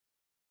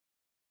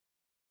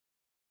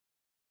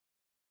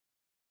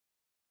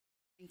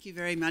Thank you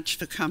very much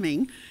for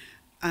coming.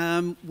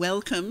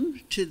 Welcome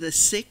to the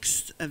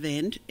 6th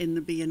event in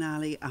the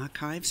Biennale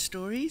Archive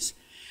Stories,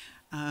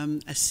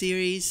 a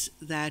series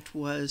that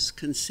was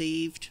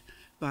conceived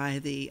by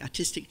the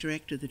Artistic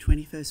Director of the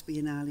 21st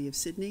Biennale of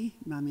Sydney,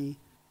 Mami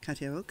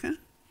Kataoka.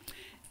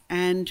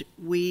 And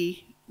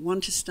we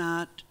want to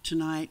start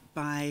tonight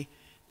by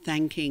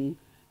thanking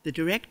the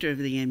Director of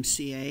the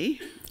MCA,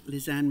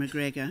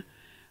 Macgregor,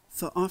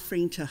 for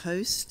offering to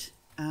host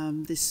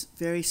this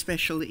very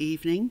special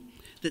evening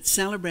that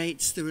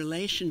celebrates the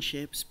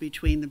relationships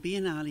between the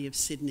Biennale of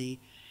Sydney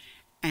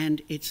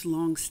and its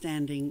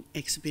long-standing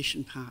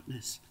exhibition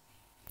partners.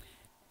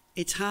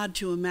 It's hard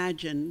to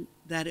imagine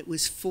that it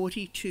was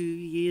 42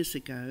 years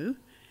ago,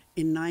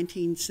 in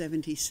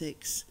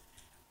 1976,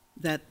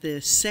 that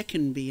the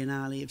second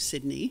Biennale of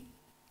Sydney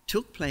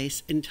took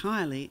place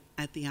entirely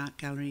at the Art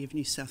Gallery of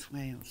New South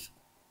Wales.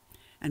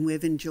 And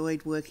we've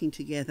enjoyed working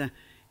together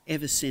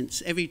ever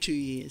since, every 2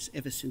 years,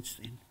 ever since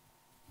then.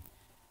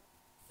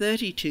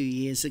 32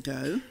 years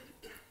ago,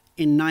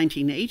 in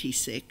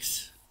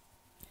 1986,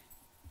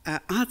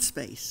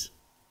 Artspace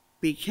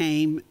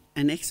became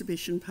an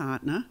exhibition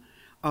partner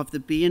of the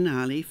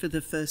Biennale for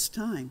the first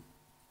time.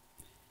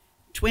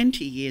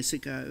 20 years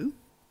ago,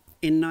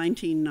 in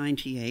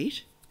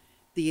 1998,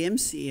 the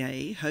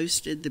MCA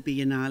hosted the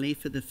Biennale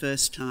for the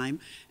first time,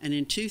 and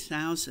in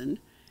 2000,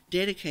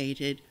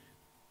 dedicated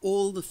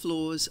all the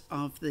floors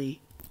of the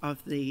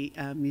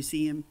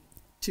museum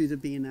to the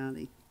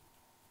Biennale.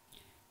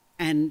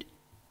 And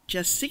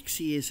just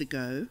 6 years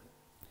ago,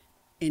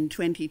 in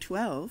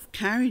 2012,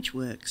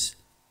 Carriageworks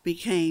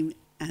became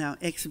our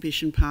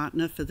exhibition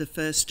partner for the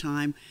first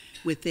time,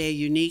 with their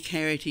unique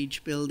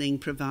heritage building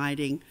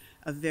providing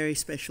a very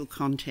special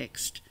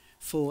context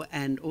for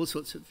and all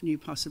sorts of new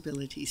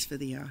possibilities for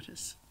the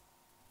artists.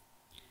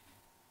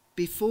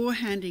 Before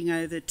handing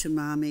over to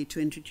Mami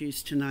to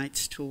introduce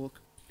tonight's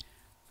talk,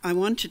 I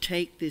want to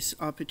take this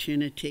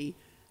opportunity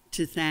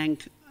to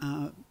thank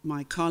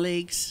my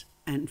colleagues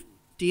and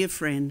dear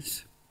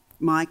friends,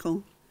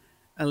 Michael,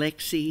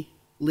 Alexie,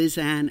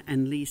 Lizanne,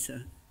 and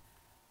Lisa,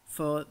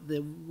 for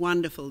the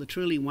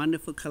truly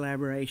wonderful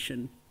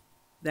collaboration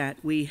that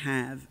we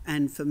have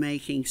and for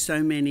making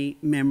so many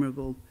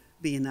memorable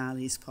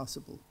biennales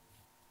possible.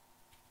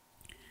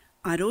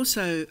 I'd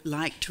also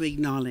like to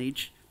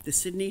acknowledge the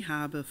Sydney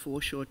Harbour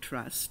Foreshore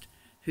Trust,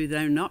 who,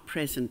 though not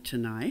present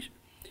tonight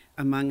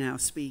among our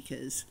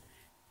speakers,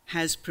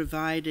 has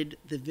provided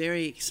the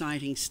very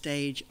exciting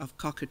stage of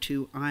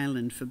Cockatoo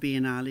Island for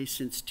Biennale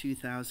since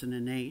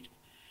 2008,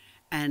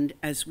 and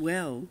as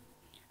well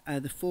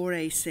the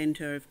 4A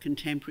Centre of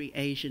Contemporary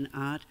Asian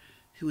Art,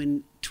 who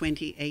in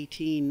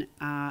 2018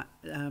 are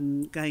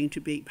going to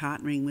be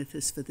partnering with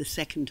us for the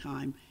second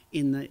time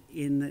in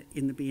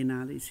the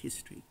Biennale's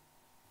history.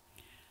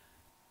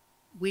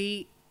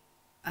 We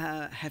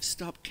have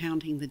stopped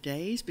counting the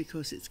days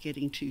because it's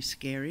getting too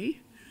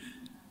scary.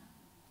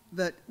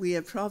 But we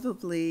are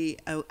probably,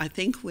 I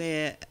think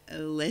we're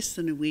less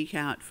than a week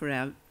out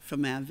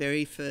from our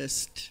very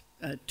first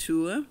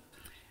tour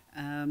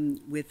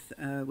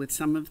with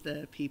some of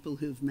the people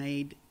who've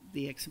made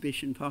the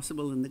exhibition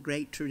possible, and the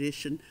great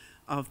tradition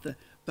of the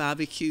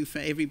barbecue for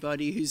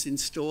everybody who's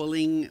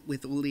installing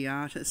with all the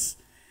artists.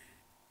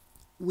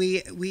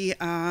 We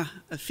are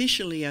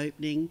officially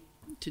opening,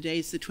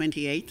 today's the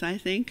 28th, I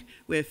think,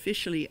 we're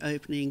officially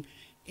opening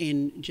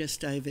in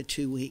just over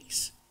 2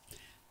 weeks.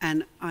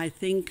 And I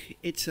think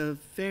it's a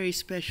very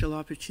special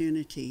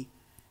opportunity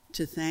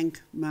to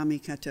thank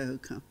Mami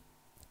Kataoka,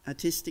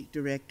 Artistic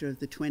Director of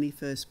the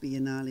 21st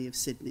Biennale of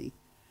Sydney,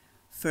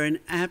 for an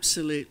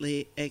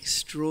absolutely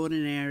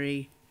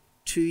extraordinary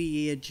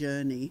 2-year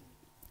journey,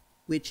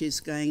 which is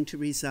going to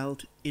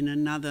result in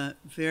another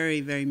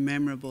very, very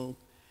memorable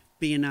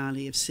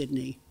Biennale of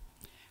Sydney.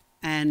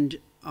 And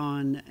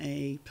on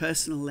a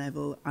personal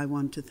level, I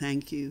want to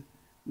thank you,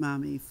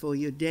 Mami, for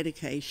your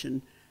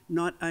dedication,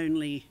 not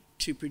only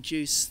to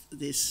produce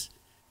this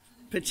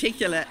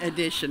particular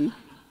edition,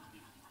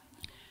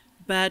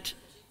 but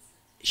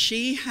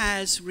she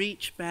has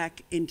reached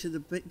back into the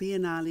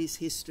Biennale's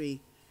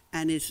history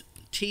and is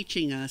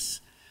teaching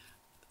us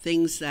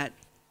things that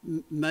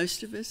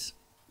most of us,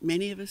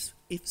 many of us,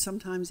 if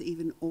sometimes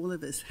even all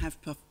of us, have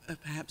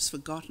perhaps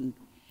forgotten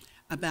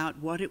about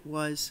what it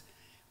was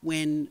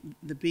when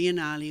the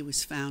Biennale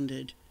was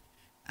founded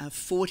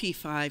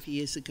 45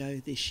 years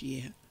ago this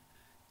year.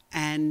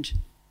 And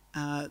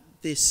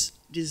this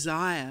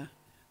desire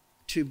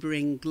to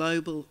bring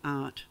global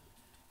art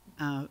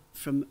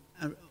from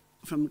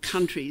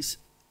countries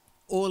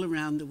all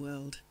around the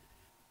world,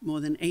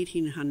 more than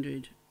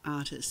 1,800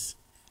 artists,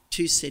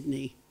 to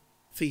Sydney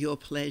for your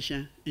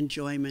pleasure,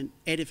 enjoyment,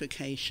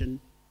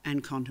 edification,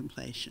 and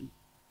contemplation.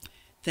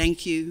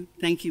 Thank you,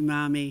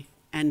 Mami,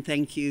 and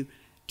thank you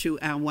to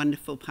our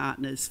wonderful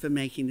partners for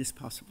making this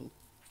possible.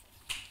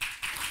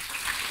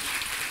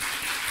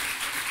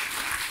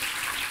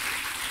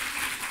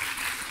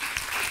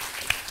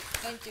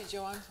 Thank you,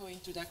 Joanne, for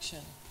introduction.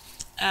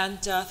 And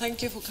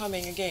thank you for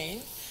coming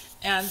again.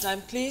 And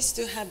I'm pleased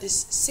to have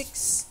this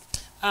 6th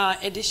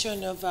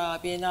edition of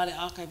Biennale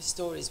Archive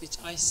Stories, which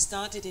I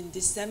started in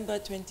December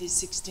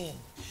 2016.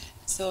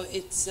 So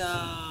it's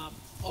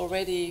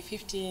already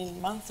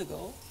 15 months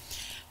ago.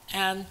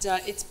 And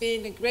it's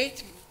been a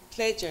great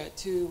pleasure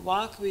to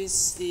work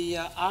with the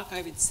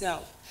archive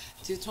itself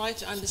to try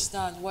to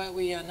understand where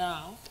we are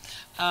now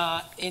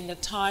in the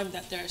time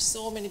that there are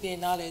so many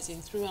biennales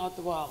throughout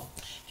the world.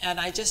 And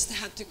I just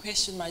had to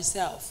question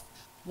myself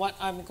what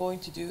I'm going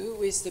to do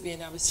with the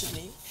Biennale of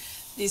Sydney.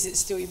 Is it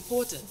still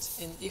important?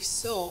 And if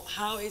so,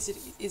 how is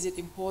it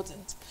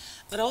important?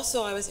 But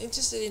also I was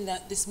interested in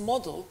that this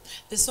model,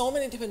 there's so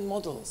many different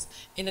models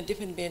in the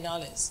different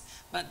biennales,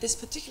 but this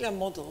particular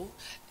model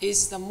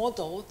is the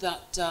model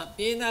that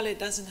Biennale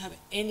doesn't have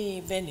any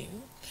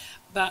venue,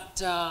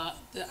 but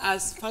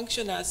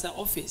function as an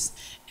office,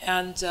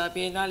 and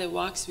Biennale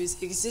works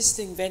with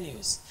existing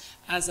venues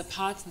as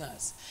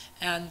partners,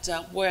 and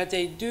where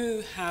they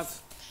do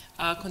have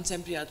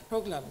contemporary art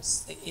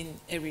programs in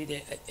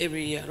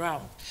every year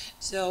round.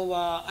 So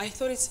I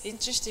thought it's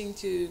interesting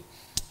to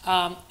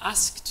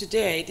ask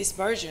today, this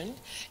version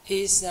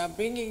is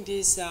bringing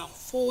these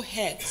 4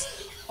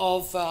 heads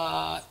of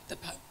the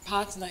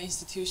partner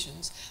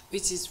institutions,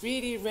 which is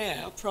really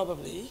rare,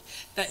 probably,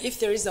 that if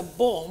there is a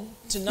bomb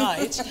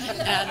tonight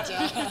and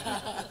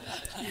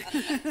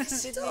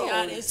Sydney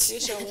Art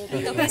Institution will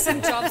be... There'll be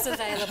some jobs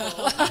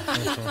available.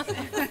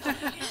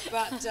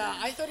 But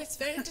I thought it's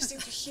very interesting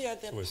to hear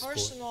the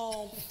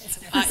personal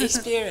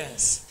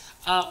experience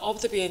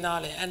of the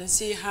Biennale and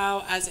see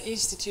how, as an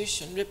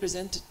institution,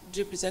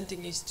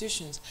 representing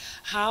institutions,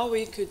 how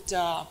we could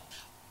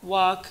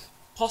work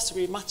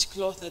possibly much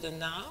closer than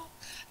now,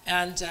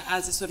 and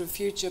as a sort of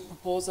future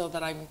proposal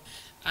that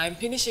I'm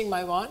finishing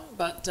my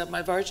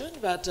version,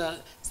 but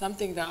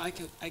something that I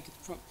could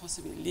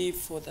possibly leave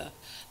for the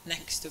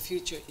next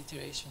future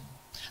iteration.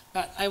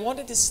 But I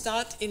wanted to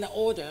start in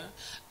order,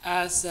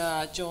 as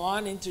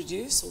Joanne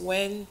introduced,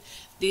 when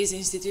these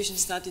institutions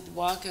started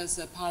work as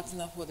a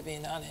partner for the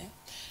Biennale.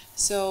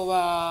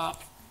 So,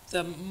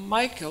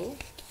 Michael,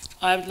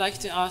 I would like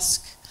to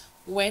ask,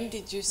 when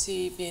did you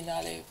see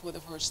Biennale for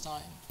the first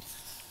time?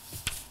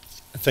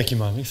 Thank you,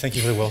 Mami. Thank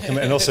you for the welcome.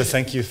 And also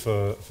thank you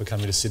for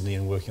coming to Sydney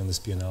and working on this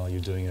Biennale.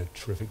 You're doing a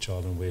terrific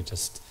job, and we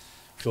just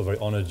feel very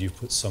honoured you've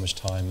put so much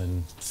time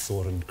and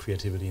thought and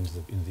creativity into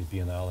the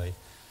Biennale.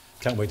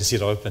 Can't wait to see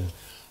it open.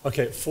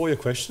 Okay, for your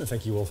question,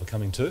 thank you all for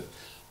coming too.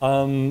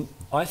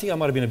 I think I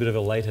might have been a bit of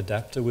a late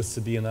adapter with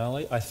the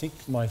Biennale. I think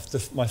my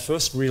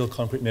first real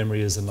concrete memory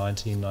is the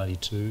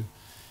 1992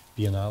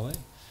 Biennale,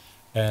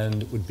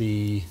 and it would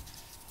be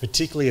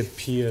particularly at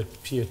Pier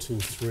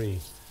 2-3,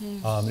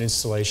 an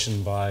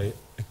installation by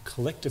a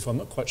collective. I'm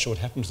not quite sure what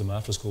happened to them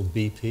after. It was called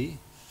BP. I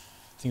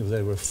think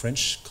they were a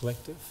French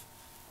collective,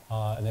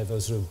 and they had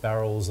those sort of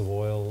barrels of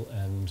oil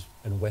and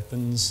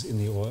weapons in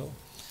the oil.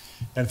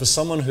 And for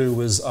someone who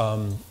was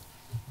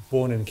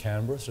born in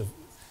Canberra, sort of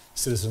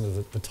citizen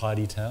of the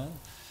tidy town,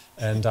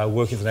 and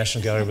working for the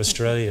National Gallery of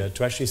Australia,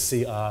 to actually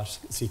see art,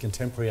 see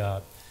contemporary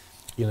art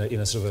in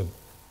a sort of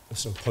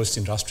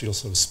post-industrial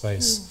sort of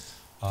space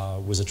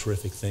was a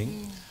terrific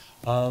thing.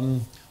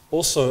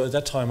 Also, at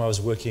that time, I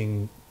was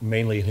working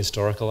mainly in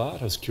historical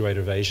art. I was curator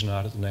of Asian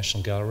art at the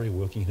National Gallery,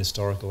 working in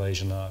historical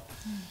Asian art.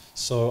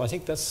 So I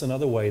think that's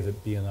another way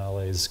that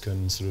biennales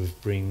can sort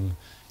of bring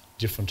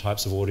different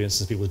types of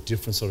audiences, people with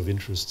different sort of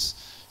interests,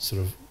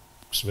 sort of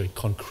very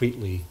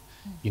concretely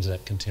into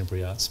that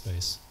contemporary art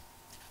space.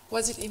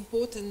 Was it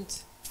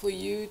important for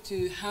you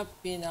to have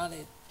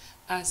Biennale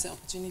as an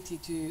opportunity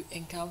to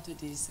encounter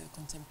these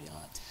contemporary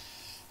art?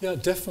 Yeah,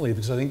 definitely,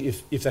 because I think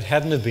if that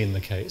hadn't have been the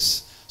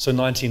case, so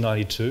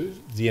 1992,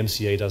 the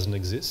MCA doesn't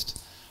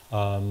exist.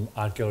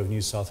 Art Gallery of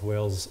New South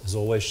Wales has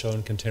always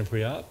shown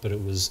contemporary art, but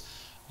it was,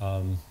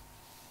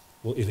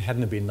 well, if it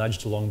hadn't have been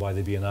nudged along by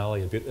the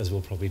Biennale a bit, as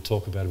we'll probably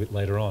talk about a bit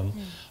later on,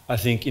 I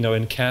think,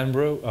 in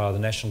Canberra, the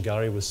National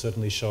Gallery was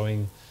certainly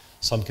showing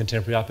some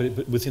contemporary art,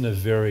 but within a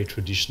very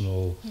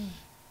traditional,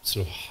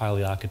 sort of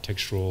highly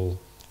architectural,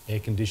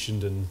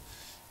 air-conditioned and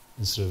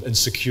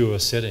secure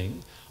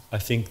setting. I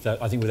think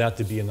without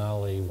the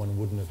Biennale, one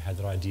wouldn't have had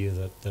that idea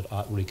that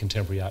art, really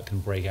contemporary art, can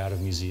break out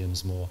of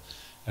museums more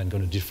and go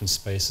into different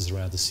spaces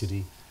around the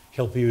city,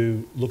 help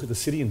you look at the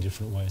city in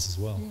different ways as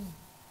well.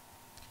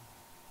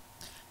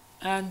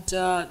 And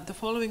the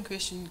following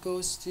question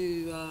goes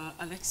to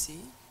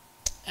Alexie.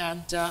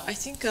 And I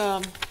think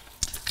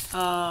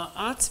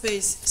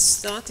Artspace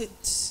started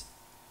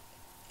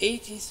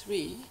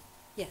 83.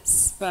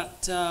 Yes.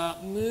 But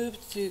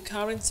moved to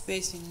current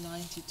space in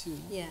 92.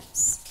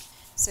 Yes.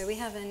 So we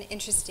have an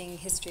interesting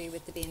history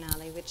with the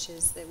Biennale, which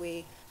is that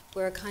we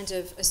were a kind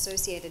of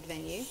associated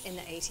venue in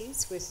the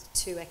 80s with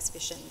 2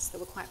 exhibitions that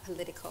were quite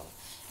political.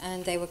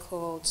 And they were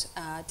called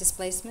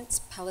Displacements,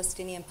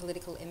 Palestinian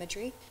Political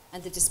Imagery,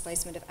 and the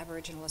Displacement of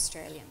Aboriginal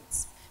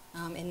Australians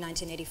in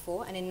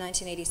 1984. And in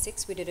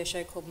 1986, we did a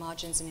show called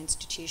Margins and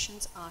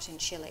Institutions, Art in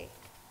Chile.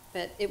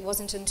 But it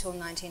wasn't until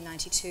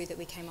 1992 that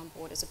we came on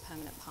board as a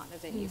permanent partner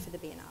venue for the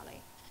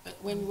Biennale. But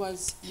when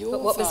was your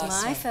But what was first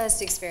my one?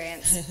 first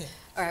experience?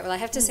 All right, well, I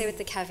have to say with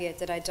the caveat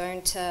that I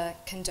don't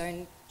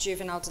condone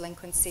juvenile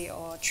delinquency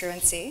or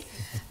truancy,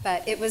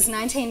 but it was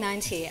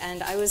 1990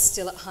 and I was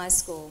still at high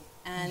school.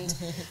 And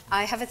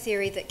I have a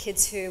theory that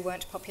kids who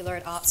weren't popular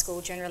at art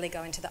school generally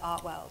go into the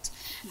art world.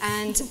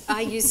 And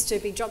I used to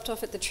be dropped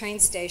off at the train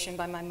station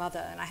by my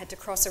mother, and I had to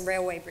cross a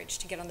railway bridge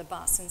to get on the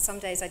bus. And some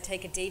days I'd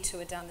take a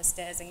detour down the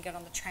stairs and get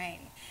on the train.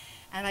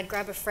 And I'd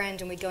grab a friend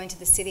and we'd go into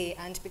the city,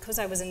 and because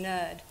I was a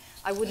nerd,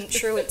 I wouldn't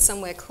truant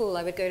somewhere cool.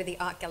 I would go to the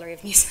Art Gallery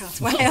of New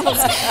South Wales.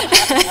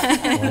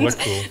 That's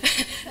cool.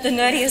 The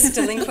nerdiest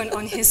delinquent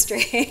on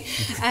history.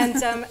 And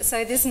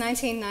so this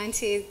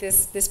 1990,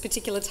 this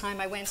particular time,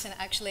 I went and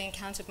actually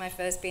encountered my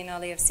first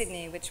Biennale of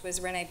Sydney, which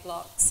was René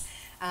Bloch's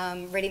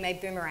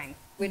Ready-Made Boomerang,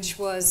 which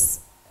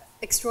was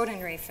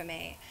extraordinary for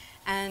me.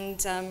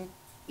 And,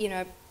 you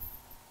know,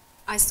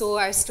 I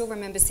still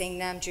remember seeing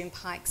Nam June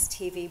Paik's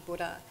TV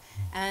Buddha.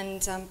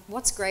 And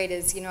what's great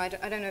is, you know, I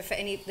don't know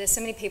there's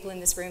so many people in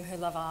this room who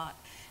love art.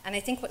 And I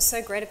think what's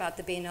so great about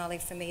the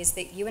Biennale for me is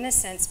that you, in a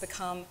sense,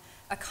 become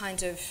a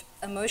kind of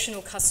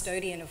emotional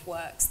custodian of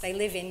works. They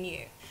live in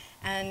you.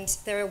 And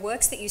there are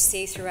works that you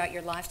see throughout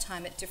your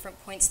lifetime at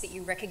different points that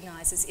you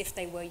recognize as if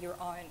they were your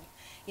own.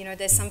 You know,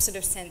 there's some sort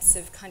of sense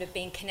of kind of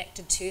being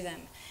connected to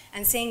them.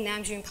 And seeing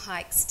Nam June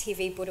Paik's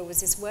TV Buddha was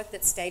this work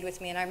that stayed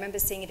with me, and I remember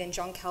seeing it in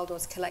John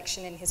Caldor's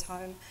collection in his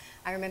home.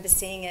 I remember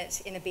seeing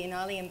it in a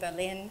Biennale in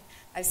Berlin.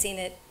 I've seen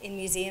it in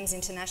museums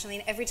internationally,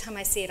 and every time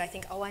I see it, I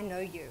think, oh, I know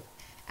you.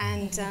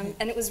 And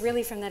it was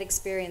really from that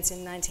experience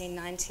in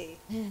 1990.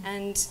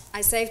 And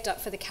I saved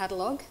up for the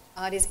catalogue,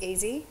 Art is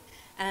Easy,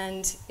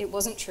 and it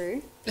wasn't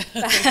true.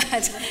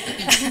 But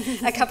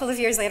a couple of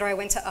years later, I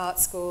went to art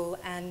school,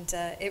 and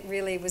it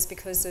really was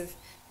because of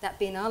that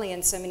Biennale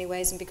in so many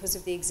ways, and because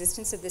of the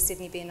existence of the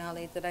Sydney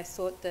Biennale, that I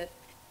thought that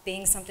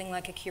being something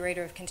like a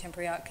curator of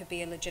contemporary art could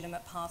be a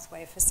legitimate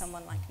pathway for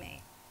someone like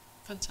me.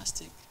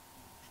 Fantastic.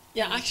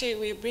 Yeah, actually,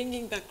 we're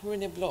bringing back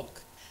René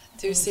Bloch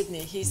to Sydney.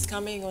 He's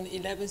coming on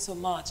 11th of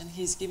March, and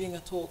he's giving a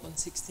talk on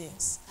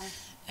 16th.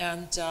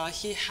 And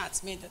he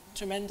has made a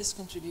tremendous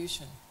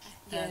contribution.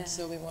 Yeah. And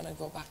so we want to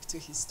go back to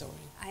his story.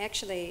 I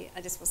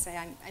just will say,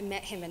 I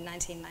met him in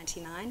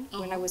 1999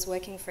 when I was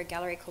working for a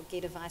gallery called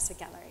Gita Weiser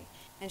Gallery.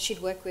 And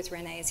she'd worked with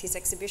René as his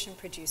exhibition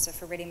producer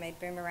for Ready-Made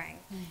Boomerang.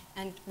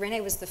 And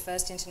René was the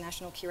first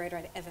international curator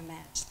I'd ever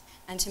met.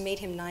 And to meet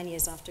him 9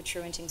 years after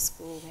truanting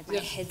school made my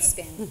head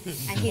spin.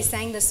 And he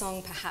sang the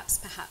song Perhaps,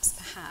 Perhaps,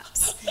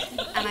 Perhaps.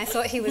 And I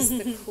thought he was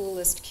the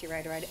coolest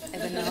curator I'd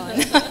ever known.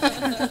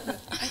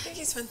 I think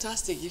he's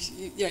fantastic.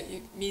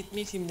 You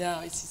meet him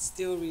now, it's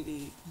still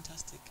really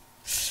fantastic.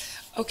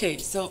 Okay,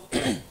 so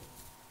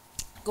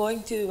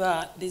going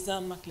to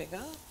Lisa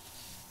Macgregor,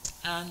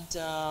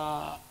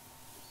 and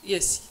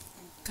yes,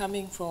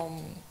 coming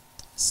from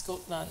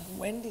Scotland,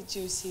 when did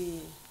you see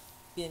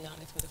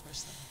Biennale for the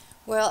first time?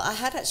 Well, I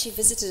had actually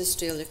visited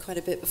Australia quite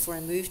a bit before I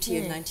moved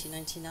here in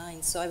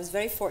 1999, so I was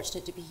very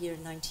fortunate to be here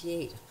in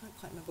 98. I can't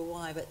quite remember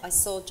why, but I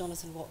saw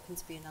Jonathan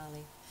Watkins'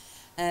 Biennale.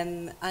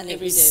 And it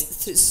was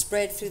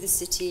spread through the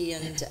city,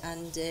 and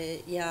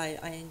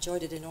I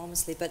enjoyed it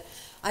enormously. But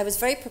I was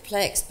very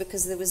perplexed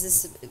because there was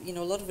this, you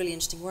know, a lot of really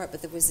interesting work,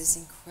 but there was this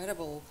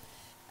incredible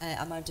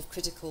amount of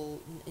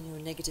critical, you know,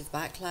 negative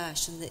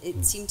backlash, and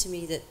it seemed to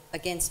me that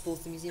against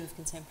both the Museum of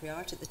Contemporary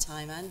Art at the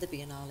time and the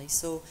Biennale.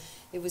 So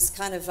it was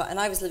kind of, and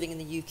I was living in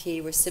the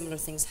UK where similar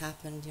things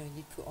happened. You know,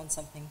 you'd put on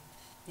something,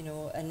 you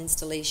know, an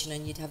installation,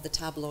 and you'd have the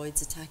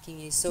tabloids attacking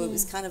you. So it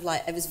was kind of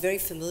like, it was very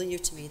familiar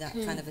to me, that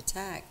kind of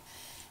attack.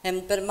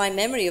 But my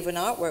memory of an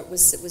artwork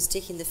was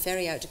taking the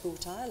ferry out to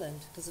Goat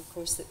Island, because of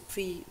course the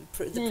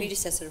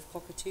predecessor of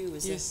Cockatoo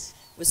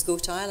was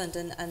Goat Island,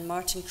 and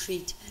Martin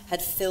Creed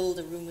had filled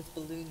a room with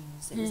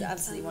balloons. It was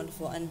absolutely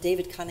wonderful, and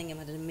David Cunningham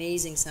had an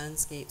amazing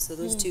soundscape. So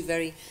those two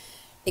very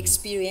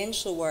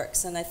experiential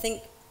works, and I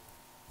think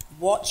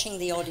watching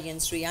the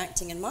audience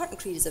reacting, and Martin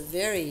Creed is a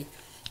very,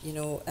 you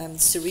know,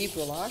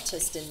 cerebral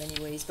artist in many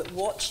ways, but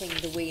watching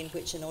the way in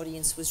which an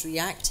audience was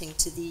reacting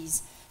to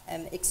these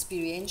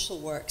experiential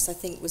works, I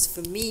think was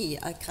for me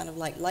a kind of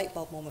like light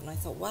bulb moment. And I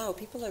thought, wow,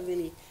 people are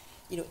really,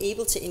 you know,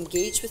 able to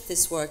engage with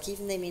this work,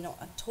 even they may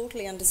not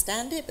totally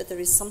understand it, but there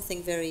is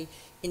something very,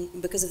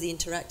 because of the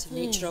interactive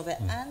nature of it,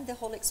 and the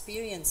whole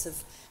experience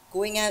of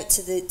going out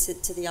to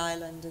the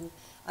island,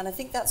 and I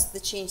think that's the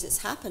change that's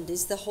happened,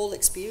 is the whole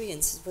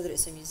experience, whether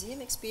it's a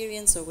museum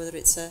experience or whether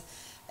it's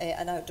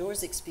an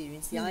outdoors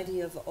experience, the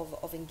idea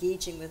of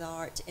engaging with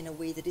art in a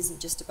way that isn't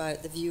just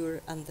about the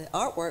viewer and the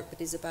artwork, but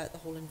is about the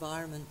whole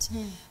environment.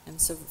 And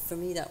so for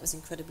me that was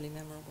incredibly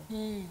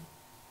memorable.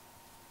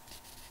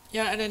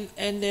 Yeah,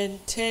 and then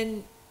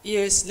 10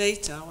 years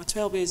later, or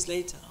 12 years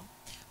later,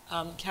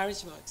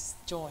 Carriageworks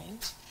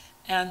joined,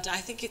 and I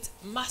think it's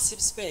massive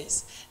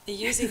space. They're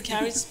using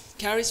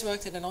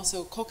Carriageworks and then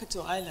also Cockatoo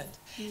Island.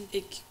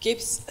 It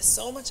gives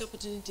so much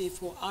opportunity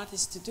for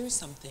artists to do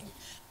something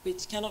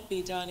which cannot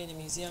be done in a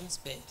museum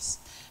space.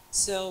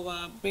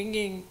 So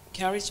bringing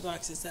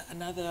Carriageworks as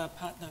another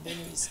partner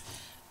venue is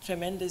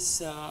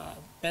tremendous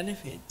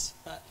benefit.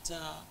 But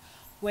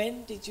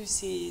When did you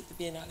see the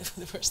Biennale for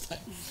the first time?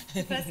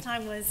 The first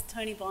time was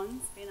Tony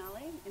Bond's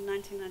Biennale in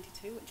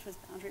 1992, which was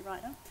Boundary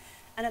Rider.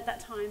 And at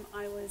that time,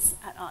 I was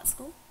at art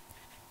school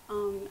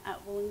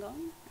at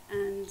Wollongong,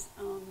 and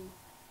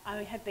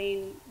I had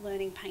been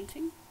learning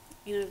painting,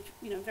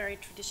 very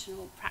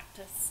traditional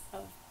practice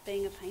of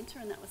being a painter,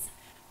 and that was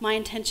my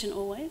intention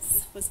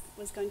always, was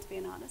going to be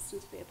an artist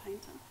and to be a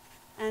painter.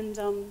 And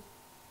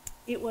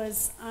it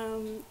was,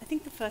 I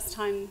think, the first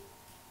time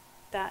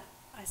that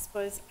I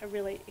suppose I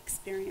really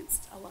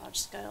experienced a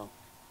large-scale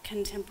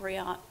contemporary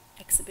art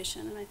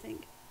exhibition, and I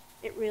think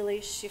it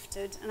really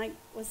shifted. And I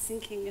was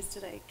thinking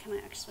yesterday, can I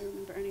actually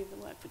remember any of the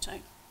work, which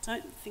I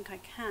don't think I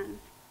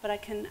can, but I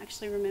can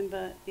actually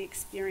remember the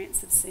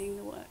experience of seeing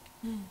the work.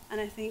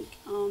 And I think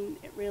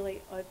it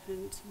really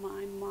opened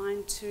my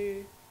mind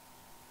to,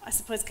 I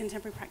suppose,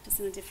 contemporary practice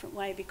in a different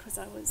way, because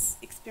I was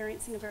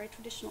experiencing a very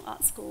traditional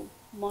art school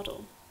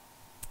model.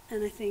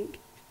 And I think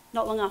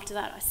not long after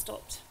that I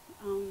stopped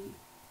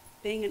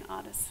being an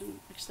artist and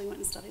actually went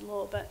and studied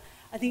law. But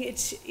I think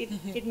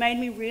it made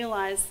me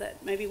realise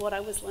that maybe what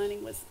I was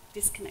learning was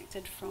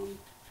disconnected from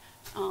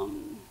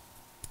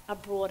a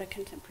broader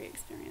contemporary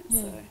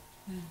experience. So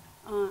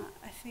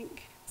I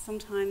think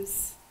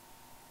sometimes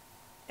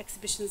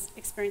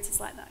experiences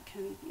like that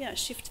can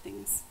shift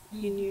things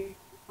in you.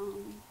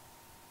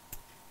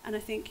 And I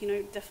think,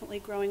 definitely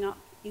growing up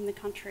in the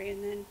country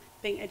and then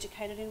being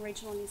educated in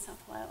regional New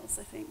South Wales,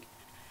 I think,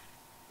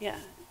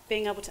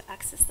 being able to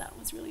access that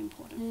was really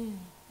important.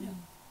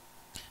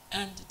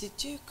 And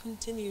did you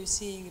continue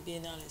seeing the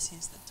Biennale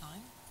since that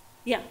time?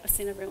 Yeah, I've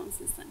seen everyone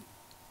since then.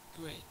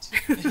 Great.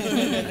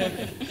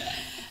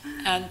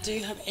 And do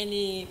you have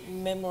any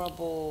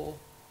memorable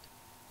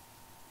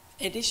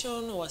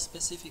edition or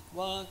specific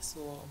works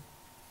or?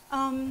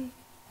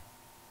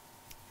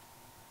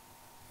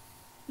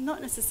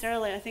 Not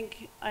necessarily. I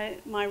think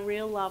my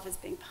real love is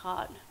being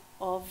part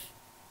of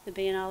the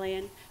Biennale,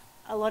 and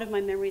a lot of my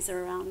memories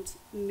are around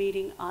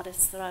meeting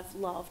artists that I've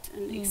loved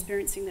and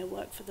experiencing their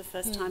work for the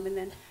first time, and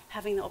then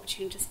having the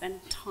opportunity to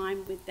spend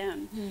time with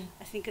them.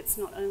 I think it's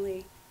not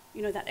only,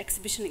 that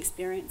exhibition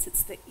experience,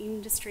 it's the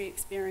industry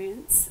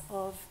experience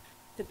of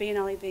the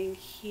Biennale being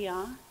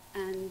here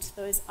and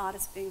those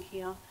artists being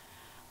here,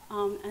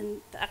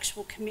 and the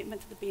actual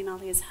commitment that the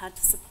Biennale has had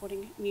to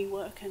supporting new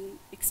work and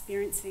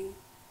experiencing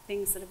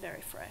things that are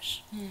very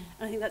fresh.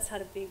 And I think that's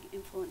had a big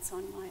influence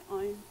on my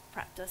own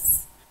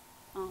practice,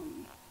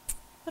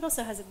 but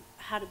also has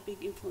had a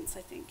big influence,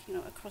 I think,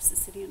 across the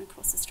city and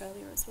across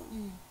Australia as well.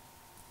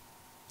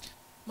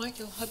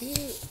 Michael, have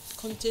you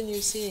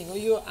continued seeing, or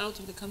you're out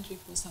of the country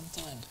for some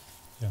time?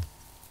 Yeah.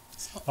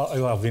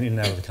 I've been in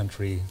and out of the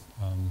country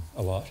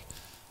a lot,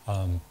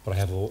 but I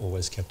have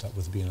always kept up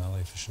with the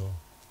Biennale for sure.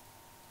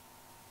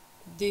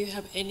 Do you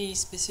have any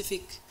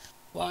specific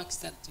works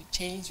that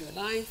changed your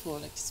life, or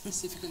like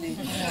specifically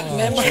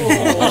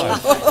memorable?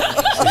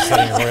 She's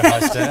setting very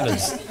high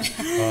standards,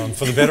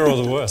 for the better or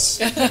the worse.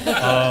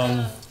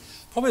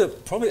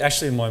 Probably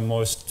actually my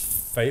most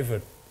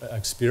favourite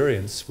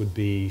experience would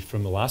be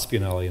from the last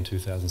Biennale in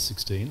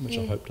 2016, which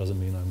I hope doesn't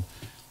mean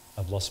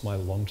I've lost my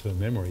long-term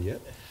memory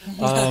yet.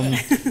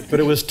 But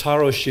it was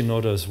Taro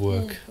Shinoda's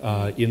work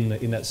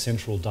in that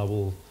central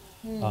double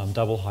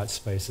height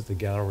space at the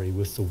gallery,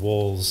 with the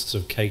walls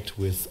sort of caked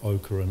with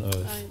ochre and earth.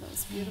 Oh, that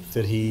was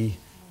beautiful. That he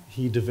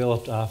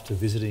developed after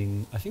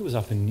visiting, I think it was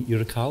up in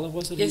Yirrkala,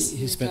 was it? Yes,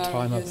 he spent Yirrkala,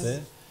 time up yes.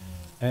 there.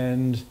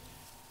 And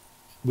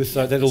with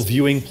that little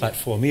viewing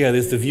platform,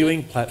 there's the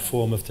viewing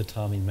platform of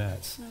tatami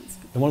mats.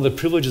 And one of the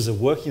privileges of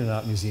working in an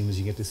art museum is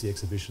you get to see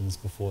exhibitions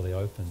before they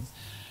open.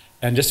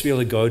 And just to be able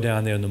to go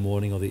down there in the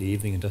morning or the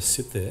evening and just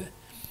sit there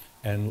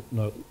and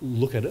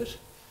look at it,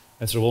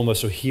 and sort of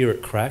almost hear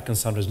it crack, and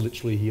sometimes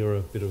literally hear a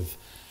bit of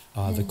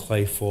the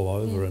clay fall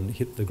over and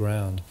hit the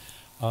ground.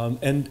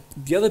 And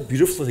the other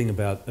beautiful thing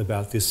about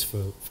this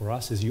for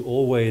us is you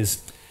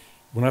always,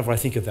 whenever I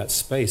think of that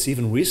space,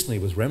 even recently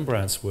with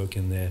Rembrandt's work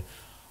in there,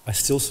 I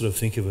still sort of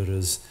think of it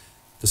as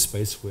the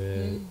space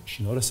where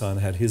Shinoda-san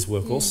had his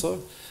work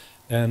also.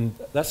 And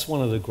that's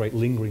one of the great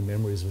lingering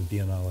memories of a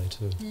Biennale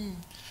too.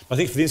 I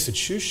think for the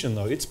institution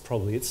though, it's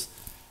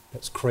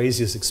its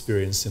craziest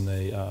experience in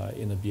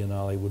a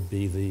Biennale would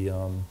be the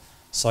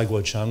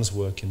Saiguo Chang's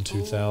work in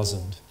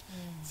 2000.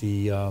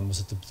 Was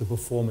it the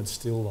performance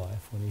still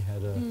life, when he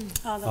had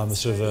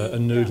a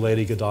nude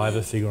Lady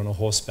Godiva figure on a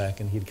horseback,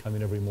 and he'd come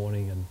in every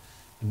morning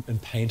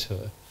and paint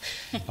her.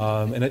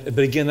 But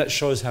again, that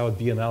shows how a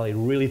Biennale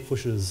really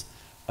pushes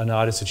an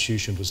art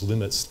institution to its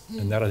limits,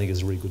 and that I think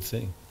is a really good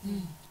thing.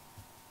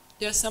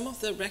 Yeah, some of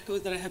the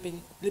records that I have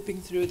been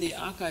flipping through the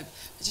archive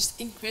are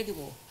just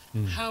incredible.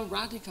 How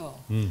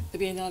radical the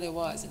Biennale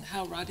was, and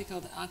how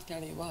radical the art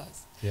gallery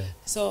was. Yeah.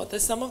 So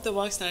there's some of the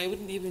works that I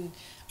wouldn't even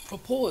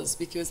propose,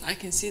 because I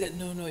can see that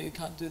no, you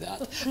can't do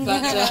that.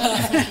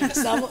 But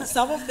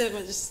some of them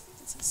are just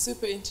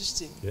super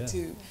interesting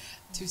to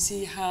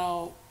see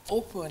how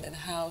open and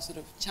how sort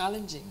of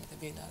challenging the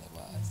Biennale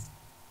was.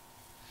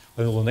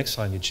 Well, the next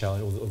time you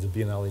challenge, or the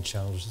Biennale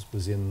challenge,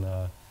 was in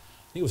I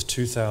think it was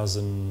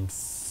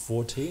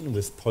 2014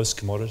 with Post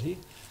Commodity.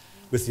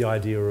 with the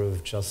idea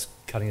of just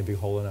cutting a big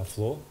hole in our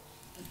floor.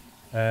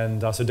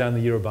 And so down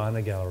the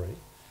Urabana Gallery.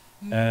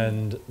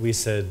 And we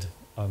said,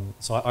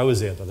 so I was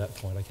there by that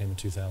point, I came in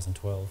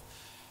 2012.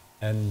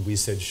 And we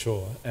said,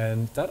 sure.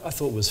 And that I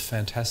thought was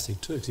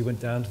fantastic too, because you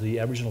went down to the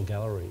Aboriginal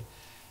Gallery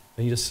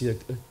and you just see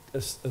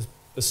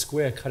a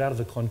square cut out of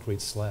the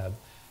concrete slab,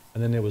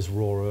 and then there was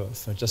raw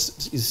earth. And it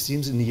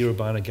seems in the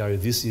Urabana Gallery,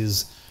 this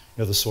is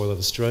the soil of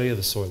Australia,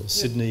 the soil of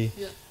Sydney,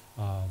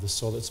 the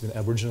soil that's been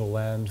Aboriginal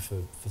land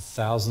for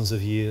thousands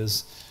of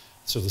years,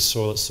 so the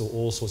soil that saw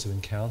all sorts of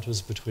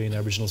encounters between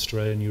Aboriginal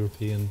Australia and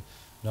European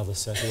and other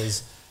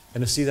settlers.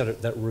 And to see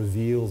that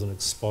revealed and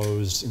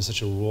exposed in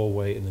such a raw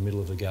way in the middle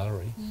of the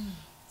gallery,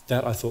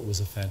 that I thought was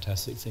a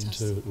fantastic thing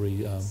to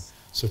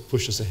sort of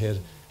push us ahead.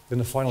 Then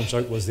the final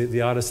joke was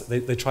the artists,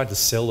 they tried to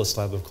sell a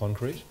slab of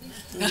concrete.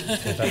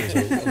 That was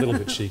a little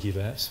bit cheeky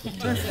perhaps,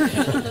 but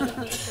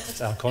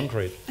it's our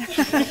concrete.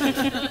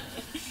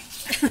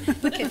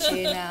 Look at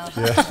you now.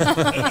 But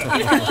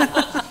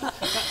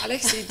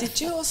Alexie, did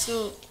you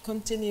also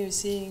continue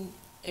seeing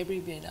every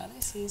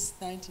Biennale since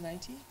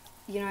 1990?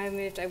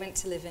 I went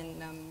to live in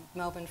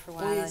Melbourne for a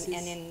while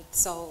and in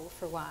Seoul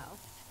for a while.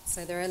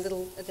 So there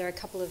are a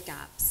couple of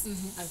gaps,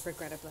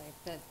 regrettably.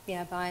 But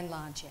yeah, by and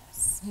large,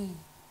 yes.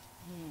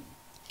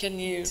 Can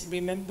you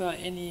remember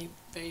any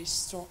very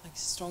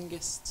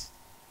strongest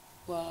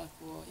work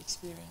or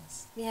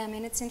experience? Yeah,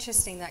 it's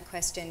interesting, that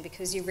question,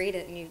 because you read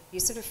it and you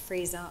sort of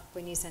freeze up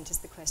when you sent us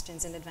the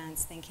questions in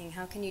advance, thinking,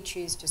 how can you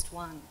choose just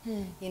one?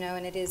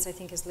 And it is, I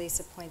think, as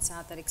Lisa points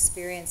out, that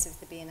experience of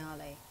the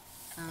Biennale.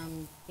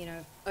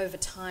 Over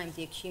time,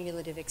 the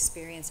accumulative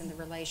experience and the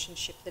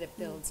relationship that it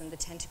builds and the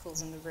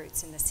tentacles and the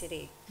roots in the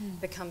city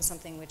become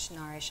something which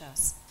nourish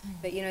us.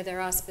 But,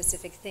 there are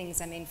specific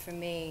things. For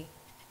me,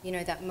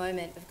 that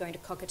moment of going to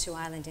Cockatoo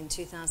Island in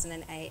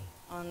 2008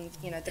 on,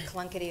 the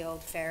clunkety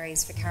old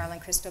ferries for Carol and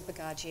Christoph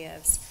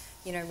Bogagiev's,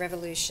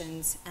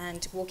 revolutions,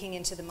 and walking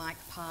into the Mike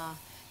Parr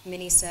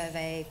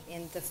mini-survey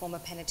in the former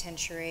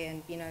penitentiary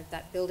and,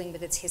 that building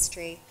with its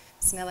history,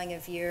 smelling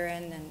of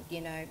urine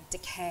and,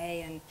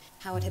 decay and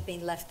how it had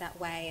been left that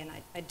way. And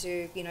I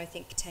do,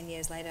 think 10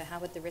 years later, how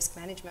would the risk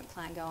management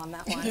plan go on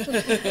that one?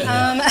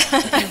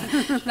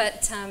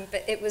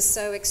 But it was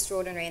so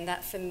extraordinary, and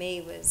that for me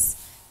was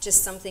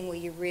just something where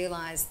you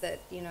realise that,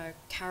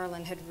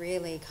 Carolyn had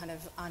really kind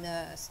of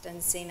unearthed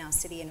and seen our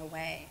city in a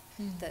way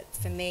that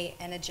for me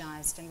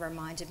energised and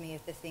reminded me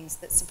of the things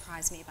that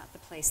surprised me about the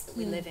place that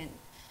we live in.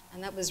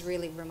 And that was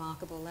really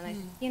remarkable.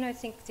 And I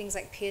think things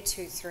like Pier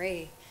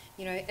 2-3,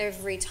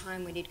 every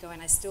time when you'd go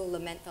in, I still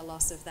lament the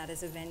loss of that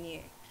as a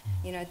venue.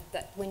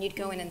 That when you'd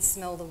go in and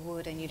smell the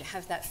wood and you'd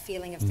have that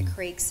feeling of the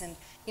creeks, and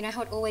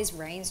how it always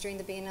rains during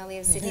the Biennale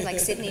of Sydney, like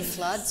Sydney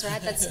floods,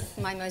 right? That's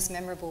my most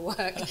memorable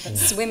work,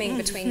 swimming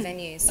between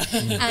venues.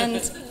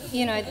 And,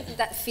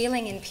 that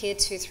feeling in Pier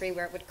 2-3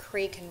 where it would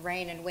creak and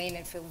rain and wane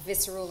and feel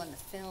visceral in the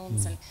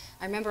films. And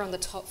I remember on the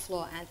top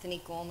floor,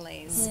 Anthony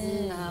Gormley's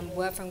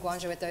work from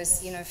Guangzhou with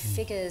those,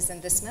 figures,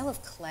 and the smell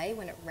of clay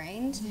when it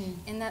rained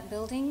in that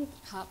building,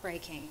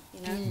 heartbreaking,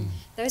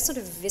 Those sort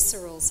of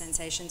visceral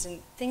sensations,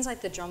 and things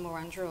like the John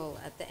Morundrell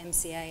at the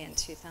MCA in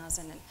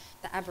 2000, and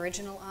the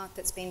Aboriginal art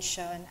that's been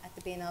shown at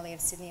the Biennale of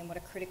Sydney, and what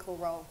a critical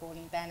role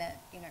Gordon Bennett,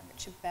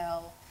 Richard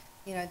Bell,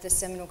 the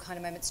seminal kind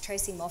of moments.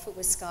 Tracy Moffat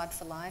was scarred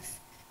for life.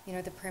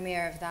 The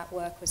premiere of that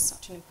work was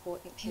such an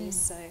important piece.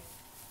 So,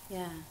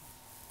 yeah.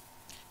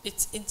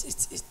 It's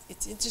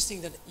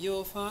interesting that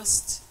your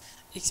first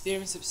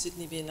experience of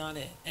Sydney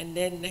Biennale, and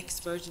then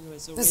next version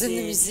was already in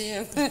the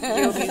museum.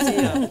 Your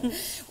museum.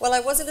 Well,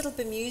 I was a little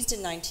bemused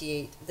in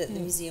 '98 that the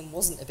museum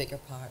wasn't a bigger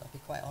part. I'll be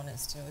quite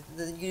honest.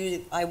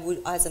 I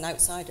would, as an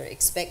outsider,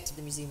 expected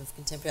the Museum of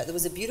Contemporary Art. There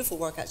was a beautiful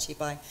work actually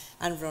by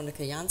Anne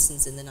Veronica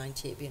Janssens in the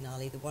 '98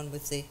 Biennale, the one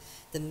with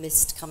the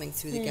mist coming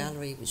through the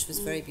gallery, which was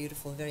very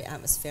beautiful, very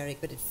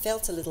atmospheric, but it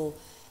felt a little.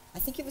 I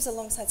think it was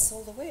alongside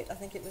Sol de Witt. I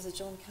think it was a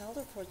John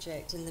Calder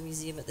project in the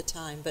museum at the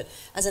time. But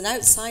as an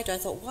outsider, I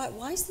thought,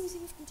 why is the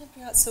Museum of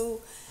Contemporary Art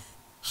so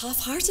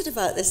half-hearted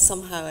about this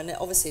somehow? And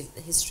obviously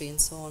the history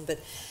and so on. But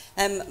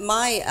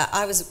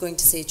I was going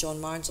to say John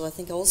Marngell, I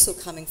think also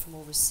coming from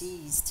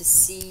overseas to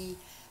see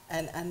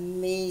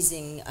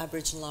amazing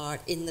Aboriginal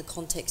art in the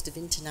context of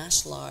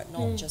international art,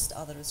 not just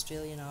other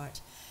Australian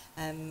art.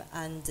 And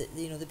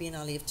the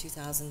Biennale of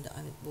 2000,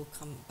 and we'll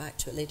come back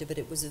to it later, but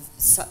it was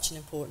such an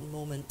important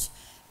moment.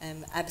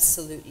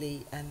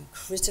 Absolutely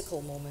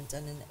critical moment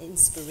and an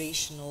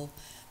inspirational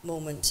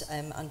moment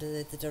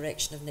under the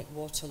direction of Nick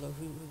Waterlow,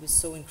 who was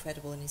so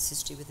incredible in his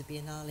history with the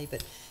Biennale,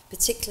 but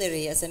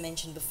particularly, as I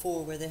mentioned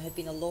before, where there had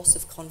been a loss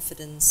of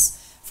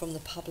confidence from the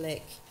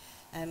public.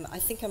 I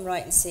think I'm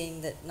right in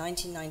saying that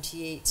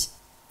 1998,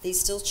 they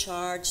still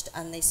charged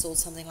and they sold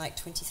something like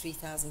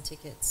 23,000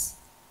 tickets.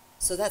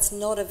 So that's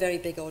not a very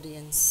big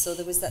audience. So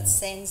there was that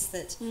sense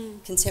that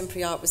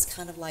contemporary art was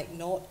kind of like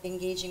not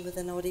engaging with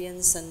an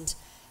audience, and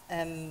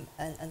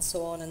and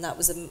so on. And that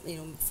was, you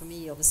know, for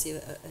me, obviously,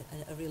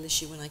 a real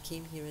issue when I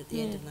came here at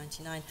the end of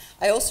 '99.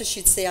 I also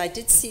should say I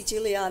did see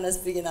Juliana's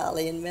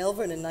Biennale in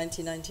Melbourne in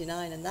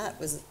 1999, and that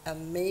was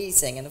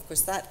amazing. And of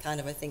course, that kind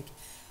of, I think,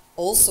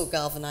 also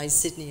galvanised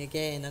Sydney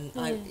again. And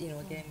I, you know,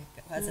 again,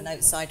 as an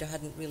outsider,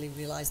 hadn't really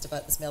realised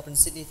about this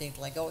Melbourne-Sydney thing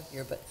till I got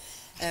here, but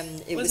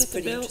it was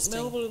pretty interesting.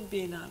 Melbourne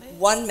Biennale?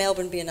 One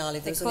Melbourne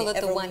Biennale. There was only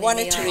ever one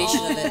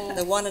iteration of it,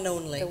 the one and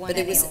only. But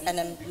it was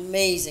an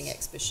amazing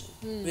exhibition,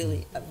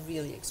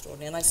 really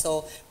extraordinary. And I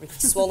saw Ricky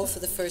Swallow for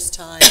the first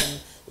time,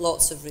 and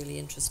lots of really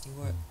interesting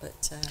work.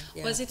 But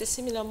yeah. Was it a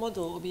similar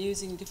model of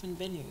using different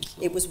venues?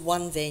 Or? It was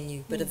one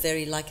venue, but a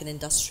very like an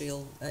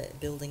industrial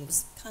building. It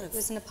was kind of. It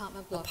was an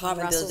apartment block.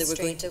 Apartment Russell building. They were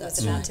going Street. to. It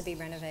was about to be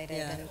renovated.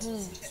 Yeah.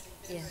 And,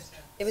 yeah.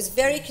 It was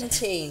very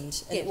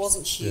contained, and it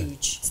wasn't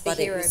huge, but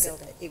it was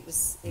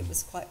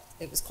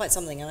quite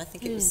something, and I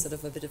think it was sort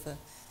of a bit of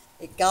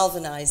it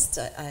galvanised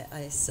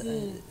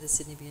the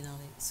Sydney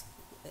Biennale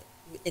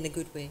in a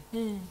good way.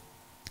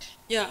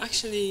 Yeah,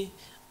 actually,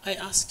 I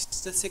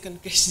asked the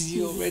second question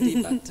you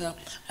already, but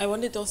I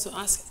wanted to also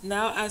ask,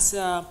 now as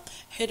a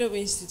head of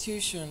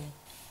institution,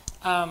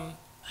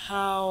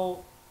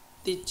 how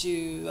did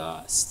you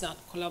start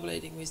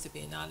collaborating with the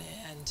Biennale,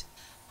 and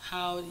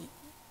how,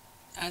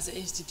 as an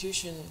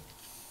institution,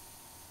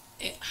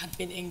 it had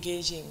been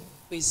engaging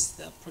with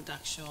the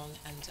production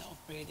and the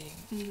operating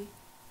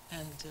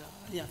and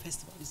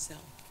festival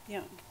itself?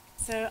 Yeah.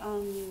 So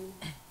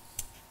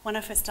when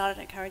I first started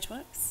at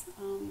Carriageworks,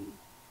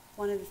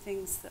 one of the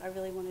things that I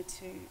really wanted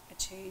to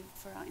achieve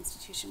for our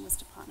institution was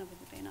to partner with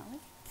the Biennale.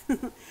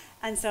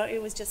 And so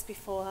it was just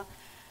before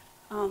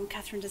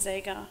Catherine de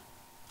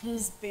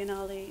Zeger's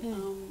Biennale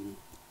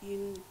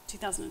in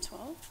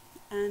 2012.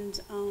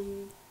 And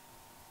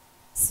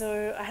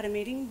so I had a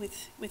meeting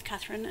with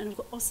Catherine, and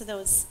also there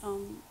was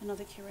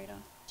another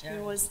curator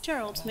who was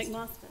Gerald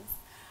McMasters.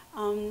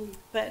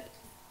 But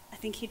I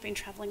think he'd been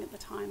travelling at the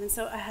time. And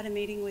so I had a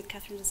meeting with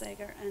Catherine de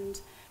Zeger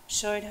and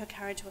showed her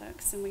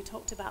Carriageworks, and we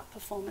talked about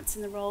performance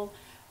and the role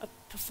of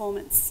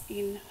performance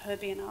in her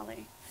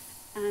Biennale.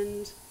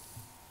 And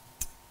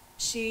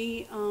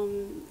she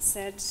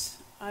said,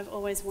 I've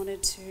always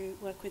wanted to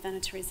work with Anna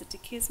Teresa de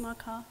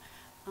Keersmacher.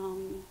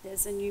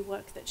 There's a new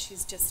work that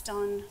she's just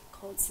done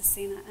called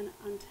Cecina and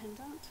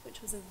Intendant,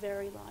 which was a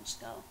very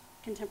large-scale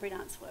contemporary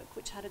dance work,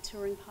 which had a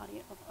touring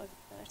party of over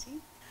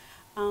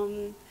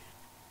 30.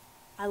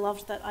 I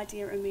loved that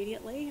idea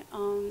immediately,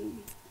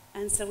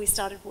 and so we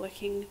started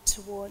working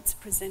towards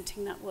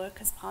presenting that work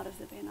as part of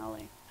the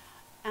Biennale.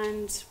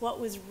 And what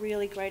was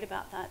really great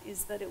about that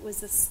is that it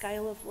was a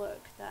scale of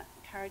work that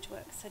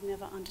Carriageworks had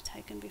never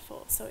undertaken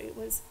before. So it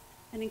was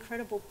an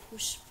incredible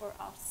push for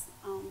us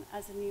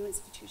as a new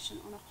institution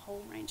on a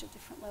whole range of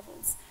different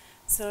levels.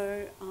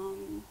 So,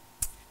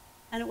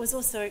 and it was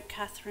also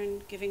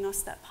Catherine giving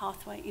us that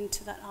pathway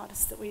into that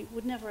artist that we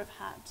would never have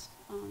had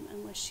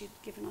unless she'd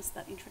given us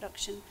that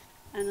introduction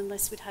and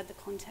unless we'd had the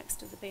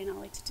context of the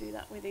Biennale to do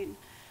that within.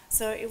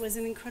 So it was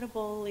an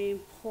incredibly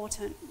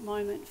important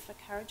moment for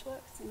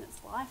Carriageworks in its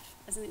life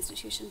as an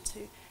institution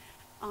to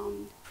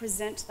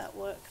present that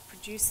work,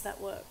 produce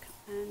that work,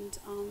 and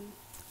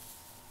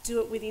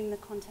do it within the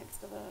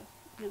context of a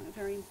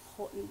very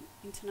important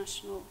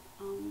international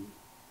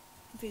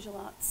visual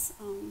arts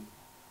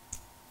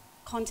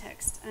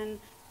context. And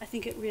I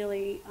think it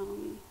really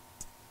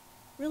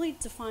really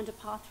defined a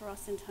path for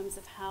us in terms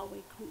of how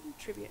we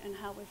contribute and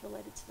how we've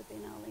related to the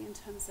Biennale in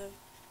terms of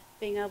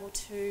being able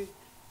to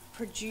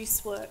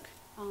produce work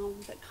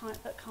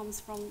that comes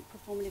from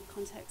performative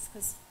context,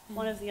 because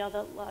one of the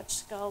other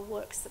large-scale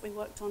works that we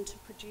worked on to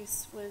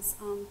produce was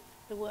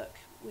the work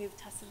with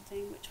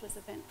Tacitidine, which was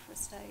a Bent for a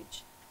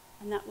Stage,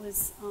 and that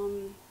was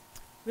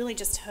really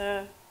just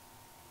her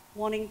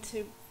wanting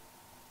to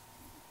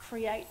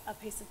create a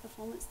piece of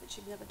performance that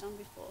she'd never done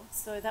before.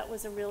 So that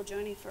was a real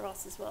journey for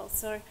us as well.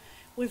 So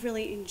we've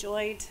really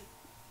enjoyed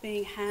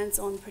being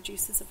hands-on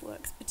producers of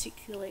works,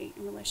 particularly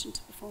in relation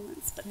to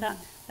performance. But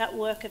that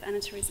work of Anna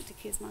Teresa de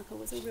Keersmacher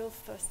was a real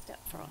first step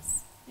for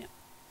us. Yeah.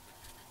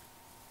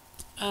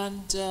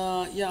 And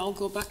I'll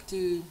go back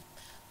to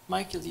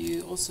Michael.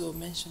 You also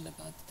mentioned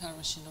about Taro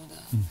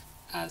Shinoda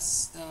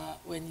as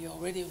when you're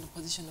already in the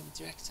position of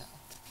director.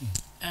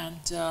 And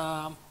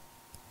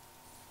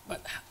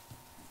but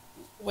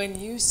when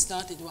you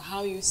started, or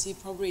how you see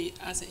probably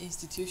as an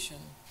institution,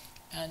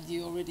 and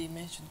you already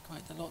mentioned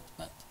quite a lot,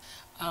 but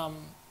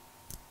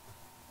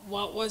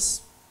what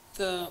was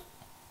the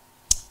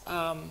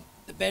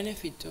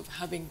benefit of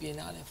having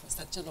Biennale for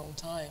such a long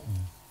time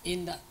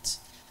in that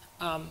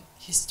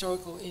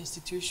historical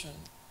institution,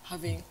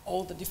 having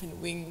all the different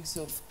wings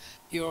of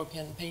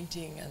European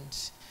painting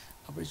and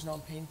Aboriginal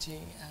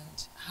painting,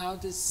 and how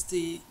does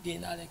the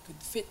Biennale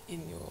could fit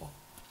in your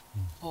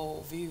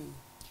whole view?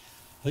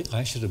 I think I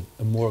actually had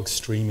a more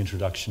extreme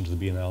introduction to the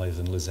Biennale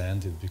than Lizanne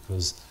did,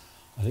 because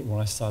I think when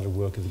I started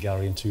work at the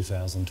gallery in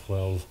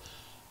 2012,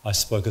 I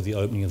spoke at the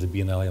opening of the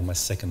Biennale on my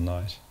second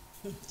night.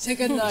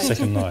 Second night?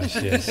 Second night,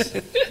 yes.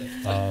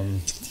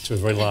 To a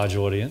very large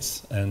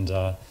audience. And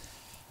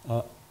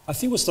I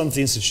think what's done for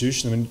the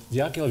institution, I mean,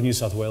 the Art Gallery of New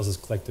South Wales has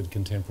collected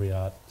contemporary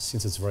art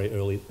since its very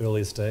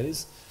earliest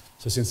days.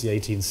 So since the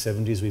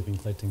 1870s, we've been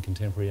collecting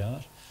contemporary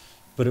art.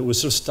 But it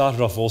was sort of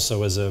started off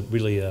also as a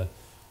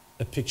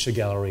picture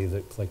gallery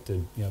that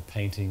collected, you know,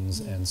 paintings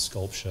and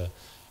sculpture,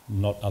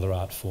 not other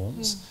art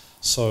forms.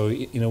 So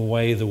in a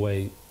way, the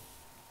way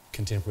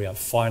contemporary art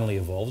finally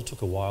evolved, it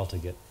took a while to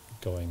get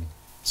going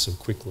so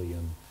quickly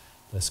and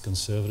less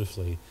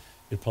conservatively.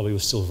 It probably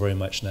was still very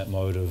much in that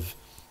mode of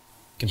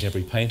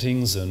contemporary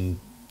paintings and,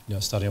 you know,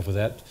 starting off with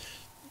that.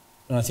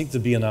 And I think the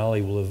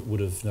Biennale would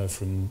have, you know,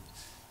 from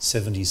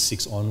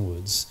 76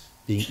 onwards,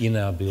 being in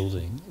our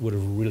building, would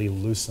have really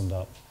loosened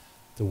up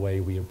the way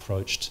we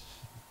approached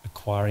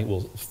acquiring,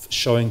 well,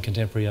 showing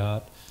contemporary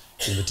art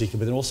in particular,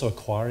 but then also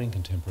acquiring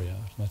contemporary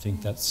art. And I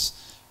think that's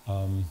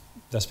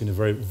been a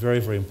very, very,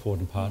 very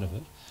important part of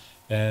it.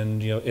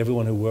 And, you know,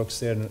 everyone who works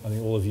there, and I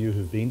mean, all of you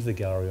who've been to the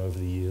gallery over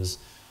the years,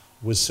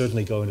 would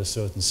certainly go into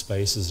certain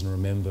spaces and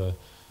remember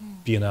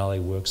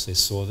Biennale works they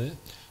saw there.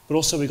 But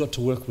also we got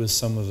to work with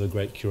some of the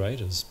great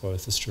curators,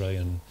 both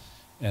Australian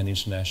and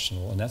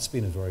international, and that's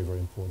been a very, very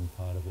important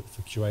part of it.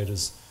 For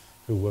curators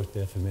who worked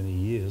there for many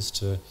years,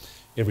 to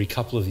every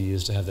couple of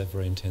years to have that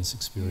very intense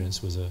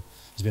experience has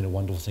been a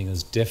wonderful thing.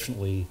 It's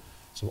definitely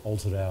sort of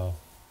altered our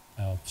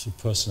sort of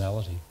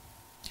personality.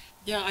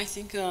 Yeah, I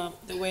think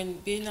that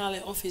when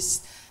Biennale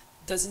office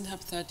doesn't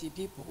have 30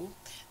 people,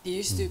 there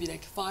used to be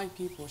like 5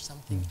 people or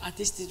something,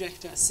 artistic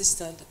director,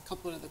 assistant, and a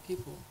couple other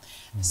people.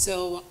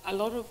 So a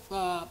lot of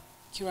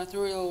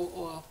curatorial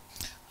or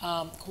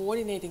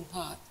coordinating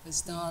part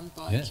was done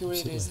by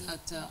curators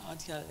at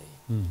Art Gallery.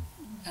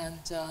 And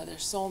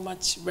there's so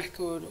much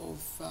record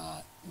of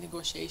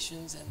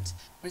negotiations and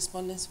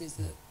correspondence with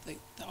the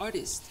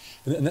artist.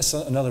 And that's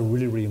another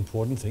really, really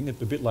important thing, a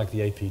bit like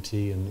the APT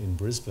in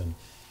Brisbane,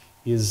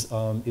 is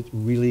it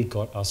really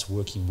got us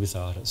working with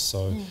artists.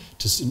 So,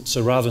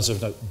 so rather than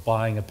sort of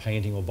buying a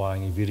painting or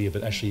buying a video,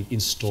 but actually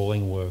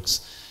installing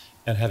works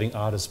and having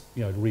artists,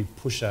 you know, really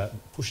push us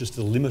to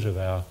the limit of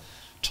our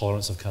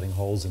tolerance of cutting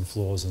holes in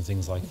floors and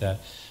things like that.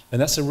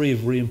 And that's a really,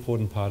 really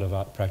important part of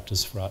art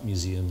practice for art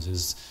museums.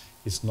 Is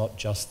it's not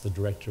just the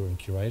director and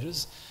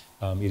curators.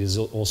 It is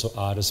also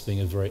artists being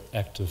a very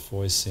active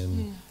voice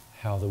in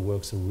how the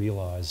works are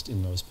realised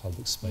in those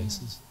public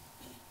spaces.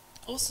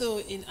 Also,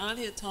 in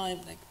earlier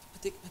time, like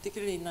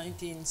particularly in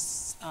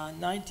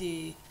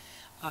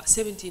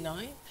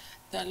 1979,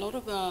 there are a lot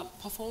of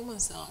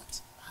performance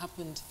art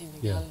happened in the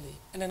gallery,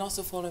 and then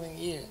also following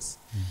years.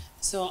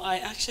 So I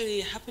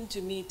actually happened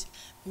to meet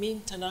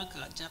Min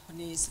Tanaka,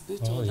 Japanese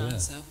Buto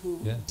dancer, who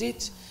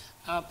did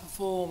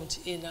performed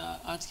in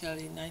Art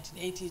Gallery in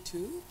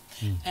 1982.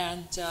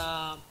 And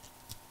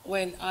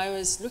when I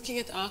was looking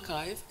at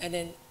archive, and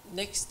then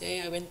next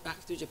day I went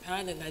back to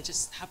Japan and I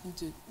just happened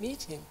to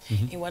meet him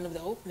in one of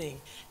the opening.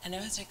 And I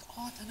was like,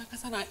 oh,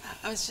 Tanaka-san, I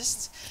was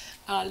just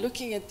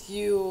looking at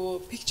your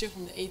picture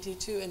from the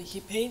 82, and he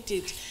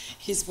painted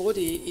his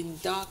body in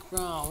dark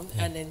brown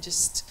and then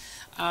just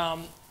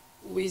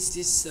with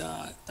this,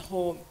 the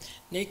whole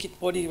naked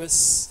body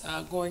was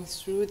going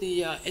through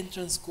the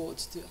entrance court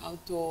to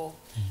outdoor,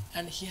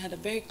 and he had a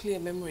very clear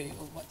memory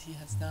of what he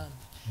has done.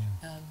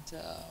 And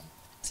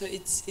so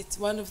it's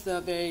one of the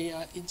very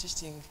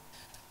interesting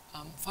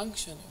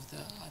function of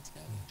the art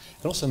gallery.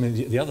 And also, I mean,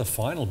 the other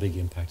final big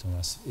impact on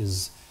us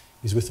is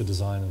with the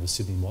design of the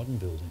Sydney Modern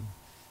Building.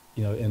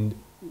 You know, and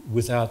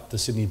without the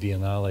Sydney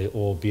Biennale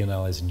or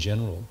Biennales in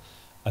general,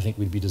 I think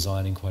we'd be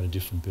designing quite a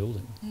different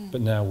building.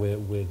 But now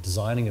we're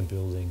designing a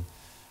building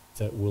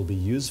that will be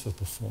used for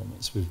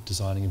performance. We're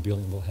designing a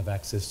building that will have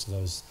access to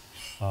those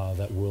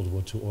that World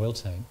War II oil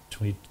tank,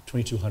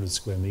 2,200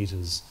 square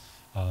metres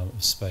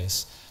of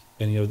space.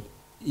 And you know,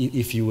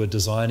 if you were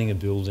designing a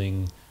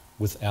building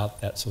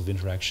without that sort of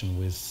interaction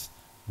with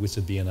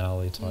the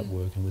Biennale type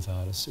work and with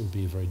artists, it would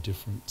be a very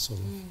different sort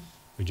of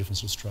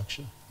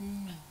structure.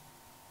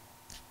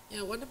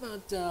 Yeah, what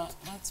about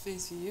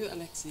Artspace for you,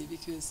 Alexie?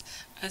 Because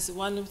as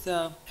one of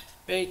the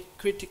very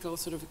critical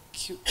sort of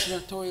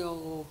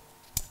curatorial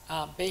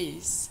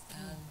base,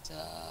 and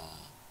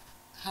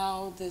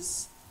how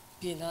does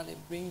Biennale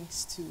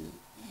brings to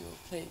your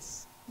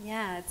place?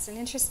 Yeah, it's an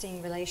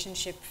interesting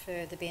relationship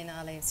for the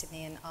Biennale of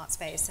Sydney and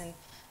Artspace, and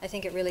I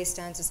think it really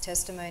stands as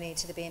testimony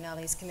to the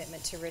Biennale's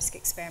commitment to risk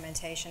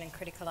experimentation and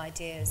critical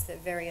ideas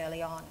that very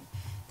early on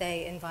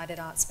they invited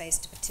Artspace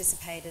to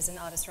participate as an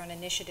artist-run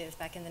initiative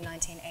back in the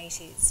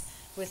 1980s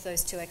with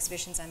those 2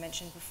 exhibitions I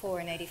mentioned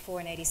before in 84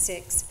 and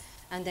 86.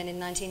 And then in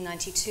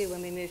 1992,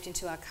 when we moved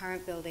into our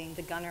current building,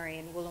 the Gunnery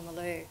in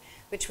Woolloomooloo,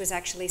 which was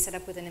actually set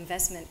up with an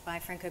investment by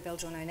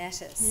Franco-Belgian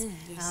Onettis,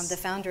 the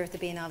founder of the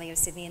Biennale of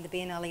Sydney. And the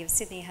Biennale of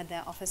Sydney had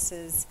their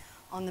offices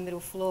on the middle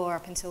floor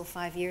up until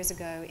 5 years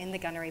ago in the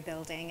Gunnery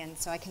building, and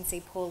so I can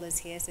see Paula's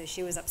here, so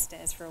she was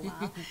upstairs for a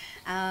while.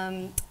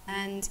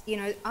 And you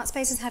know,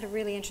 Artspace has had a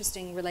really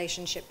interesting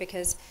relationship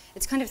because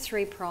it's kind of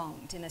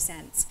 3-pronged in a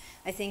sense.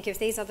 I think if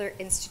these other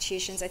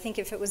institutions, I think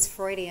if it was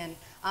Freudian,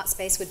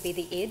 Artspace would be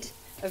the id,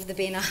 of the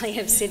Biennale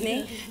of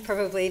Sydney,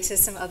 probably to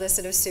some other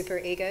sort of super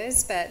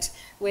egos, but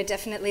we're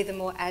definitely the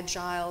more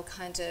agile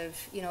kind of,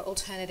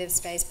 alternative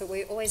space, but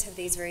we always have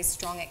these very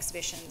strong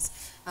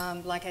exhibitions,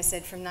 like I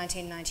said, from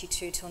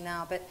 1992 till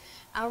now. But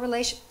our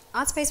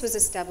Artspace was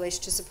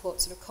established to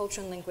support sort of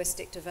cultural and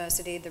linguistic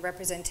diversity, the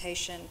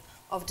representation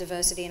of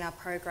diversity in our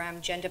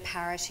program, gender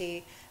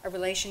parity, a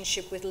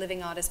relationship with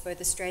living artists,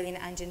 both Australian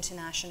and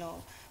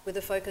international, with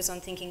a focus on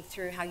thinking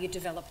through how you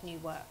develop new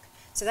work.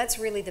 So that's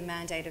really the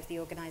mandate of the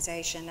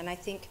organisation, and I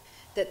think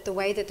that the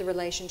way that the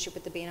relationship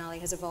with the Biennale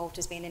has evolved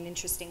has been an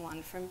interesting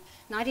one. From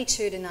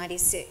 92 to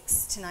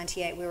 96 to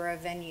 98, we were a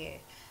venue,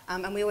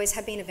 and we always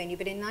have been a venue,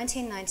 but in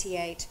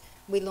 1998,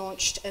 we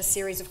launched a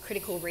series of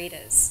critical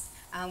readers,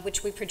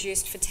 which we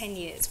produced for 10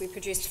 years. We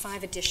produced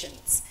 5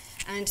 editions.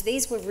 And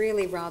these were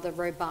really rather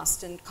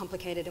robust and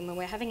complicated. And when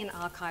we're having an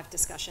archive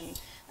discussion,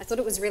 I thought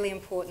it was really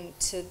important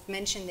to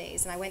mention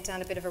these. And I went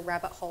down a bit of a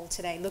rabbit hole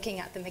today looking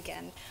at them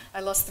again. I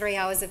lost 3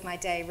 hours of my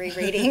day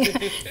rereading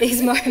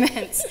these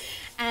moments.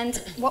 And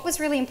what was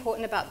really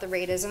important about the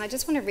readers, and I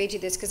just want to read you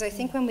this because I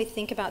think when we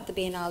think about the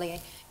Biennale,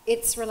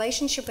 its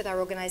relationship with our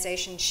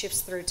organisation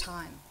shifts through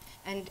time.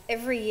 And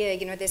every year,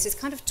 there's this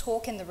kind of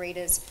talk in the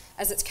readers,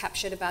 as it's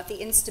captured, about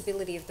the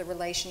instability of the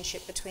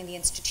relationship between the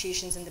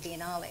institutions and the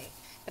Biennale.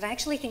 But I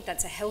actually think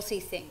that's a healthy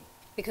thing,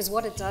 because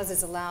what it does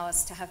is allow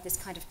us to have this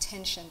kind of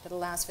tension that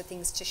allows for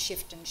things to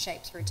shift and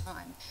shape through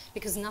time,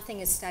 because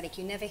nothing is static.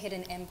 You never hit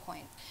an end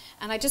point.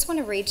 And I just want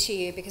to read to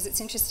you, because it's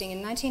interesting.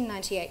 In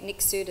 1998, Nick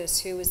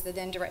Sudis, who was the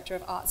then director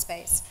of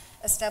Artspace,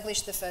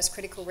 established the first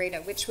critical reader,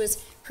 which was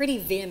pretty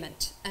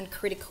vehement and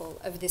critical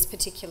of this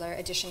particular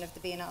edition of the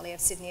Biennale of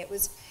Sydney. It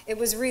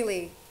was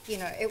really,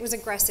 it was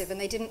aggressive,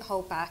 and they didn't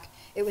hold back.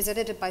 It was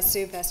edited by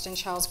Sue Best and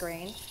Charles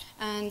Green,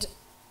 and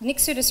Nick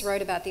Sudis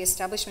wrote about the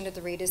establishment of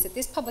the readers that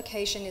this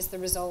publication is the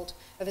result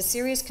of a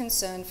serious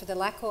concern for the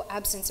lack or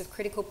absence of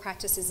critical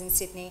practices in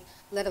Sydney,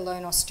 let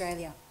alone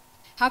Australia.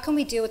 How can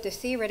we deal with the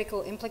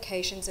theoretical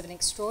implications of an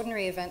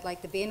extraordinary event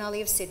like the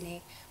Biennale of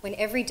Sydney when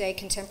everyday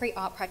contemporary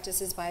art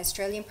practices by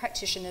Australian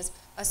practitioners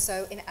are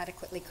so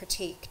inadequately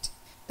critiqued?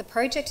 The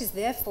project is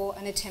therefore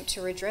an attempt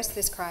to redress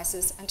this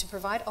crisis and to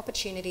provide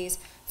opportunities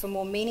for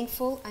more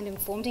meaningful and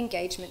informed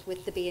engagement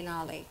with the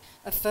Biennale,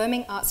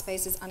 affirming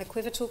Artspace's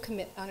unequivocal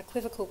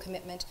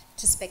commitment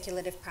to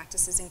speculative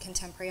practices in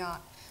contemporary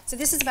art. So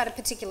this is about a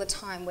particular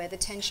time where the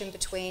tension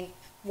between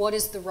what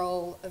is the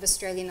role of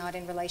Australian art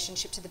in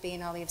relationship to the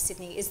Biennale of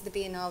Sydney? Is the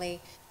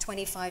Biennale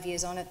 25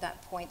 years on at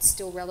that point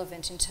still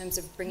relevant in terms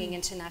of bringing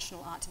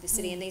international art to the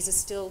city? And these are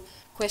still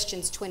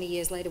questions 20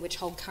 years later which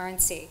hold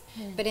currency.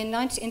 But in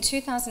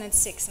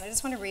 2006, and I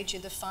just want to read you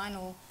the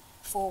final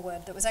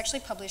foreword that was actually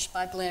published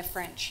by Blair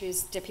French,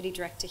 who's Deputy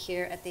Director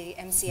here at the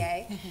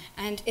MCA.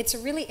 And it's a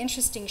really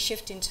interesting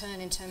shift in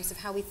turn in terms of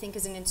how we think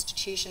as an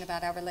institution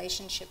about our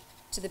relationship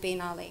to the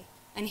Biennale.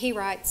 And he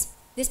writes,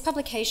 "This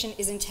publication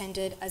is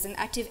intended as an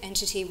active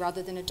entity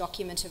rather than a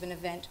document of an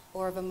event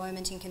or of a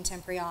moment in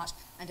contemporary art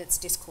and its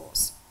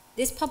discourse.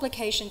 This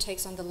publication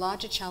takes on the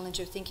larger challenge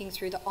of thinking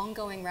through the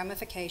ongoing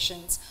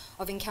ramifications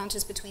of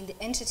encounters between the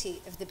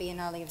entity of the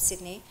Biennale of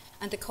Sydney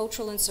and the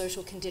cultural and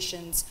social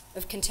conditions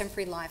of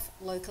contemporary life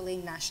locally,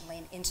 nationally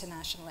and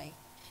internationally.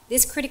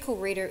 This critical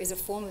reader is a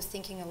form of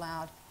thinking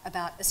aloud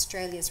about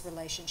Australia's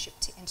relationship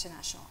to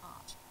international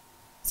art."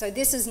 So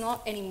this is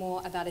not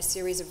anymore about a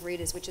series of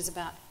readers, which is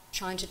about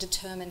trying to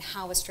determine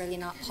how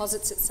Australian art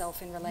posits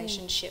itself in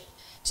relationship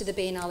to the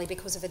Biennale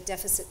because of a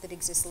deficit that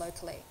exists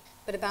locally,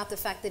 but about the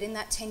fact that in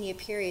that 10-year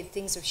period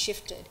things have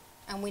shifted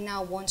and we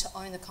now want to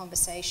own the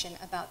conversation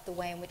about the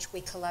way in which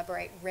we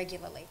collaborate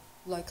regularly,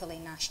 locally,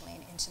 nationally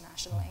and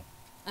internationally.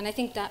 And I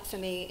think that for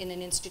me in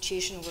an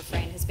institutional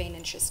refrain has been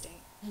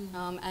interesting.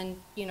 And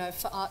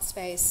for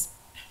Artspace,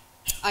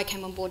 I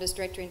came on board as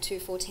director in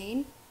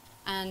 2014,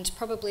 and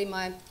probably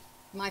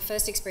my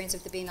first experience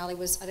of the Biennale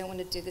was, I don't want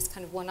to do this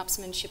kind of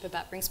one-upsmanship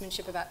about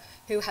brinksmanship about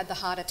who had the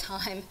harder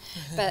time,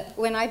 but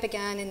when I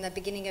began in the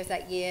beginning of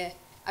that year,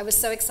 I was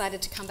so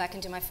excited to come back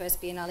and do my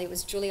first Biennale. It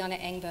was Juliana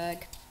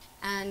Engberg,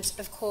 and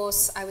of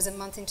course I was a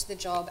month into the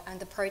job and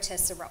the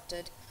protests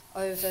erupted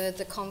over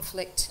the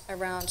conflict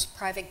around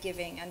private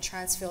giving and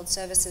Transfield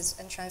Services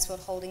and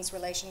Transfield Holdings'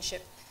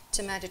 relationship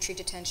to mandatory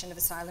detention of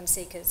asylum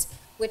seekers,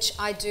 which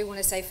I do want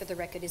to say for the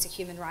record is a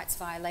human rights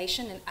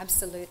violation and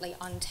absolutely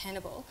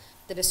untenable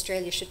that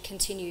Australia should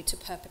continue to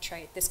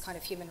perpetrate this kind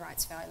of human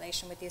rights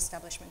violation with the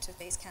establishment of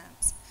these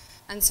camps.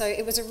 And so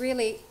it was a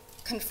really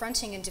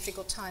confronting and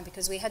difficult time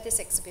because we had this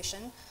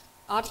exhibition.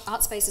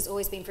 Artspace has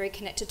always been very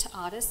connected to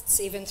artists,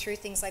 even through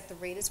things like the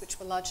readers, which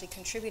were largely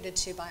contributed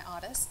to by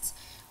artists.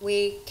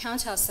 We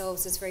count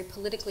ourselves as very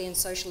politically and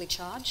socially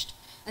charged.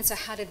 And so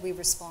how did we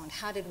respond?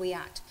 How did we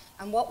act?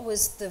 And what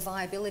was the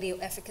viability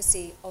or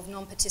efficacy of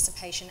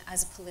non-participation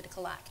as a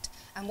political act?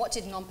 And what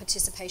did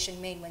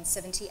non-participation mean when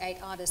 78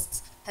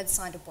 artists had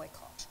signed a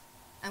boycott?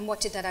 And what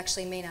did that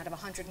actually mean out of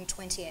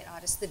 128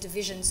 artists? The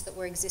divisions that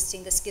were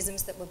existing, the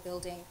schisms that were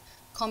building,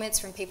 comments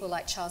from people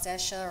like Charles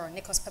Escher or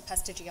Nikos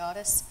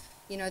Papastagiatis,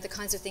 you know, the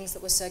kinds of things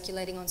that were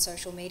circulating on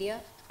social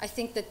media. I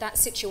think that that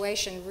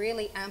situation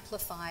really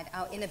amplified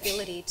our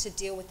inability to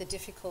deal with the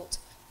difficult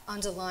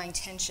underlying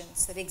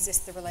tensions that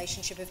exist, the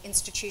relationship of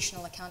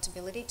institutional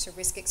accountability to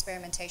risk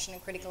experimentation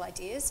and critical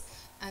ideas,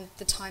 and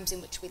the times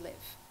in which we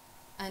live.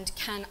 And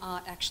can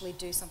art actually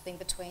do something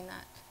between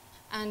that?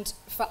 And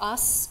for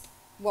us,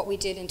 what we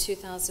did in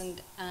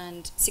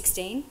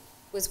 2016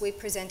 was we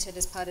presented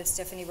as part of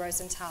Stephanie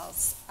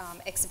Rosenthal's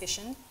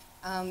exhibition.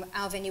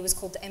 Our venue was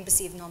called the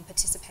Embassy of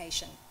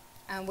Non-Participation.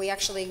 And we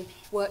actually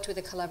worked with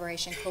a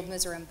collaboration called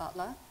Muzzer and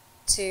Butler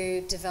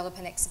to develop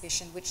an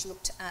exhibition which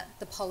looked at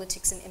the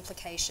politics and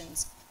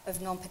implications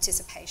of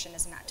non-participation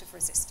as an act of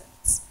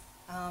resistance.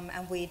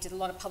 And we did a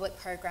lot of public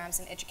programs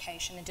and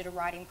education and did a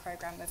writing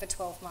program over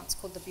 12 months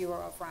called the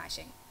Bureau of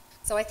Writing.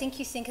 So I think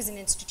you think as an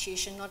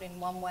institution, not in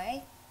one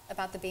way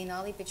about the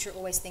Biennale, but you're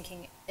always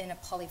thinking in a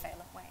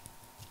polyvalent way.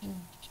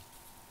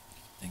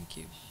 Thank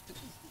you.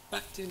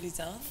 Back to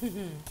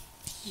Lisanne.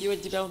 Your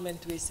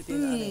development with the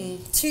Biennale.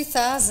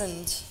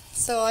 2000.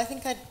 So I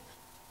think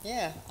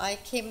I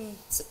came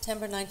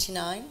September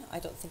 99. I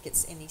don't think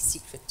it's any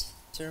secret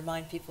to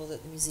remind people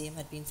that the museum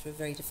had been through a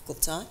very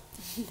difficult time.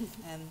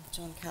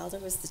 John Calder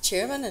was the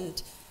chairman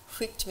and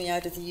whipped me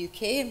out of the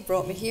UK and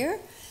brought me here.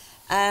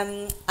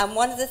 And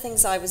one of the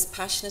things I was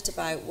passionate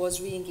about was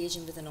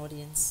re-engaging with an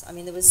audience. I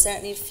mean, there was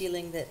certainly a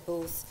feeling that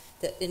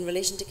that in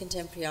relation to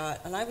contemporary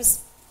art, and I was,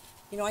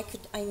 you know,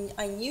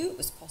 I knew it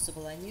was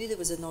possible. I knew there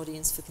was an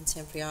audience for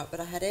contemporary art, but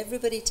I had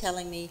everybody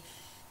telling me,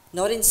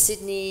 not in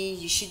Sydney,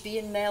 you should be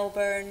in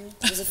Melbourne.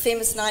 There was a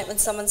famous night when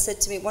someone said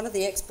to me, one of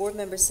the ex-board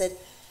members said,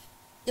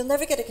 "You'll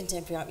never get a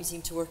contemporary art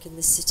museum to work in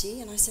this city."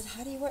 And I said,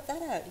 "How do you work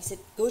that out?" He said,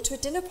 "Go to a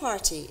dinner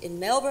party in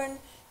Melbourne,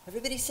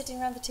 everybody's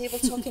sitting around the table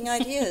talking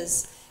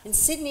ideas. In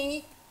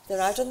Sydney, they're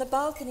out on the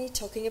balcony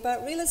talking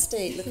about real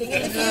estate, looking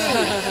at the view."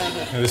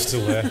 They're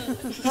still there.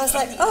 I was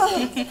like,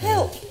 oh,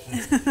 help.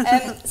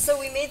 So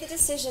we made the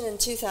decision in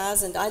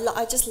 2000.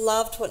 I just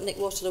loved what Nick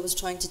Waterloo was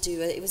trying to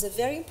do. It was a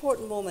very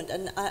important moment.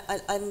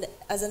 And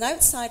as an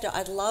outsider,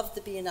 I'd loved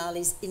the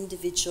Biennale's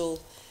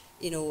individual,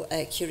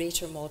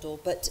 curator model.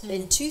 But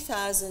in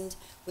 2000,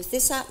 with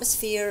this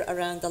atmosphere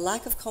around the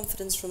lack of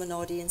confidence from an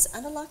audience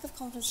and a lack of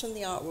confidence from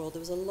the art world, there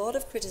was a lot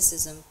of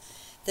criticism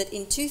that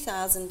in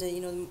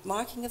 2000,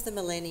 marking of the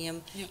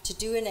millennium, to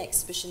do an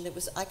exhibition that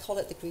was, I call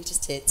it the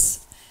greatest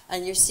hits.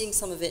 And you're seeing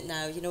some of it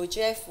now.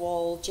 Jeff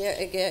Wall,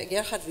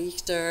 Gerhard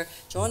Richter,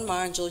 John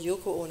Marngell,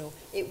 Yoko Ono.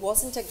 It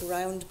wasn't a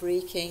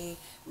groundbreaking,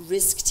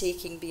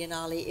 risk-taking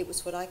Biennale. It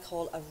was what I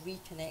call a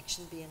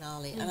reconnection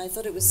Biennale. And I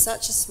thought it was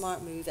such a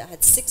smart move. It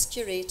had 6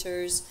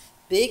 curators,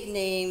 big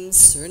names,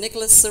 Sir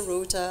Nicholas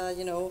Sirota,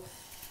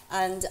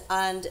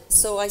 And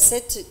so I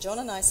said to, John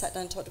and I sat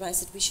down and talked about it. I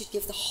said, we should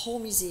give the whole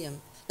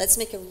museum. Let's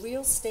make a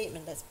real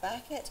statement. Let's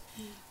back it.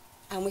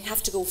 And we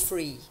have to go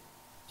free.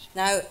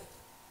 Now,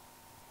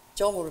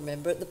 John will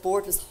remember, the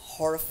board was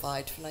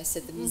horrified when I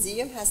said the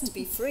museum has to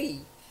be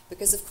free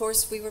because, of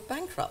course, we were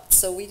bankrupt,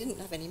 so we didn't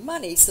have any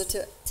money. So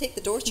to take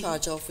the door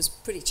charge off was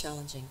pretty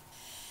challenging.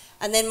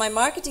 And then my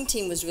marketing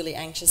team was really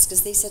anxious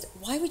because they said,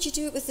 why would you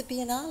do it with the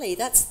Biennale?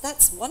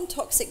 That's one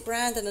toxic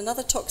brand and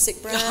another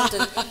toxic brand.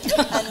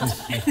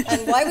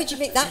 And why would you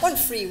make that one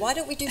free? Why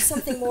don't we do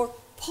something more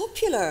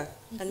popular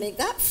and make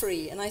that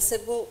free? And I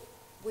said, well,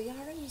 we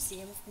are a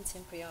museum of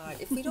contemporary art.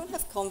 If we don't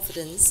have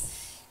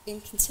confidence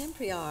in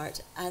contemporary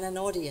art and an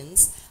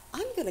audience,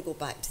 I'm going to go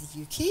back to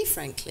the UK,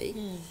 frankly.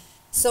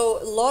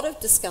 So a lot of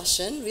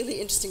discussion,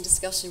 really interesting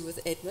discussion with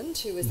Edmund,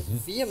 who was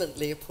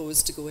vehemently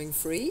opposed to going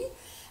free.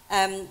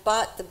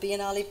 But the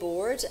Biennale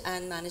board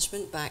and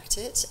management backed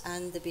it,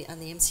 and the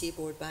MCA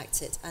board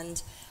backed it.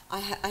 And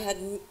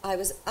I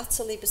was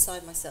utterly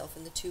beside myself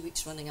in the 2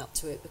 weeks running up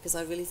to it because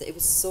I really thought it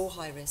was so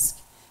high risk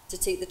to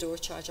take the door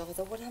charge off. I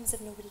thought, what happens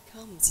if nobody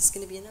comes? It's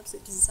going to be an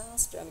absolute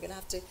disaster. I'm going to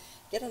have to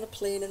get on a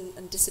plane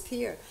and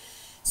disappear.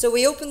 So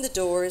we opened the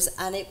doors,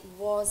 and it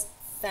was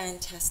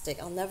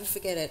fantastic. I'll never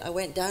forget it. I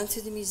went down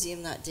to the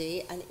museum that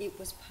day, and it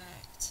was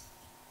packed.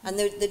 And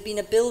there'd been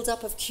a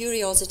build-up of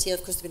curiosity.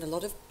 Of course, there'd been a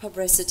lot of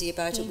publicity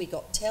about it. We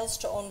got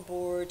Telstra on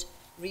board,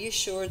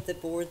 reassured the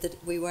board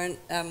that we weren't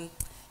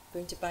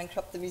going to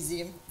bankrupt the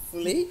museum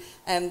fully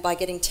by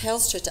getting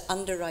Telstra to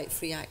underwrite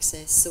free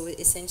access. So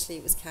essentially,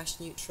 it was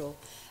cash neutral.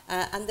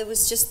 And there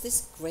was just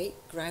this great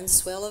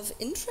groundswell of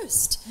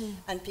interest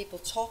and people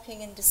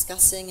talking and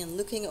discussing and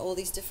looking at all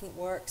these different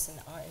works and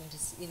art. And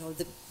just,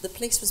 the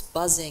place was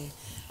buzzing,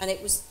 and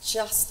it was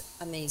just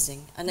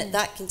amazing. And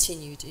that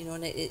continued,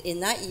 and in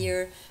that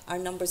year, our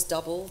numbers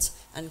doubled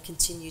and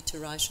continued to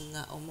rise from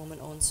that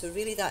moment on. So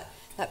really that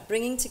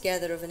bringing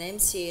together of an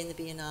MCA and the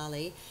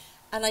Biennale.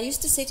 And I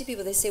used to say to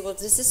people, they say, well,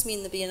 does this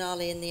mean the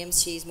Biennale and the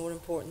MCA is more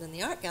important than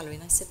the Art Gallery?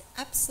 And I said,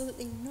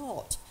 absolutely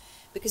not.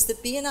 Because the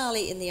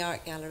Biennale in the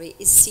Art Gallery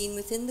is seen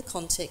within the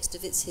context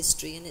of its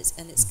history and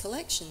its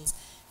collections.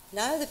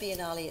 Now the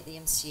Biennale at the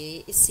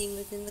MCA is seen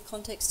within the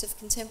context of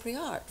contemporary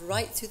art,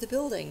 right through the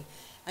building.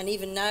 And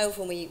even now,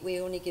 when we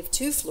only give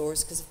 2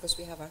 floors, because of course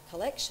we have our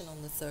collection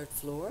on the 3rd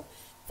floor,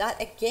 that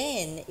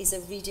again is a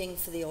reading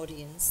for the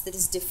audience that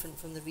is different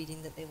from the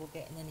reading that they will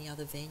get in any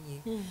other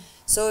venue.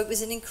 So it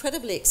was an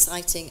incredibly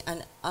exciting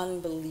and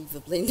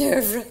unbelievably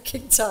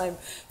nerve-wracking time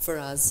for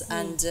us,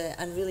 and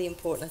really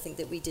important, I think,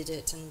 that we did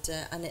it, and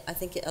I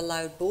think it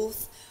allowed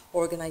both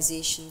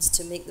organisations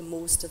to make the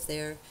most of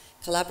their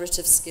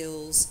collaborative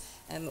skills.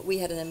 We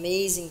had an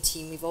amazing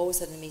team. We've always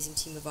had an amazing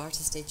team of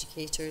artist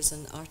educators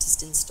and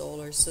artist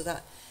installers, so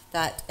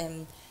that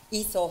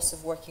ethos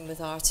of working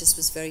with artists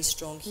was very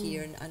strong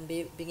here, and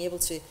being able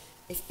to,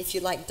 if you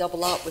like,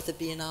 double up with a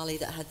Biennale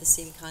that had the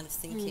same kind of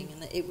thinking,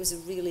 and it was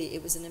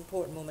an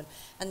important moment.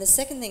 And the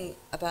second thing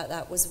about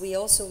that was we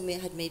also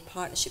had made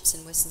partnerships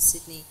in Western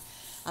Sydney,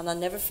 and I'll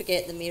never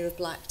forget the Mayor of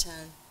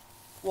Blacktown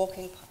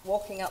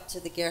walking up to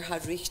the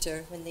Gerhard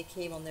Richter when they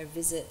came on their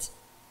visit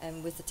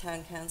with the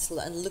town council,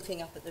 and looking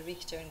up at the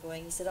Richter and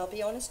going, he said, "I'll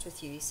be honest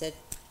with you," he said,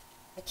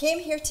 "I came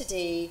here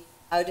today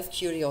out of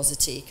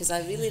curiosity, because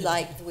I really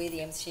liked the way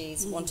the MCA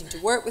is wanting to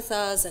work with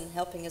us and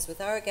helping us with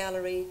our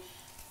gallery.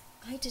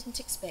 I didn't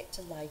expect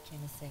to like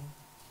anything.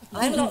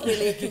 I'm not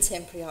really a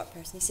contemporary art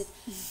person." He said,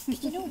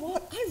 "But you know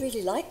what? I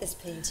really like this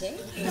painting.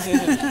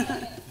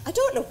 I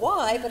don't know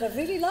why, but I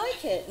really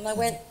like it." And I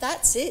went,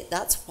 "That's it.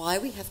 That's why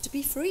we have to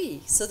be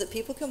free, so that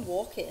people can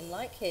walk it and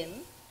like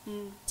him.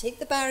 Take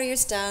the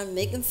barriers down,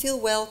 make them feel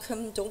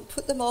welcome, don't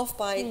put them off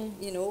by,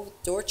 you know,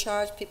 door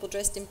charge, people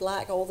dressed in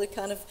black, all the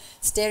kind of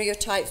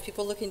stereotypes,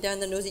 people looking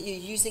down their nose at you,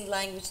 using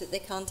language that they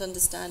can't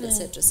understand,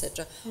 etc.,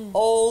 etc.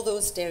 All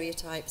those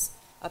stereotypes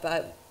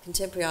about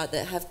contemporary art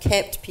that have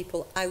kept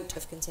people out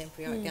of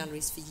contemporary art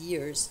galleries for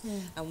years,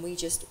 and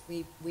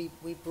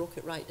we broke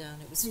it right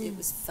down. It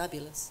was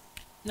fabulous.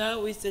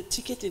 Now with the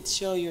ticketed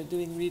show, you're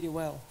doing really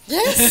well.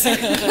 Yes,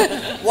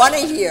 one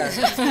a year,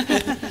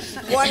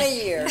 one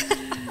a year.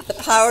 The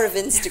power of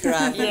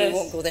Instagram. Yes. We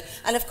won't go there.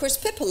 And of course,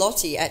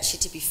 Pippalotti, actually,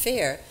 to be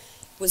fair,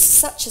 was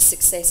such a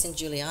success in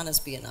Juliana's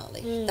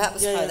Biennale. That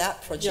was how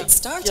that project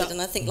started.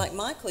 And I think, like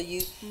Michael,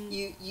 you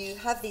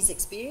have these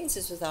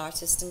experiences with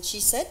artists, and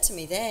she said to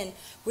me then,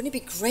 "Wouldn't it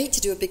be great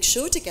to do a big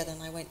show together?"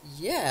 And I went,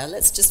 "Yeah,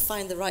 let's just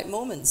find the right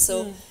moment."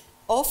 So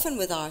often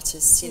with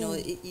artists, you know,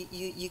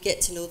 you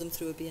get to know them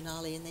through a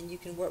Biennale, and then you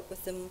can work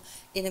with them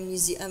in a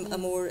museum, a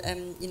more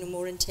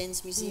more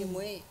intense museum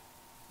way.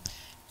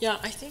 Yeah,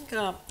 I think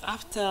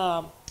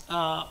after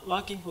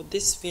working for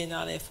this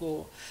Biennale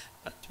for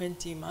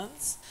 20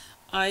 months,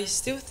 I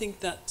still think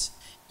that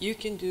you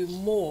can do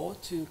more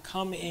to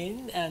come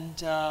in,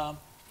 and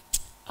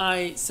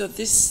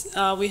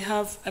we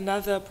have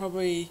another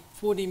probably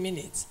 40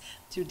 minutes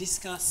to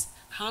discuss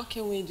how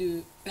can we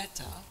do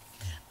better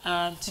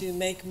to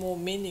make more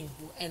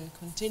meaningful and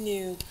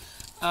continue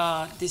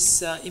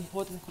this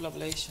important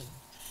collaboration.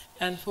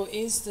 And for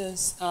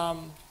instance,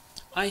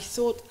 I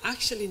thought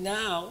actually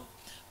now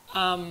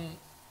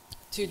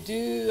to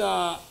do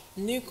a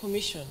new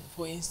commission,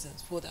 for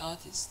instance, for the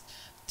artists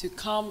to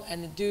come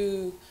and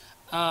do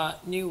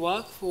new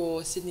work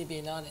for Sydney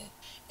Biennale.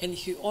 And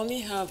if you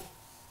only have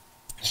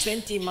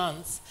 20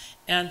 months,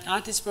 and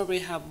artists probably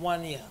have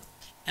 1 year,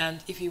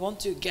 and if you want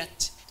to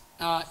get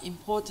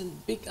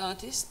important big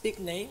artists, big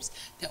names,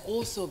 they're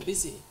also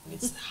busy. And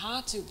it's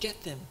hard to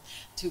get them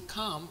to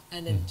come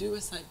and then do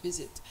a site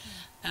visit.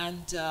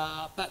 And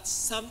but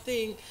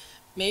something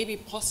maybe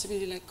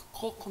possibly like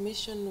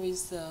co-commission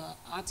with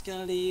Art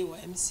Gallery or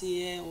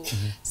MCA, or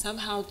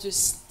somehow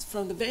just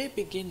from the very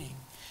beginning,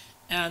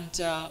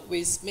 and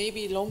with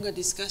maybe longer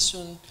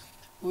discussion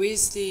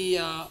with the,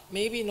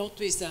 maybe not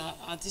with the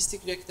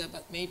artistic director,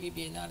 but maybe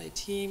Biennale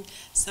team.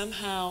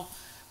 Somehow,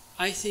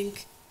 I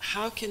think,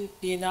 how can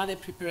Biennale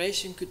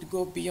preparation could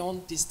go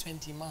beyond these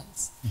 20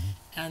 months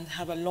and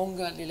have a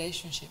longer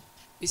relationship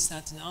with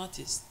certain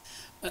artists.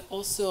 But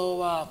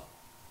also,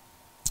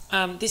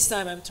 this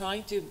time I'm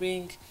trying to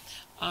bring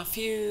a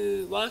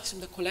few works from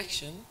the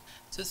collection.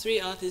 So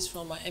 3 artists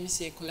from my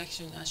MCA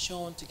collection are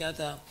shown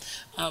together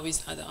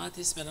with other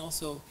artists, but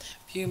also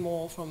a few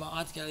more from our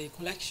Art Gallery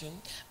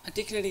collection.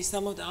 Particularly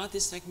some of the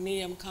artists like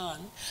Miriam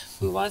Khan,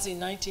 who was in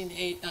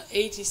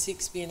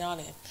 1986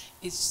 Biennale.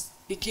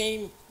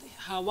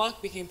 Her work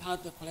became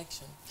part of the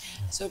collection.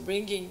 So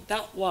bringing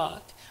that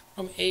work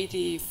from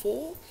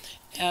 84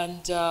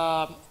 and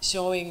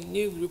showing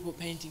new group of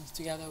paintings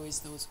together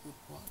with those group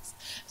works.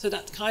 So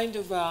that kind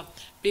of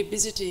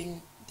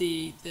revisiting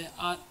the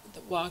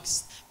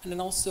works, and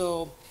then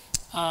also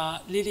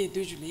Lily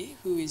Dujuli,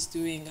 who is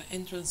doing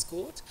Entrance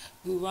Court,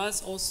 who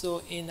was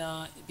also in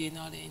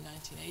Biennale in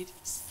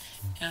 1980s.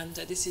 And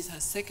this is her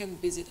second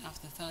visit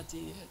after 30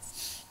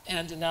 years,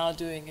 and now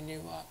doing a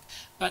new work.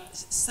 But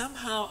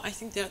somehow I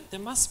think that there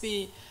must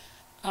be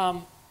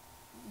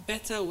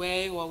better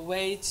way or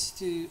ways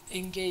to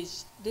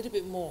engage a little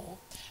bit more.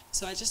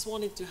 So I just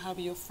wanted to have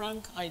your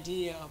frank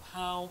idea of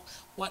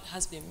what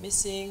has been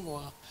missing,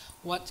 or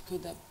what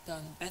could have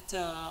done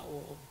better,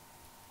 or...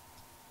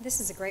 This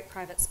is a great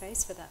private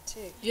space for that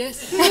too.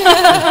 Yes. Yeah,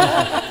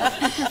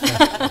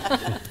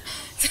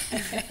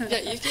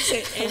 you can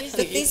say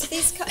anything.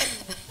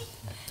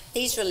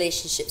 These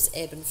relationships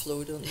ebb and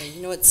flow, don't they?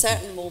 You know, at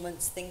certain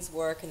moments things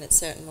work, and at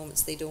certain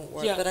moments they don't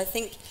work. Yeah. But I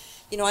think,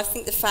 you know, I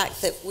think the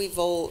fact that we've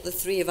all, the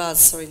three of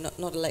us, sorry, not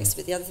Alexie,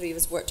 but the other three of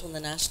us worked on the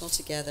National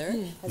together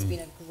has been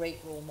a great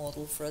role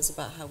model for us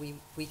about how we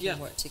can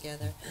work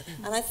together.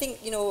 And I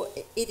think, you know,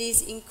 it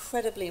is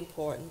incredibly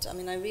important. I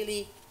mean,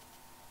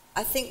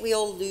 I think we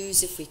all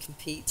lose if we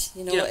compete.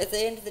 You know, at the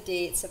end of the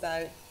day, it's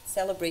about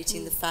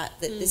celebrating the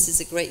fact that this is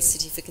a great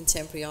city for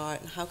contemporary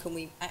art and how can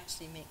we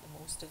actually make the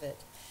most of it.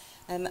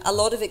 A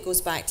lot of it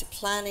goes back to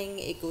planning,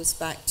 it goes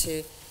back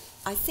to,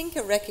 I think,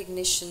 a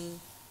recognition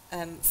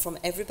from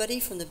everybody,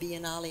 from the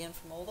Biennale and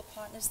from all the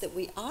partners, that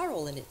we are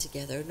all in it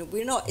together. No,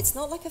 we're not, it's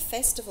not like a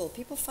festival.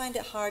 People find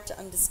it hard to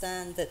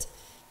understand that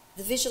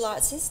the visual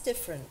arts is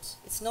different.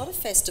 It's not a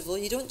festival.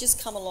 You don't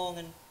just come along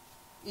and,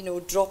 you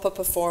know, drop a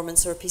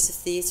performance or a piece of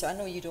theatre. I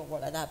know you don't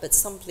work like that, but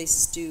some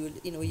places do.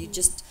 You know, you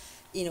just,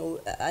 you know,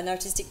 an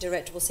artistic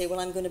director will say, well,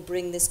 I'm going to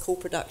bring this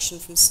co-production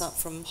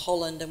from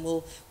Holland and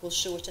we'll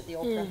show it at the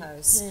Opera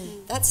House.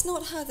 That's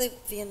not how the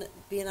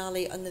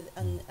Biennale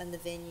and the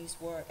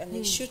venues work, and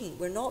they shouldn't.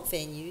 We're not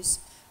venues,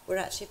 we're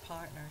actually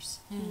partners.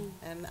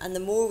 And the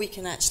more we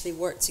can actually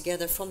work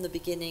together from the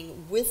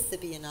beginning with the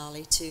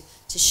Biennale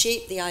to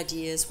shape the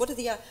ideas, what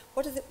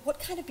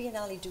kind of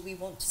Biennale do we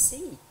want to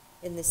see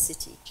in this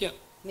city? I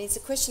mean, it's a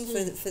question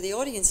for the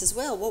audience as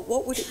well.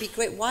 What would it be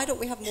great? Why don't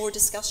we have more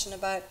discussion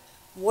about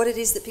what it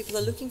is that people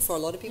are looking for? A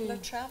lot of people are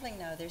travelling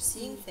now, they're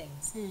seeing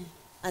things.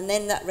 And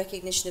then that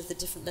recognition of the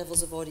different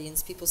levels of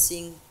audience, people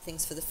seeing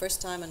things for the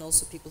first time and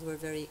also people who are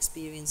very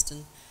experienced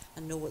and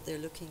know what they're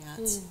looking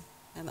at.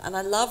 And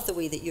I love the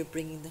way that you're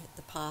bringing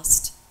the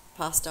past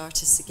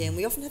artists again.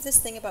 We often have this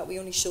thing about we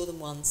only show them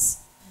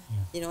once.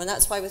 You know, and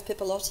that's why with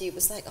Pippalotti it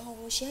was like, oh,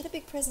 well, she had a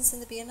big presence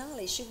in the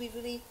Biennale. Should we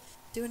really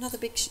do another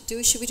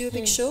should we do a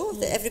big show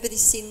that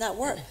everybody's seen that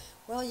work?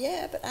 Well,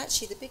 yeah, but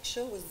actually the big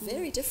show was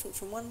very different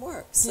from one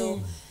work.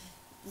 So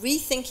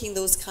rethinking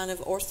those kind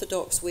of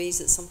orthodox ways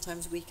that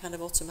sometimes we kind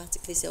of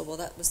automatically say, oh, well,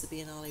 that was the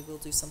Biennale, we'll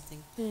do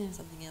something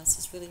else,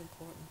 is really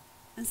important.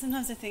 And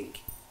sometimes I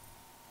think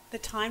the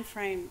time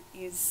frame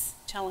is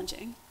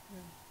challenging,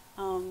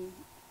 and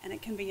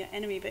it can be your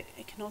enemy, but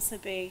it can also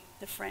be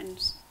the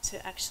friend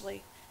to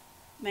actually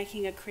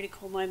making a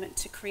critical moment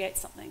to create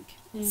something.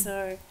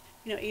 So,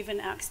 you know, even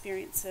our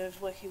experience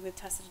of working with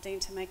Tacita Dean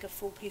to make a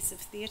full piece of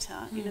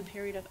theatre in a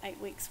period of 8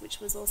 weeks,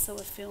 which was also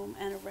a film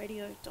and a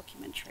radio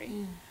documentary,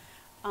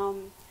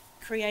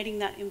 creating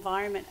that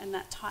environment and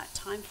that tight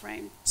time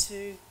frame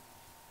to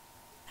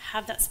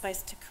have that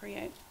space to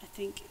create, I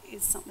think,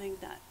 is something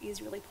that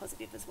is really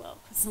positive as well,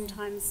 because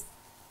sometimes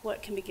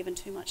work can be given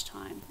too much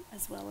time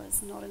as well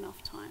as not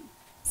enough time.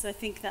 So I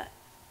think that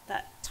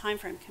time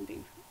frame can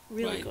be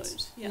really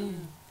good.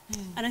 And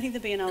I think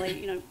the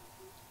Biennale, you know,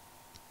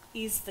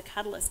 is the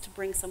catalyst to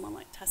bring someone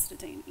like Tacita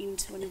Dean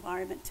into an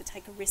environment to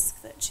take a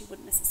risk that she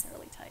wouldn't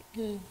necessarily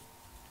take.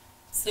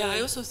 So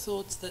I also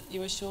thought that you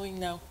were showing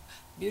now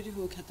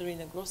beautiful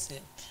Caterina Grossi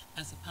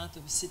as a part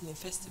of the Sydney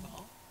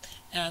Festival.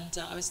 And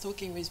I was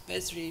talking with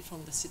Bezri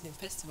from the Sydney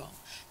Festival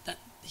that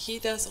he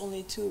does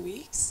only 2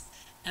 weeks,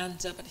 and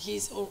but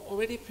he's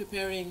already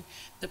preparing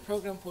the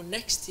program for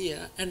next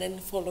year and then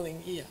the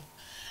following year.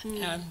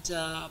 And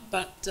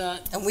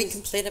we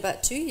complain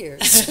about 2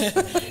 years.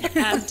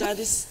 And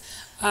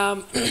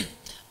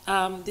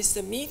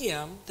this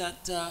medium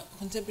that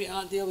contemporary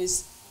art deal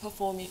with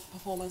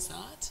performance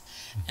art,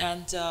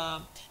 and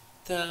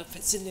the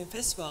Sydney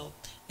Festival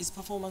is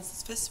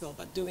performance festival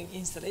but doing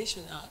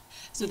installation art.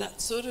 So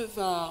that sort of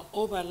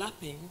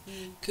overlapping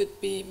could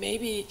be,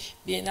 maybe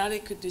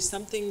Biennale could do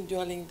something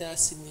during the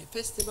Sydney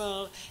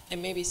Festival,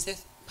 and maybe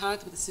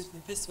part of the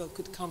Sydney Festival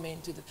could come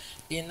into the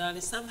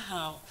Biennale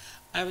somehow.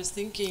 I was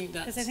thinking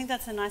that... Because I think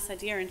that's a nice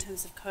idea in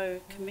terms of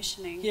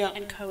co-commissioning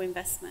and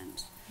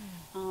co-investment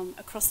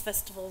across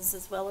festivals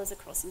as well as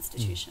across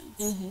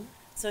institutions.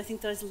 So I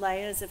think those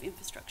layers of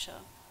infrastructure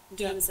in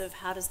terms of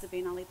how does the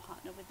Biennale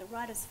partner with the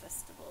Writers'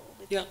 Festival,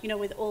 with, you know,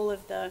 with all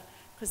of the...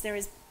 Because there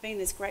has been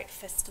this great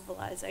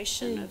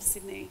festivalisation of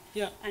Sydney,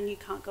 and you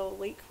can't go a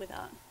week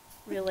without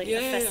really a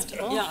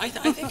festival. I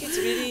think it's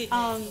really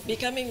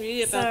becoming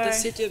really about the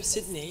city of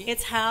Sydney.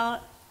 It's how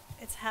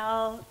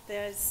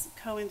there's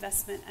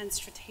co-investment and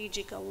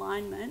strategic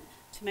alignment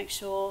to make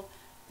sure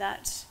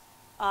that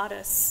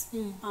artists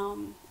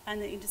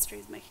and the industry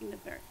is making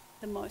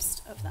the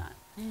most of that.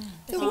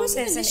 There was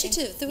an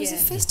initiative. There was a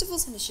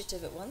festivals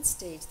initiative at one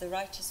stage, the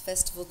Writers'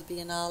 Festival, the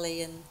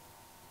Biennale, and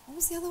what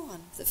was the other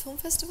one? The Film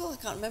Festival? I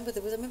can't remember. I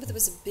remember there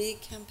was a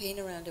big campaign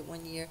around it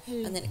one year,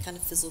 and then it kind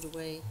of fizzled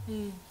away.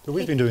 But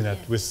we've been doing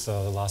that with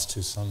the last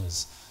 2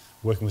 summers,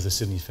 working with the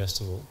Sydney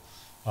Festival.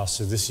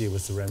 So this year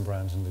with the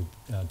Rembrandt and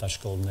the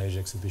Dutch Golden Age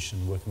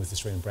exhibition, working with the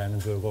Australian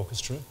Brandenburg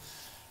Orchestra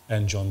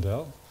and John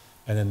Bell.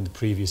 And then the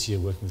previous year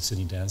working with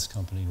Sydney Dance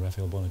Company and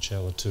Raphael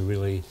Bonicello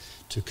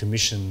to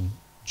commission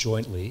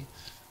jointly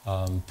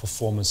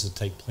performances that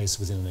take place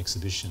within an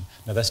exhibition.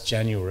 Now that's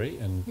January,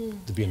 and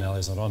the Biennale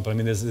is not on, but I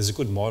mean there's a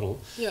good model,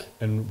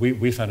 and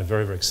we found it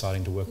very, very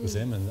exciting to work with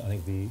them, and I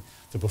think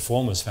the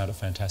performers found it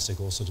fantastic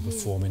also to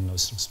perform in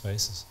those sort of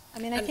spaces. I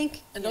mean, I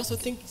think... And also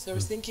I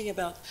was thinking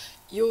about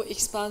your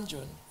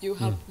expansion. You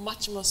have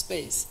much more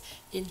space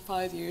in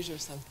 5 years or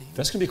something.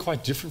 That's going to be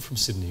quite different from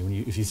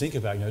Sydney. If you think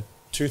about,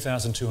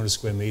 2,200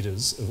 square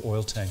metres of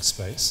oil tank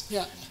space,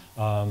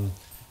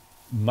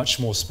 much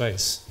more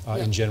space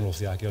in general for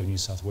the Art Gallery of New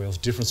South Wales,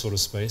 different sort of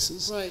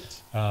spaces.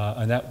 Right.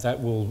 And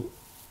that will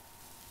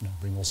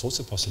bring all sorts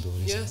of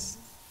possibilities. Yes.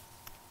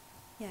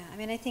 Yeah, I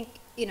mean, I think,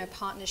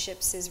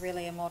 partnerships is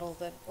really a model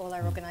that all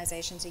our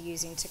organisations are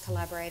using to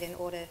collaborate in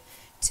order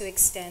to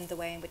extend the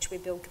way in which we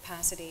build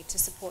capacity to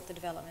support the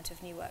development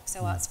of new work.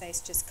 So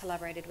Artspace just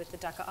collaborated with the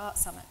Dhaka Art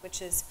Summit,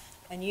 which is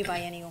a new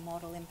biennial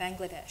model in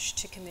Bangladesh,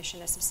 to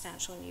commission a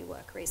substantial new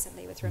work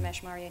recently with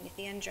Ramesh Murray and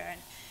Nithyanjo.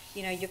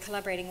 And, you're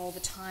collaborating all the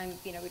time.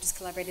 We just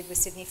collaborated with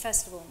Sydney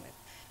Festival, and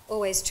we're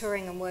always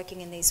touring and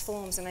working in these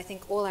forms, and I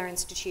think all our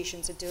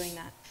institutions are doing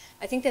that.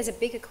 I think there's a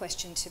bigger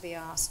question to be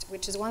asked,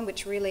 which is one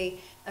which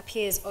really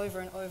appears over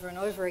and over and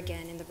over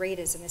again in the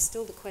readers, and there's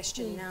still the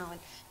question now,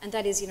 and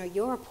that is,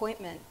 your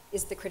appointment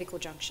is the critical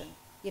junction.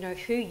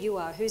 Who you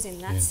are, who's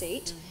in that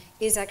seat,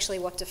 is actually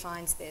what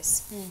defines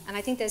this. And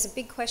I think there's a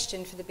big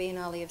question for the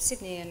Biennale of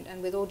Sydney,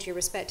 and with all due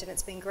respect, and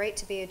it's been great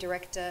to be a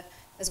director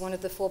as one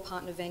of the 4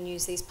 partner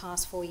venues these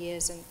past 4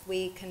 years, and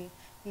we can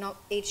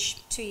each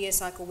 2-year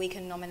cycle we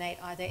can nominate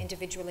either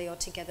individually or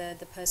together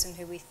the person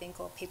who we think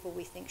or people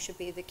we think should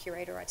be the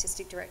curator or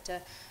artistic director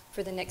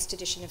for the next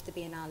edition of the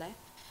Biennale.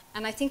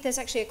 And I think there's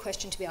actually a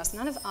question to be asked.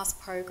 None of us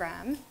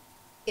program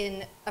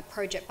in a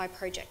project by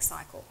project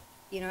cycle.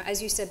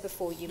 As you said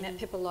before, you met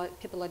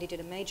Pipolotti did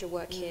a major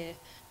work here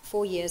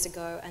 4 years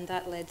ago, and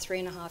that led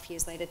 3.5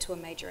 years later to a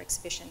major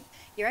exhibition.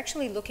 You're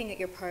actually looking at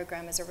your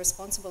program as a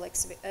responsible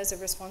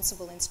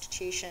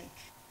institution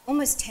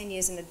almost 10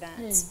 years in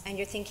advance, and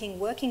you're thinking,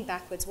 working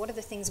backwards, what are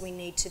the things we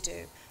need to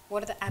do?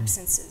 What are the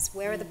absences?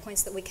 Where are the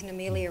points that we can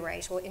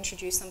ameliorate or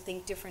introduce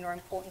something different or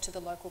important to the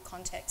local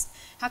context?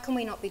 How can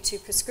we not be too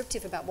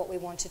prescriptive about what we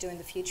want to do in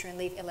the future and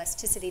leave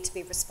elasticity to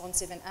be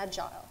responsive and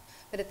agile?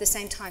 But at the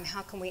same time,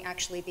 how can we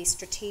actually be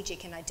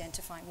strategic in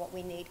identifying what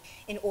we need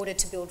in order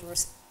to build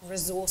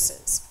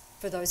resources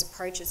for those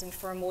approaches and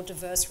for a more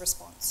diverse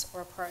response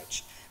or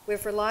approach?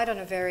 We've relied on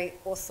a very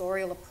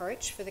authorial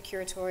approach for the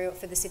curatorial,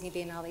 for the Sydney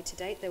Biennale to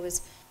date. There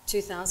was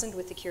 2000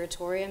 with the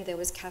curatorium, there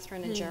was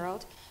Catherine and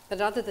Gerald. But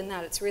other than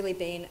that, it's really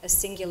been a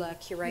singular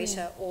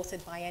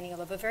curator-authored biennial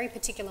of a very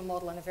particular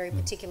model and a very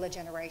particular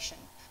generation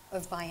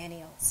of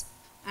biennials.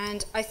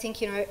 And I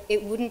think,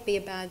 it wouldn't be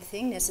a bad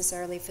thing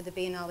necessarily for the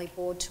Biennale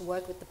board to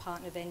work with the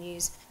partner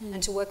venues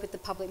and to work with the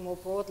public more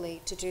broadly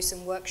to do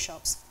some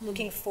workshops,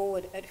 looking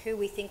forward at who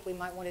we think we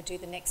might want to do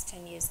the next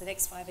 10 years, the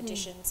next 5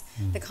 editions,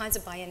 the kinds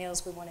of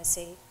biennials we want to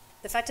see.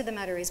 The fact of the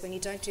matter is, when you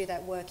don't do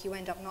that work, you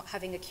end up not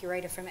having a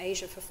curator from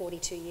Asia for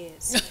 42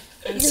 years.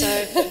 And so,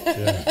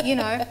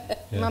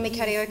 Mami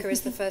Kataoka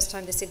is the first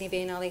time the Sydney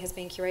Biennale has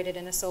been curated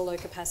in a solo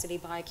capacity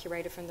by a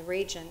curator from the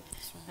region,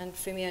 and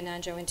Fumio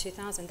Nanjo in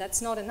 2000. That's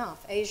not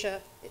enough.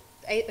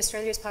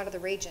 Australia is part of the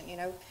region,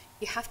 You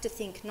have to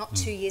think not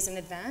 2 years in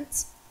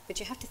advance, but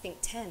you have to think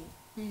 10.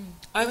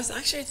 I was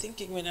actually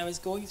thinking when I was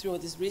going through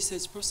this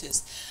research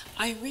process,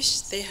 I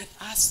wish they had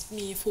asked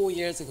me 4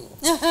 years ago.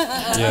 So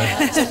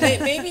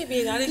maybe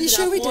Biennale could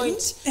sure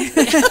appoint...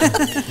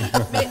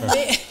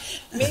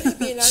 maybe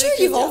Biennale sure,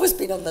 you've always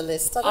been on the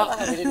list. I don't know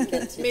how we didn't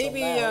get to it.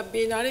 Maybe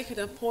Biennale could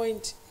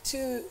appoint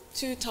two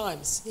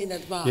times in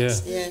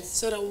advance. Yes.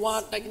 So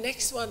that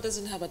next one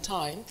doesn't have a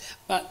time,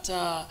 but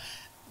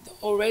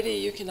already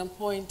you can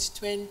appoint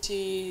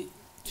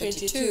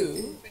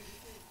 2022.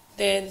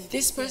 Then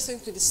this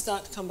person could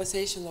start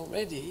conversation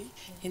already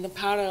in a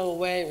parallel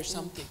way or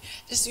something.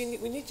 Just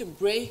we need to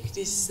break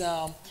this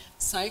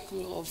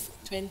cycle of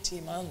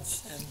 20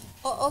 months. And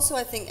also,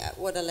 I think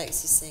what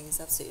Alexie is saying is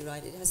absolutely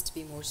right. It has to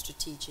be more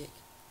strategic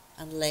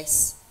and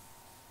less,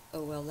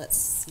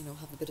 let's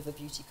have a bit of a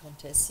beauty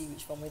contest, see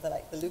which one we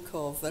like the look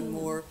of, and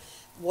more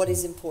what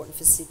is important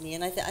for Sydney.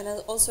 And I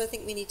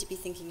think we need to be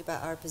thinking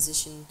about our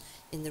position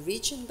in the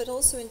region, but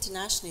also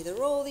internationally. There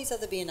are all these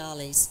other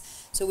biennales.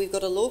 So we've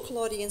got a local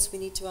audience we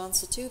need to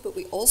answer to, but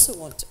we also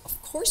want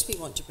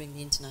to bring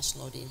the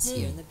international audience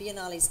here. And the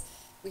biennales,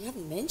 we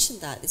haven't mentioned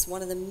that. It's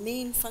one of the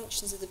main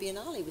functions of the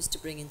Biennale was to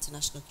bring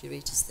international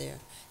curators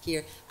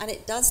here. And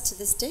it does to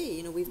this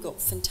day. We've got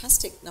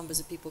fantastic numbers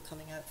of people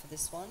coming out for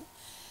this one.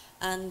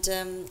 And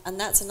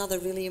that's another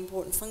really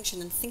important function.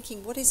 And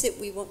thinking, what is it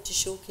we want to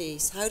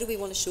showcase? How do we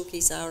want to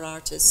showcase our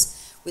artists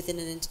within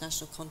an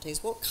international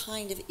context? What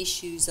kind of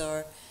issues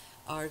are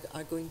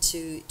going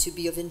to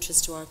be of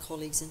interest to our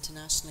colleagues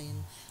internationally?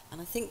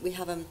 And I think we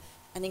have an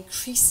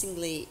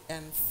increasingly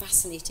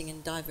fascinating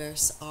and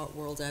diverse art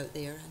world out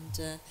there.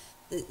 And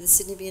the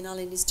Sydney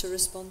Biennale needs to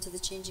respond to the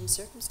changing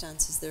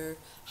circumstances.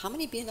 How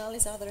many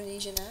biennales are there in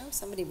Asia now?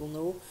 Somebody will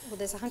know. Well,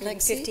 there's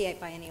 158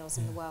 biennials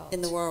in the world.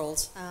 In the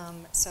world.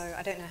 So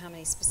I don't know how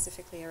many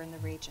specifically are in the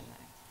region,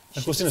 though.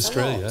 Of course, in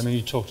Australia, I mean,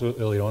 you talked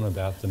earlier on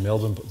about the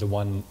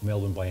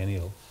Melbourne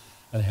Biennial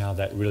and how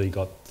that really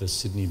got the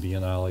Sydney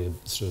Biennale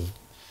sort of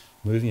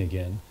moving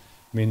again.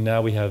 I mean,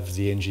 now we have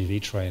the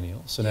NGV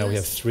triennial, so now we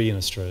have 3 in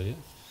Australia,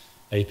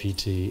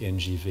 APT,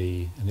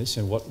 NGV, and this.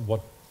 And what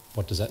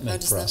does that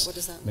make for us? What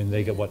does that I mean,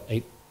 they get, what,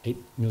 $8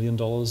 million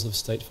of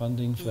state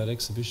funding for that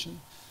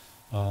exhibition?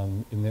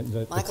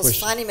 Michael's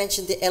finally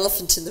mentioned the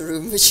elephant in the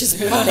room, which is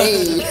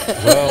money.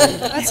 Well,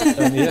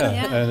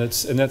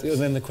 and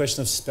then the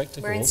question of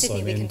spectacle. We're in also.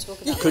 Sydney, I mean, we can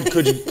talk about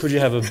that. could you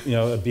have a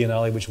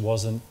Biennale which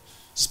wasn't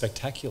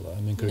spectacular? I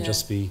mean, could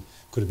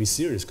it be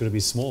serious? Could it be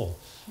small?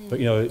 But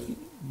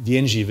the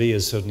NGV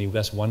is certainly,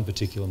 that's one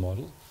particular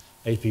model.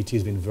 APT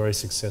has been very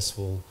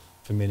successful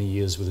for many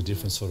years with a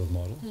different sort of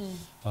model.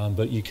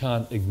 But you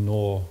can't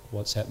ignore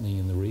what's happening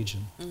in the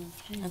region.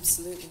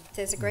 Absolutely.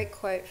 There's a great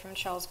quote from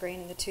Charles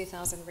Green in the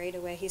 2000 Reader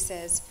where he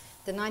says,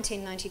 "The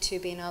 1992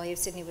 Biennale of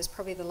Sydney was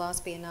probably the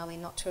last Biennale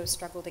not to have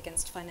struggled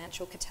against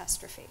financial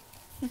catastrophe."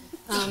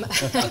 So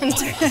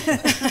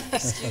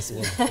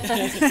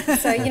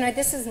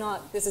this is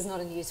not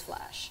a news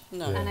flash.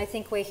 No. And I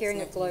think we're hearing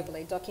it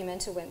globally.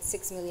 Documenta went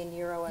 €6 million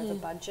over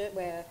budget.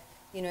 We're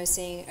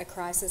seeing a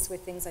crisis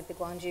with things like the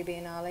Guangzhou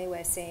Biennale.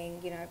 We're seeing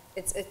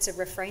it's a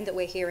refrain that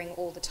we're hearing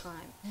all the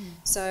time.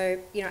 So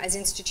as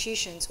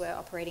institutions, we're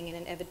operating in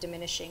an ever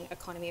diminishing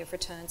economy of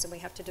returns, and we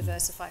have to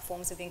diversify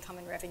forms of income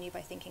and revenue by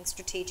thinking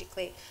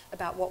strategically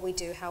about what we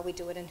do, how we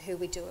do it, and who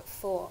we do it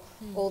for,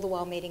 all the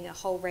while meeting a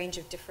whole range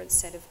of different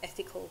set of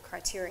ethical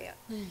criteria.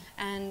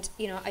 And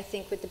I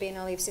think with the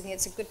Biennale of Sydney,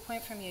 it's a good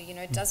point from you.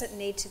 Does it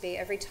need to be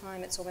every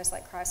time? It's almost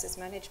like crisis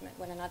management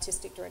when an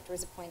artistic director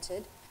is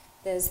appointed.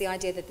 There's the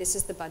idea that this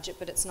is the budget,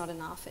 but it's not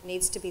enough. It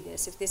needs to be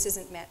this. If this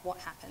isn't met, what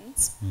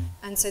happens?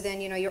 And so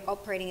then, you're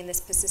operating in this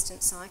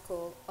persistent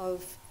cycle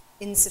of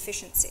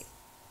insufficiency.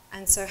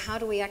 And so how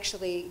do we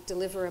actually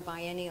deliver a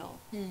biennial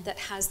that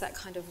has that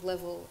kind of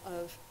level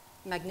of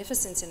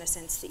magnificence, in a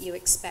sense, that you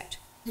expect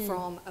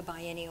from a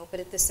biennial, but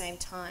at the same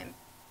time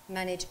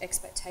manage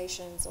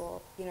expectations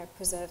or,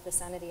 preserve the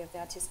sanity of the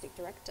artistic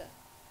director?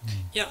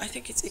 Yeah, I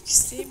think it's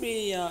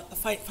extremely,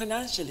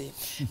 financially,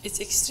 it's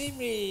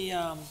extremely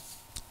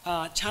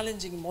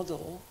challenging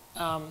model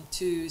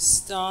to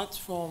start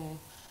from,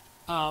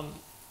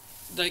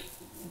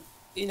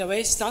 in a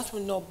way, start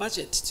from no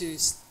budget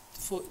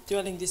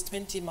during these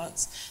 20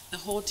 months. The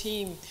whole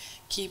team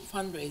keep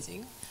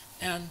fundraising,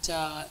 and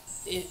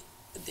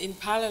in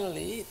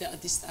parallelly,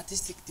 this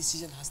artistic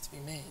decision has to be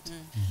made.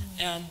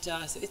 And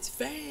so it's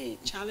very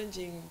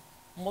challenging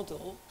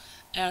model,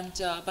 and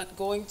but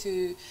going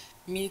to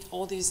meet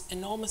all these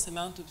enormous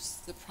amount of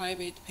the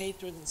private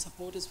patrons and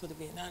supporters for the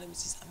Biennale, which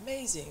is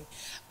amazing.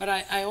 But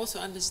I also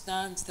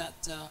understand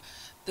that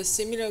the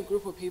similar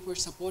group of people are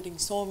supporting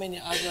so many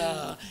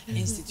other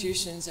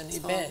institutions and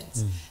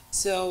events.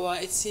 So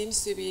it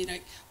seems to be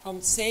like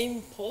from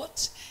same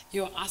pot,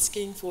 you're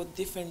asking for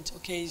different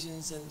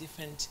occasions and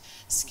different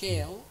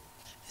scale.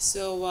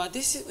 So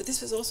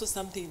this was also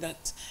something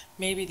that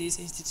maybe this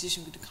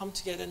institution could come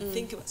together and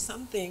think about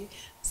something,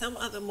 some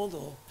other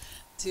model.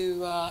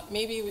 To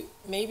maybe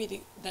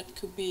that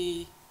could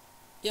be,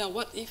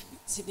 what if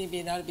Sydney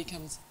Biennale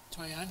becomes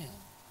triennial?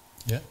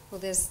 Yeah. Well,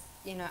 there's,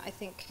 I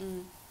think,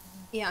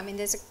 I mean,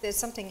 there's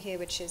something here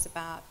which is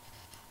about,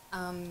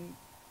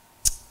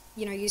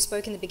 you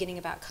spoke in the beginning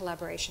about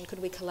collaboration. Could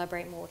we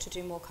collaborate more to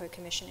do more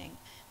co-commissioning?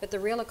 But the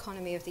real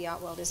economy of the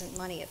art world isn't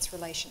money, it's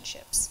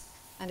relationships.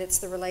 And it's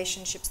the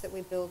relationships that we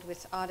build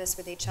with artists,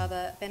 with each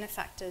other.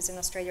 Benefactors in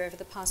Australia over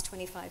the past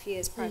 25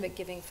 years, private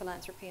giving,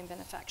 philanthropy and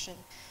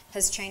benefaction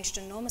has changed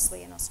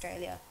enormously in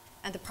Australia.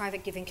 And the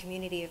private giving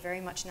community are very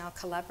much now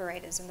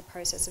collaborators in the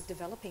process of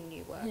developing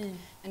new work.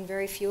 And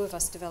very few of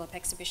us develop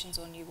exhibitions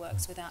or new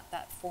works without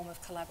that form of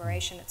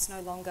collaboration. It's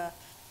no longer,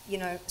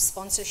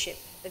 sponsorship,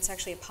 it's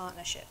actually a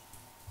partnership.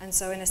 And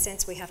so in a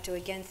sense, we have to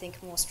again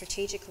think more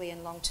strategically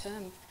and long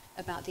term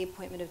about the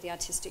appointment of the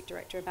artistic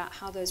director, about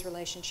how those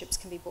relationships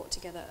can be brought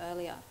together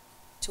earlier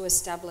to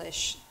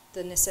establish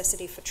the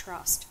necessity for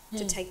trust,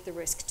 to take the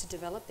risk to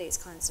develop these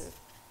kinds of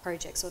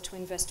projects or to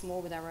invest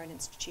more with our own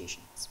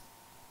institutions.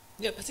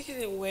 Yeah,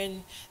 particularly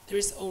when there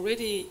is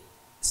already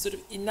sort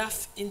of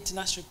enough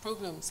international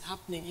programs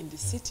happening in the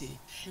city.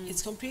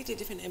 It's completely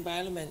different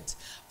environment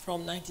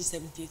from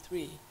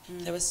 1973.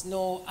 There was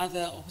no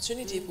other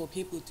opportunity for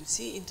people to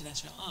see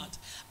international art.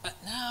 But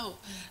now,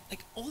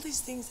 like all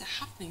these things are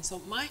happening. So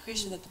my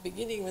question at the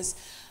beginning was,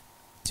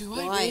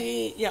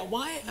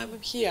 why I'm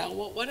here?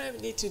 What do I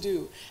need to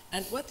do?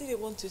 And what do they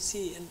want to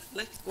see? And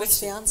like, what's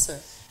the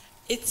answer?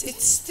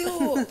 It's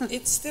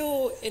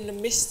still in a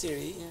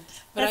mystery. Yeah.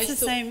 But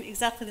that's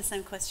exactly the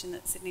same question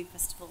that Sydney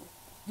Festival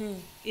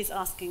is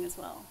asking as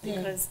well,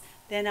 because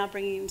they're now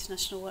bringing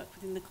international work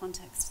within the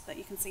context that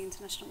you can see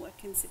international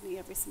work in Sydney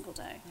every single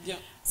day. Yeah.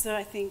 So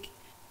I think,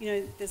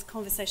 there's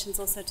conversations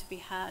also to be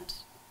had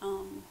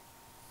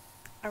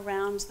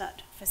around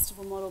that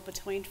festival model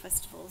between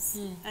festivals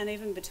and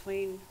even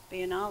between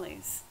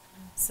biennales.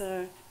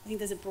 So I think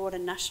there's a broader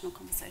national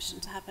conversation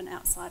to happen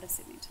outside of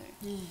Sydney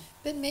too.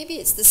 But maybe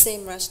it's the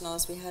same rationale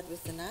as we had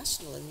with the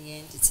national in the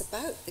end. It's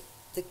about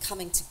the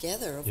coming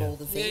together of all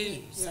the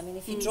venues. I mean,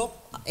 if you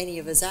drop any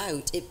of us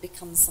out, it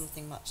becomes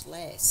something much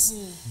less.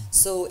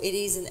 So it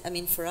isn't, I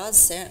mean, for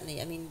us,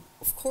 certainly, I mean,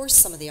 of course,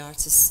 some of the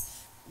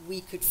artists we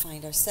could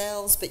find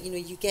ourselves, but, you know,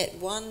 you get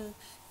one,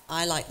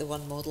 I like the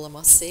one model, I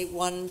must say,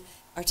 one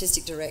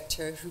artistic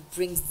director who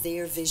brings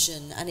their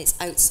vision, and it's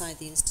outside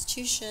the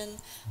institution,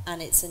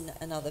 and it's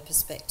another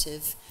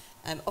perspective.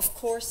 Of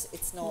course,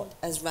 it's not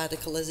as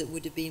radical as it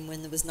would have been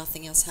when there was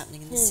nothing else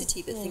happening in the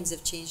city, but things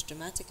have changed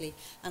dramatically.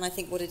 And I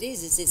think what it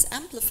is it's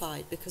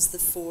amplified because the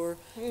 4,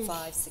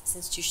 5, 6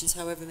 institutions,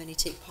 however many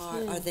take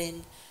part, are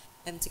then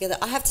together.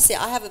 I have to say,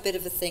 I have a bit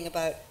of a thing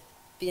about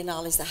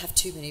biennales that have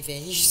too many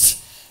venues,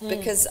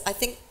 because I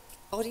think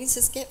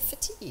audiences get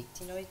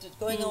fatigued, you know,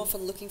 going off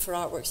and looking for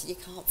artworks that you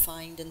can't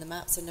find, and the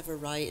maps are never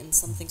right, and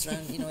something's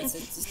around, you know, it's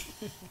just,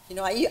 you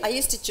know, I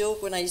used to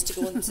joke when I used to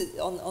go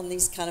on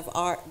these kind of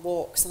art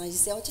walks, and I used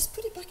to say, oh, just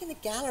put it back in the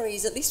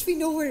galleries, at least we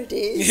know where it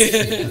is,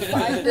 and you can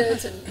find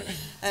it,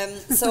 and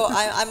so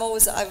I'm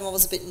always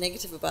a bit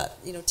negative about,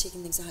 you know,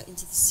 taking things out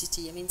into the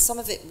city. I mean, some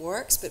of it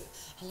works, but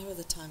a lot of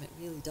the time it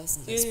really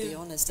doesn't, let's be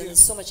honest, and there's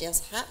so much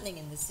else happening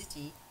in the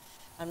city.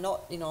 I'm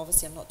not, you know,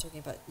 obviously I'm not talking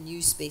about new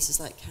spaces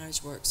like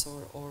Carriageworks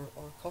or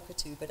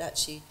Cockatoo, but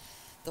actually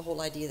the whole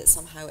idea that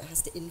somehow it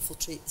has to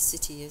infiltrate the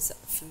city is,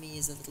 for me,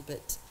 is a little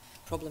bit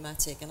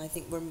problematic. And I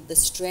think the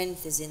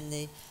strength is in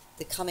the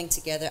coming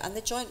together and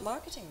the joint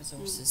marketing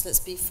resources. Let's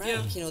be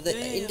frank, you know, that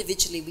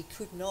individually we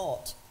could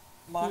not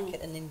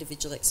market an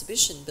individual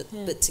exhibition,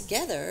 but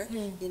together,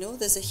 you know,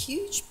 there's a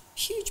huge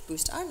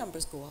boost. Our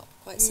numbers go up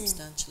quite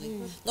substantially.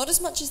 Not as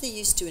much as they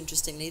used to,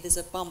 interestingly. There's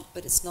a bump,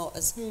 but it's not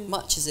as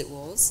much as it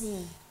was.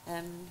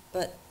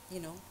 But, you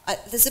know,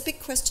 there's a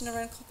big question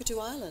around Cockatoo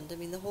Island. I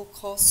mean, the whole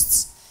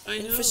costs,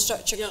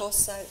 infrastructure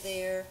costs out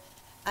there,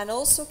 and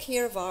also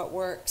care of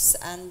artworks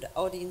and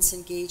audience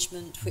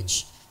engagement,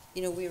 which,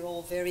 you know, we're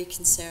all very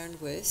concerned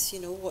with.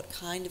 You know, what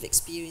kind of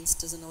experience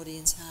does an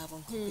audience have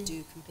on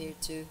Cockatoo compared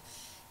to,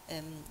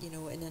 you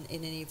know, in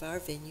any of our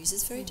venues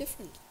is very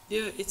different.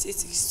 Yeah, it's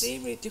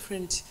extremely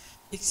different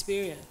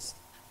experience.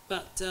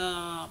 But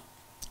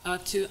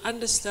to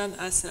understand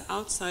as an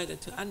outsider,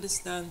 to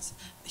understand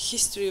the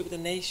history of the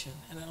nation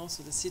and then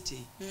also the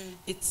city,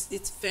 it's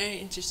a very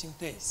interesting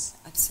place.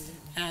 Absolutely.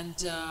 And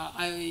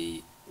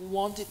I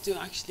wanted to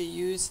actually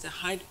use the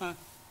Hyde Park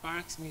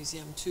Barracks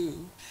Museum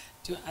too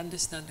to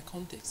understand the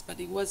context, but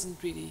it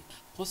wasn't really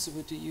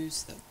possible to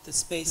use the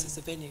space as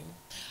a venue.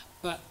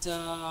 But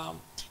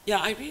yeah,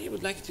 I really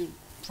would like to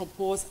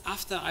propose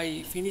after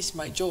I finish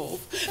my job,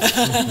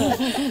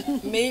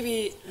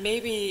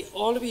 maybe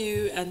all of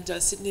you and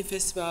Sydney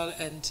Festival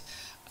and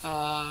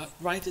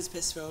Writers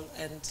Festival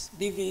and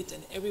Vivid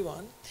and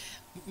everyone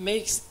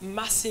makes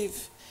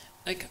massive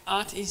like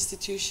art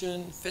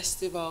institution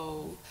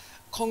festival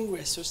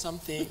congress or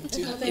something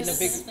to in a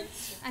big.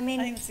 I mean,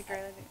 I think it's a great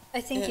idea.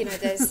 I think, you know,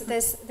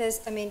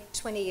 there's, I mean,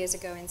 20 years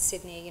ago in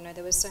Sydney, you know,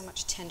 there was so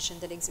much tension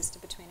that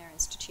existed between our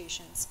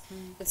institutions.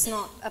 It's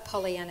not a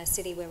Pollyanna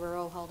city where we're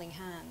all holding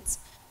hands,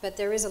 but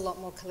there is a lot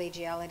more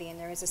collegiality and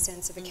there is a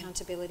sense of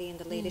accountability in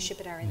the leadership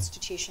at our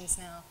institutions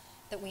now,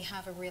 that we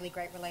have a really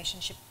great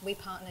relationship. We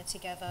partner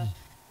together,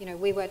 you know,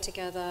 we work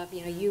together,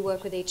 you know, you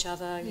work with each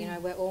other, you know,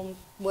 we're all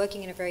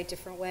working in a very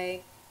different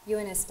way.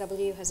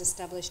 UNSW has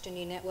established a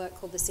new network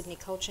called the Sydney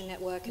Culture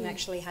Network and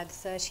actually had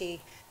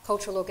 30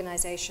 cultural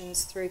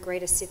organisations through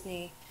Greater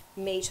Sydney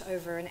meet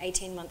over an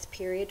 18-month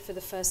period for the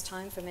first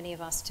time for many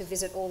of us to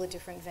visit all the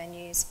different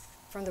venues,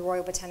 from the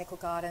Royal Botanical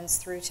Gardens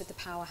through to the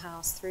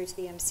Powerhouse, through to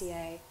the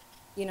MCA,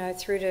 you know,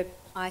 through to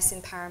ICE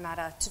in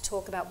Parramatta, to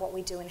talk about what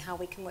we do and how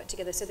we can work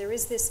together. So there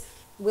is this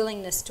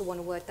willingness to want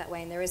to work that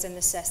way, and there is a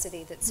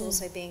necessity that's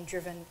also being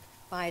driven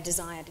by a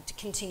desire to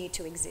continue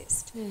to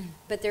exist.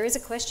 But there is a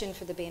question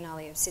for the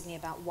Biennale of Sydney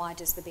about why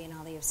does the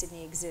Biennale of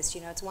Sydney exist?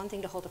 You know, it's one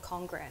thing to hold a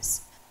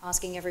congress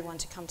asking everyone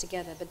to come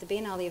together, but the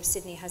Biennale of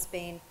Sydney has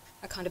been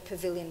a kind of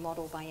pavilion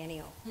model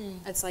biennial.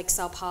 It's like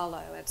Sao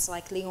Paulo, it's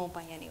like Lyon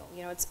biennial.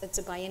 You know, it's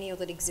a biennial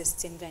that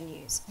exists in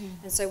venues.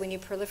 And so when you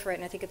proliferate,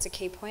 and I think it's a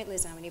key point,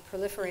 Lizanne, when you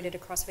proliferate it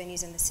across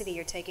venues in the city,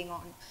 you're taking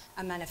on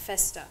a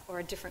manifesta or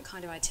a different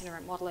kind of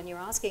itinerant model, and you're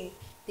asking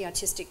the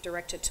artistic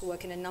director to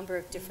work in a number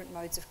of different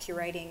modes of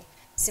curating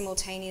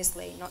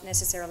simultaneously, not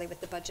necessarily with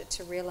the budget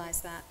to realise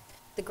that.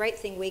 The great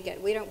thing we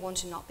don't want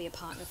to not be a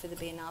partner for the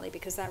Biennale,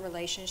 because that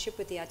relationship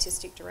with the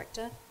artistic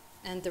director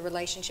and the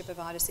relationship of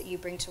artists that you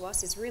bring to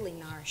us is really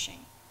nourishing.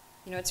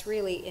 You know, it's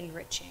really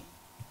enriching.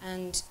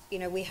 And, you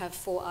know, we have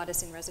 4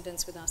 artists in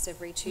residence with us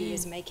every 2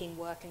 years making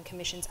work and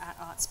commissions at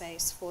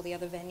Artspace for the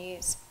other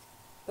venues.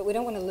 But we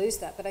don't want to lose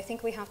that. But I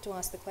think we have to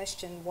ask the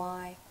question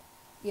why,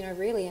 you know,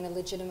 really in a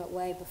legitimate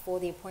way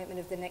before the appointment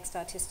of the next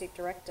artistic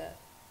director,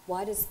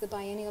 why does the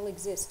biennial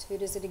exist? Who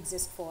does it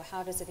exist for?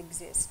 How does it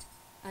exist?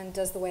 And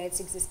does the way it's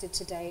existed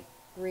to date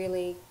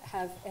really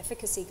have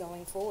efficacy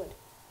going forward?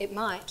 It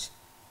might,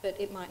 but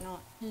it might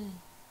not.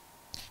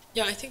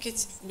 Yeah, I think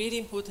it's really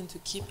important to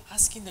keep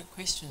asking that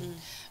question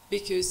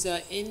because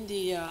in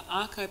the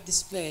archive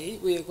display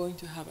we are going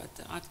to have at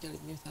the Art Gallery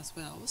of New South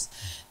Wales,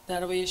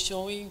 that we are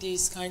showing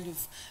these kind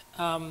of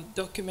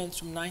documents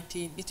from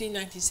between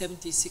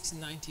 1976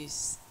 and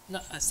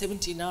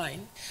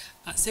 79,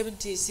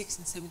 76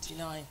 and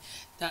 79,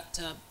 that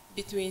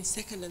between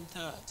second and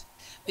third,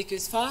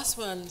 because first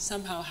one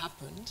somehow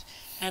happened,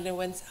 and then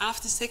when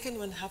after second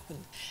one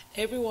happened,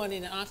 everyone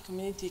in the art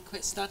community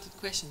started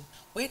questioning,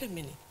 wait a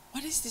minute,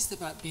 what is this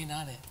about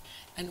Biennale?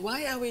 And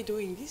why are we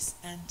doing this?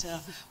 And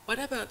what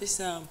about this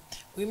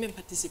women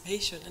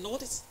participation? And all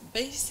this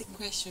basic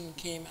question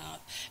came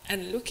out.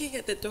 And looking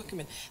at the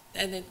document,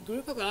 and a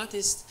group of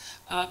artists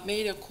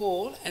made a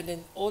call, and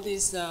then all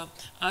these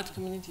art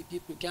community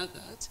people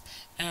gathered,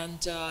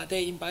 and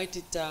they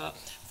invited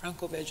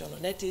Franco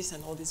Belgiano-Nettis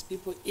and all these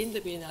people in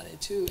the Biennale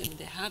too, and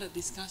they had a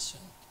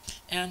discussion.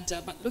 And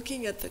but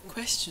looking at the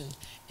question,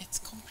 it's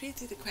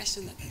completely the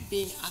question that is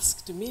being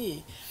asked to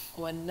me,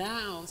 or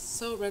now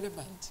so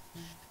relevant,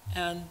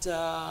 and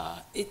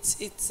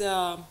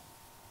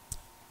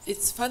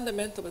it's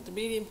fundamental, but a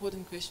really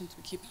important question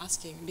to keep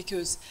asking,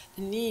 because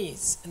the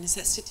needs and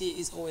necessity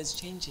is always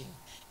changing,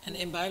 and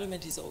the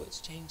environment is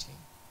always changing.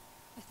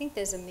 I think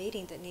there's a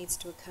meeting that needs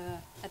to occur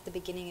at the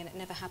beginning, and it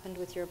never happened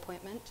with your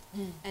appointment.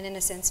 And in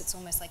a sense, it's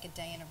almost like a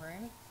day in a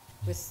room,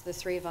 with the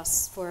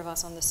four of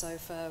us on the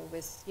sofa,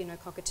 with, you know,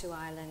 Cockatoo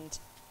Island,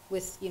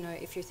 with, you know,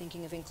 if you're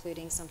thinking of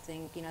including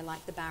something, you know,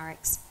 like the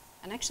barracks,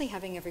 and actually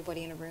having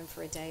everybody in a room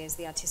for a day as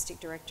the artistic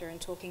director and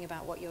talking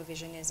about what your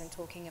vision is and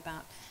talking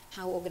about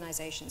how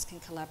organisations can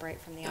collaborate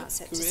from the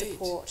outset to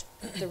support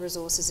the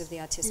resources of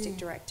the artistic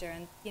director.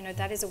 And, you know,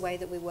 that is a way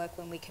that we work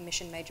when we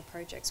commission major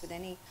projects with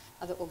any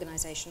other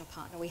organisation or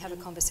partner. We have a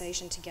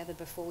conversation together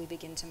before we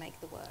begin to make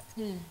the work.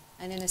 And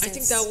in a sense, I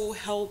think that will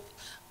help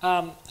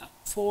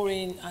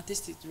foreign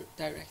artistic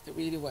director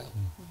really well,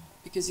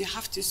 because you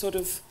have to sort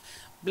of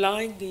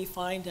blindly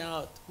find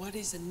out what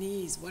is the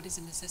needs, what is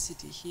the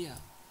necessity here.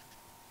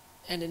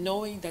 And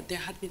knowing that there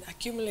had been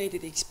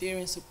accumulated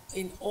experience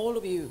in all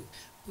of you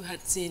who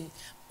had seen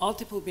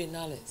multiple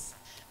biennales.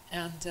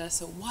 And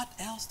so what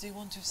else do you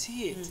want to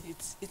see it?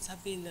 It's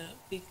been a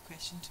big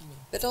question to me.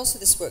 But also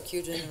this work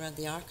you're doing around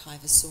the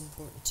archive is so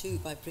important too,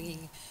 by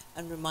bringing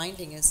and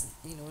reminding us,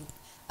 you know.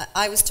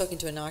 I was talking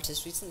to an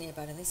artist recently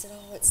about it, and they said,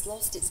 oh, it's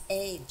lost its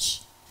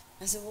edge.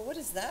 I said, well, what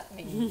does that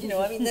mean? You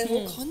know, I mean, the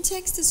whole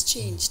context has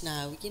changed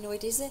now. You know,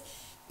 it is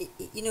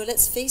you know,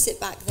 let's face it,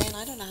 back then,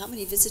 I don't know how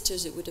many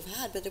visitors it would have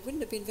had, but it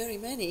wouldn't have been very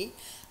many.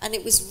 And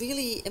it was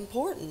really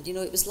important. You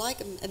know, it was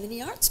like a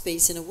mini art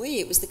space in a way.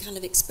 It was the kind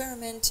of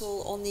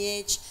experimental, on the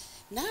edge.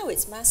 Now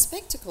it's mass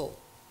spectacle.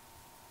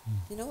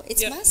 You know,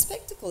 it's mass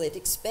spectacle. It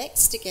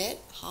expects to get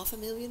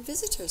 500,000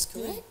 visitors,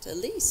 correct? At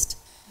least.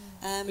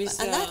 And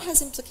that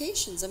has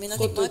implications. I mean, I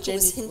think Michael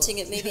was hinting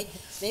at maybe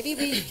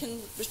we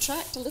can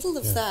retract a little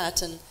of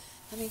that. And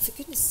I mean, for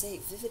goodness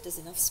sake, Vivid does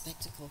enough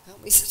spectacle,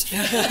 can't we? Do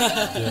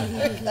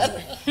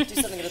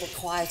something a little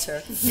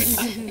quieter.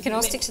 we can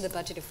all stick to the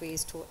budget if we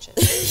use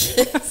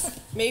torches.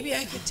 Maybe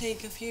I could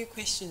take a few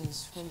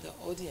questions from the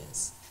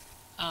audience.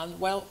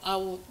 Well, I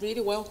will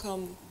really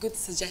welcome good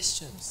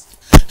suggestions.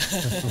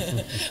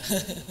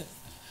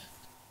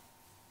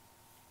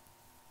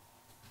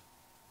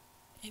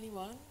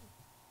 Anyone?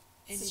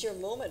 This is your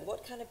moment.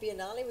 What kind of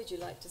biennale would you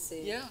like to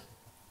see? Yeah.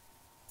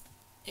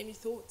 Any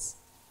thoughts?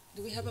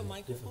 Do we have a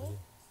microphone?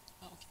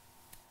 Oh, okay.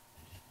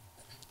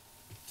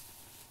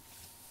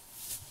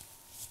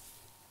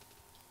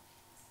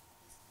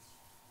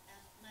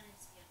 My name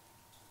is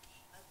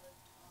Biennale. I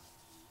worked on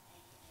the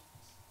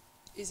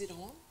 88. Is it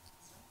on?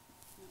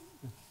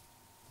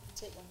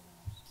 Take one now.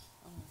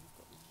 Oh, no, we've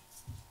got one.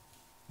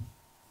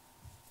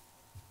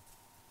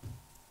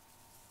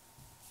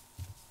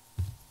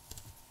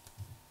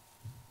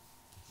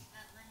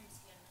 My name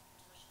is Biennale.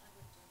 I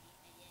worked on the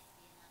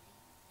 88th Biennale.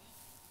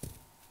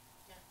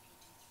 That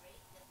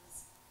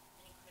was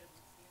an incredible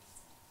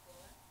experience in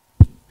Victoria.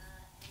 And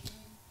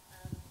then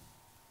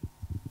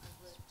I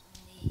worked on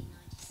the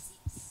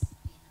 96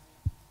 Biennale,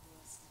 I think it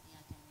was, at the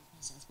Art Gallery of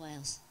New South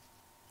Wales.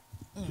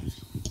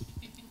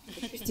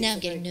 Now I'm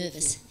getting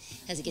nervous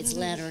as it gets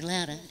louder and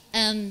louder.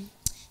 And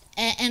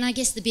I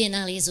guess the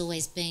Biennale has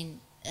always been,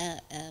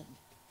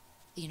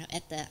 you know,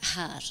 at the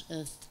heart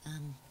of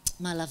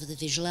my love of the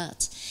visual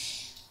arts.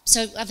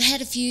 So I've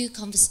had a few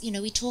you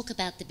know, we talk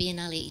about the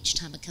Biennale each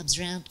time it comes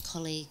around,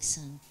 colleagues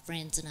and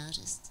friends and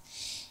artists.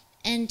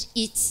 And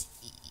it's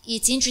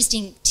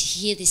interesting to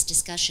hear this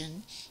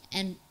discussion.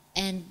 And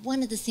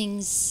one of the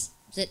things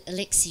that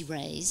Alexie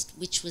raised,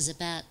 which was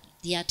about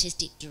the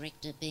artistic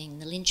director being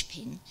the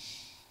linchpin,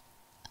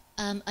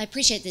 I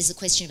appreciate there's a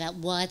question about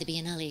why the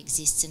Biennale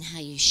exists and how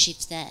you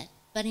shift that.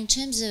 But in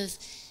terms of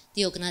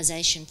the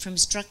organisation, from a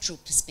structural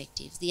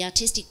perspective, the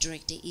artistic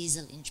director is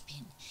a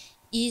linchpin.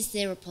 Is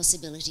there a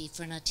possibility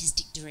for an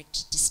artistic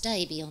director to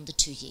stay beyond the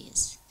 2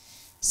 years?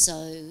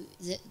 So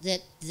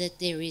that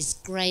there is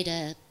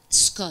greater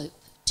scope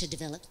to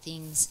develop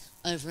things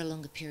over a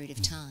longer period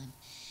of time.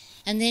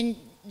 And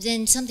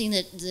then something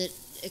that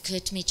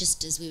occurred to me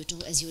just as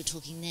as you were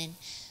talking then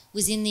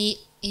was in the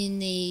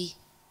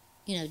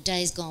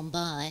days gone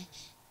by,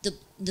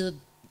 the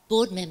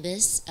board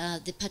members,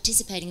 the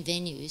participating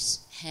venues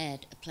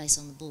had a place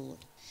on the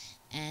board,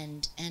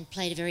 and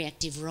played a very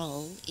active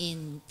role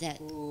in that.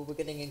 Ooh, we're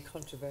getting in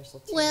controversial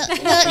terms. Well,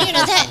 but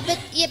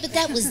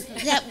that was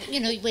that.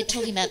 We're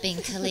talking about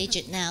being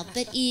collegiate now,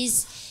 but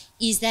is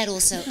that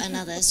also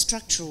another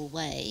structural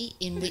way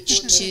in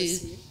which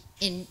to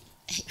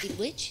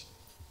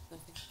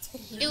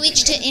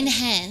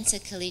enhance a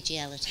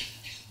collegiality?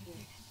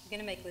 You're going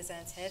to make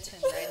Lizanne's hair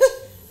turn red.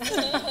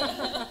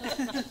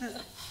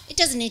 It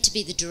doesn't need to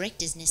be the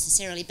directors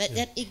necessarily, but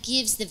that it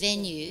gives the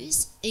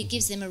venues, it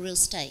gives them a real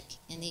stake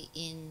in the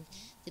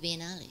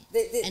Biennale,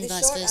 and the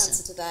vice short versa.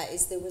 answer to that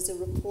is there was a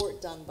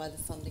report done by the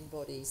funding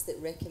bodies that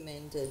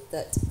recommended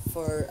that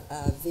for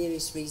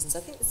various reasons, I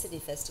think the Sydney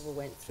Festival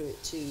went through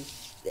it too,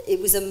 it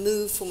was a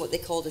move from what they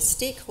called a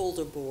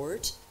stakeholder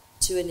board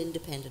to an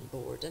independent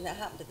board, and it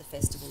happened at the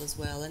festival as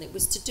well, and it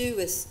was to do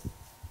with,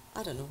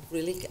 I don't know,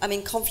 really, I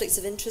mean, conflicts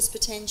of interest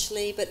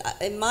potentially, but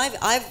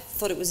I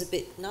thought it was a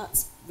bit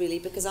nuts, really,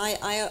 because I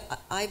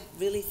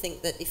really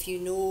think that if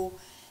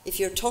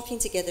you're talking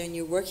together and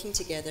you're working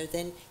together,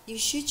 then you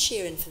should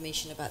share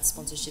information about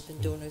sponsorship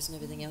and donors and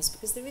everything else,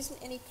 because there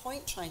isn't any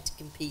point trying to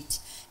compete.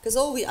 Because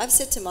I've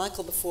said to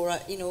Michael before,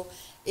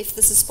 if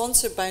there's a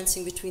sponsor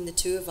bouncing between the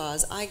two of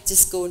us, I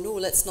just go, no,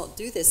 let's not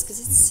do this,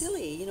 because it's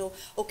silly,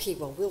 okay,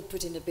 well, we'll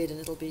put in a bid and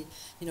it'll be,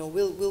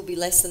 we'll be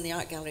less than the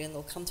art gallery and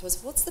they'll come to us.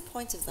 What's the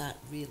point of that,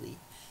 really?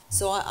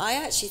 So I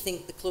actually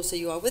think the closer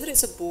you are, whether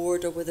it's a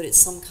board or whether it's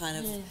some kind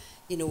of,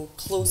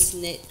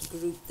 close-knit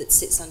group that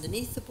sits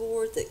underneath the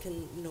board that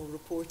can,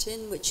 report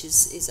in, which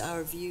is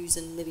our views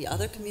and maybe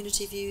other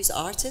community views,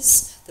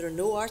 artists. There are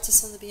no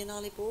artists on the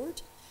Biennale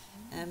board.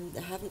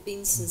 There haven't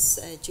been since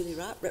Julie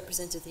Rapp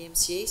represented the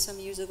MCA some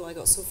years ago. I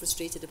got so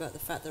frustrated about the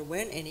fact there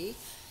weren't any.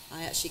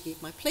 I actually gave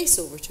my place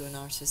over to an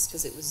artist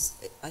because it was,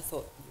 I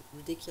thought,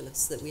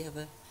 ridiculous that we have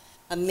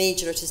a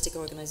major artistic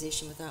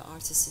organisation without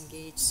artists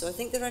engaged. So I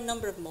think there are a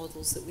number of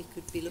models that we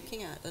could be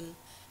looking at, and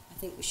I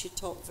think we should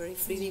talk very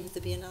freely with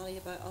the Biennale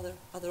about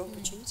other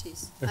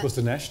opportunities. Of course,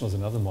 the National is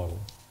another model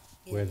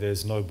where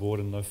there's no board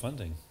and no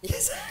funding.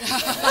 Yes.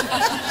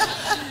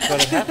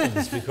 But it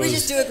happens because we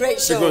just do a great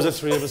show. Because the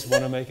three of us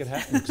want to make it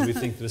happen, because we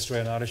think that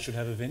Australian artists should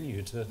have a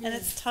venue to and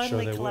it's show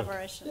totally their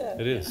collaboration. work.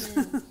 It is.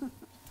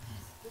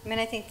 I mean,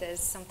 I think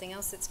there's something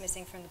else that's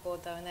missing from the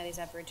board, though, and that is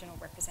Aboriginal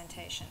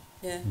representation.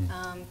 Yeah.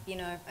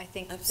 I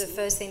think Absolutely.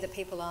 the first thing that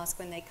people ask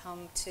when they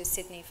come to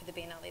Sydney for the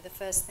Biennale, the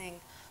first thing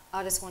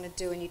artists want to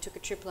do, and you took a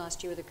trip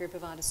last year with a group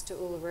of artists to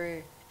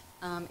Uluru,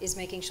 is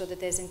making sure that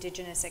there's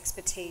Indigenous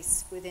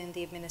expertise within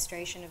the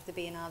administration of the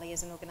Biennale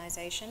as an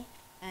organisation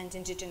and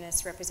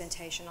Indigenous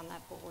representation on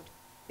that board,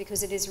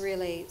 because it is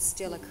really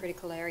still a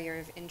critical area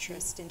of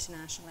interest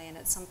internationally, and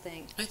it's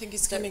something... I think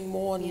it's coming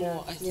more and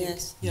more, I think.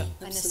 Yes. Yeah.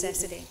 A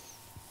necessity.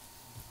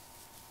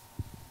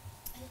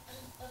 And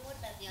what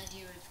about the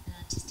idea of an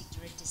artistic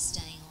director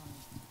staying on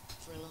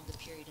for a longer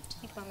period of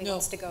time? I think Mami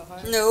wants to go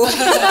home. No.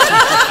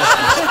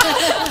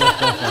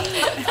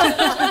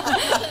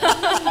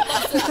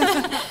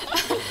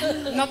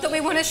 Not that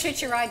we want to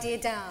shoot your idea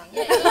down.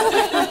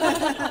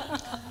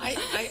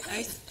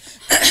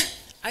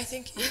 I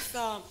think if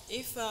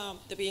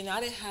the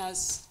Biennale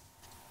has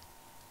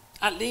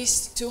at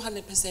least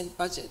 200%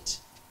 budget,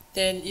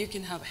 then you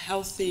can have a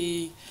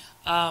healthy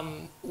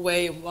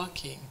way of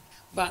working.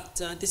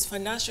 But this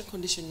financial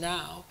condition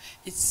now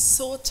is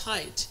so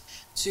tight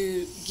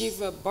to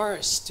give a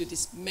burst to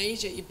this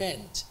major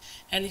event.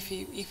 And if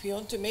you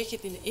want to make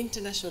it in an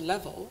international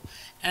level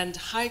and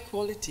high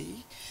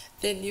quality,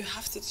 then you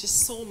have to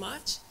just so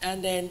much.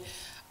 And then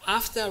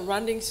after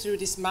running through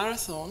this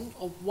marathon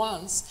of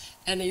once,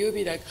 and you'll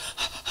be like,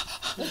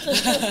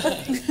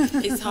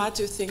 it's hard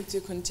to think to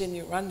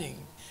continue running.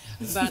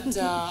 But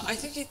I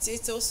think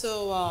it's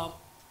also,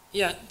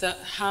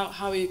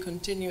 how you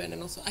continue. And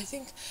then also, I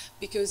think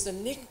because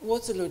Nick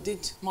Waterloo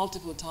did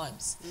multiple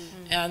times.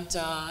 Mm-hmm.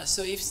 And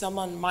so if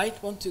someone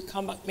might want to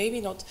come back,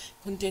 maybe not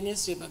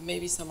continuously, but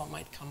maybe someone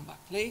might come back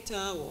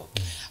later,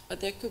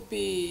 but there could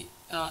be,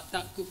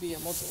 that could be a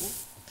model.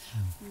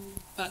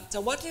 But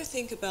what do you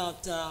think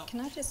about... I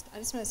just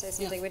want to say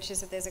something, which is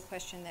that there's a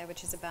question there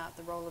which is about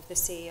the role of the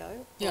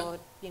CEO or,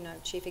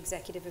 chief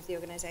executive of the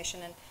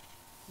organisation. And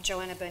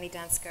Joanna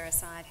Burney-Dansker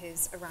aside,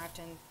 who's arrived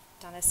and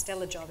done a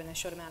stellar job in a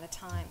short amount of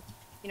time.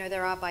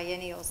 There are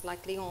biennials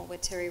like Lyon where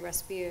Terry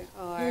Rasbieu,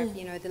 or,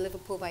 the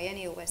Liverpool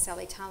biennial where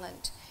Sally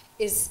Tallant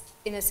is,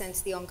 in a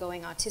sense, the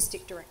ongoing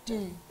artistic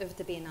director of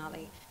the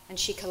Biennale. And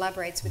she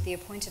collaborates with the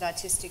appointed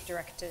artistic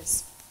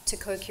directors to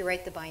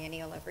co-curate the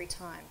biennial every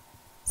time.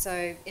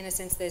 So, in a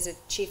sense, there's a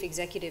chief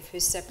executive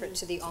who's separate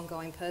to the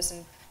ongoing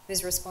person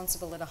who's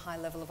responsible at a high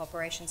level of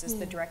operations as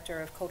the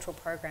director of cultural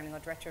programming or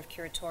director of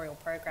curatorial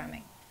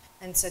programming.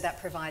 And so that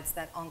provides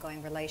that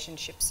ongoing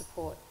relationship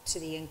support to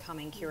the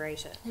incoming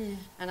curator.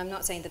 And I'm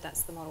not saying that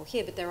that's the model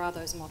here, but there are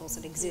those models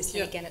that exist.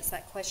 And again, it's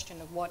that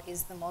question of what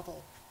is the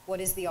model? what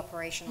is the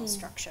operational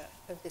structure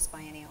of this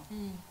biennial?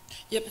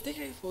 Yeah,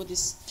 particularly for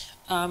this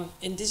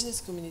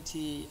indigenous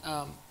community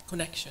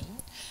connection,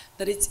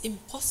 that it's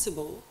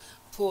impossible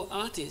for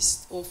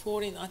artists or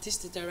foreign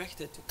artistic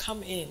director to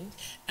come in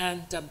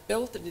and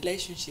build a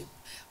relationship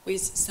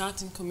with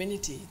certain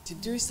community to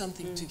do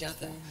something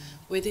together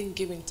within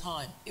given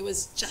time. It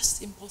was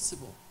just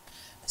impossible.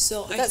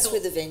 So that's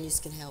where the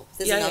venues can help.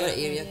 There's another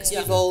area, because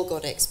we've all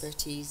got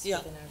expertise within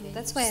our venues.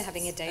 That's why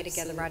having a day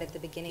together right at the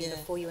beginning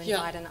before you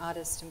invite an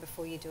artist and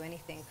before you do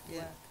anything could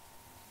work.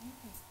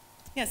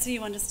 Yeah, so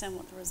you understand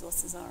what the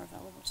resources are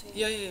available to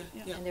you.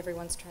 Yeah. And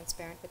everyone's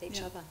transparent with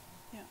each other.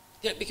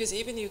 Yeah, because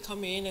even you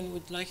come in and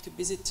would like to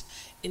visit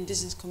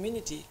indigenous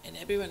community, and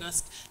everyone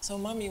asks, so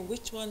Mami,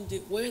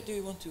 where do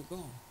you want to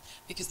go?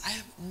 Because I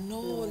have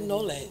no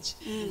knowledge.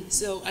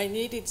 So I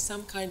needed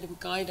some kind of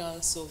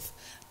guidance of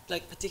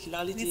like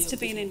particularity. It needs to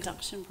be an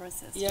induction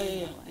process.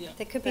 Yeah.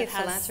 There could be a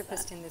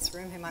philanthropist in this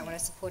room who might want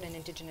to support an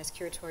Indigenous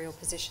curatorial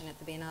position at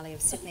the Biennale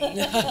of Sydney.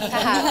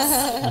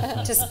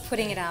 Perhaps. Just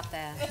putting it out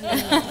there.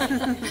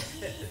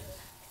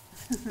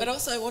 But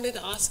also I wanted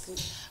to ask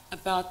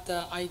about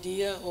the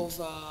idea of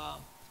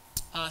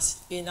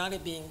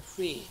Biennale being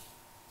free.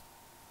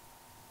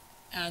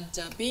 And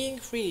being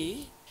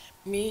free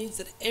means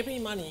that every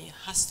money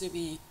has to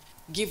be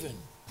given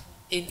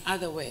in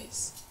other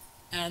ways.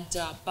 And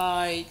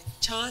by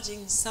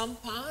charging some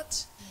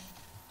part,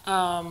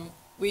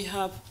 we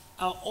have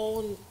our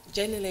own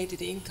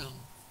generated income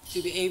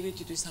to be able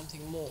to do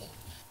something more.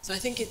 So I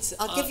think it's...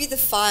 I'll give you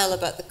the file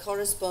about the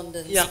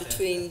correspondence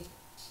between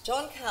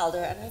John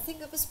Calder, and I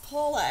think it was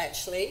Paula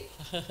actually,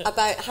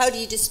 about how do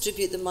you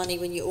distribute the money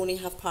when you only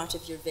have part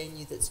of your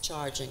venue that's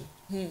charging.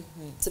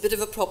 It's a bit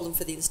of a problem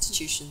for the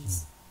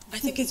institutions. I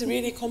think it's a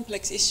really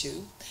complex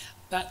issue,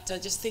 but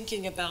just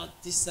thinking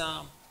about this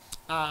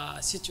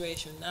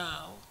situation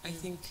now, I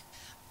think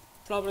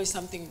probably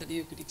something that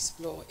you could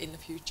explore in the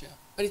future.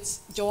 But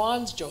it's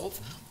Joanne's job.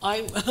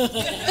 I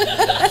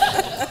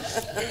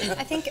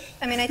think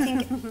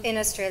in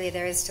Australia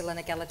there is still an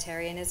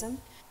egalitarianism,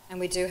 and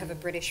we do have a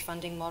British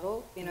funding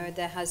model. You know,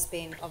 there has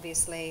been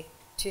obviously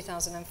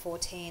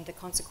 2014, the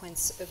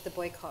consequence of the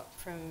boycott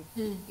from,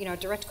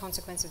 direct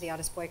consequence of the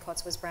artist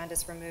boycotts was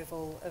Brandis'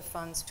 removal of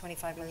funds,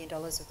 $25 million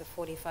of the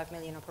 $45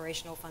 million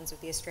operational funds of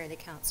the Australia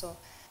Council.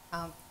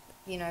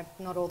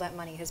 Not all that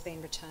money has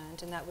been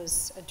returned, and that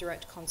was a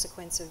direct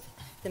consequence of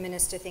the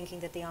minister thinking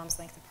that the arm's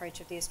length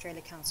approach of the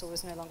Australia Council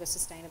was no longer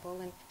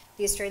sustainable. And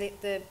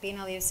the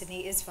Biennale of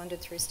Sydney is funded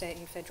through state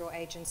and federal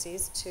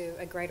agencies to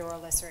a greater or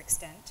lesser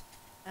extent.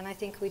 And I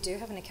think we do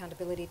have an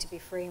accountability to be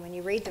free. When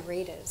you read the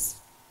readers,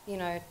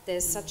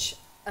 there's such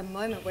a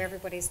moment where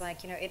everybody's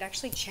like, it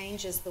actually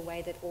changes the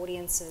way that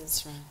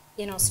audiences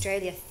in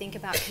Australia think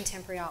about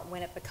contemporary art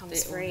when it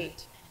becomes free.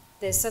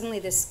 There's suddenly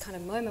this kind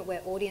of moment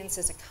where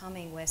audiences are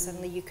coming, where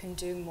suddenly you can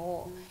do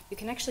more. You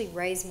can actually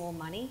raise more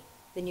money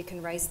than you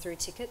can raise through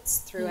tickets,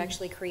 through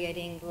actually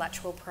creating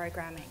lateral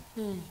programming.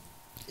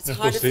 It's of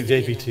course, the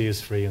APT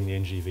is free and the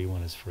NGV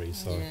one is free,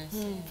 so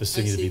for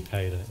Sydney to be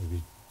paid, it would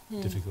be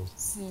difficult.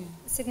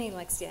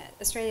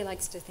 Australia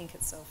likes to think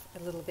itself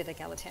a little bit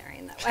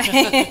egalitarian that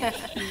way.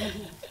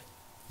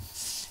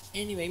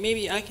 Anyway,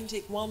 maybe I can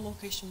take one more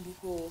question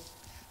before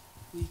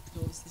we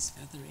close this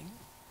gathering.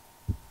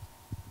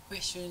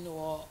 Question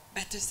or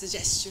better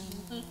suggestion?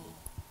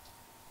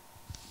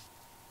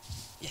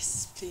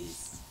 Yes,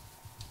 please.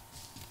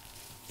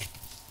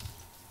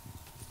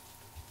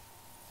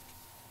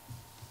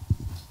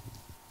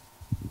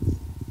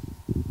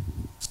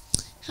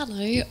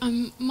 Hello,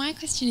 my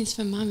question is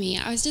for Mami.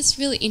 I was just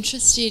really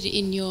interested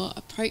in your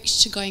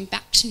approach to going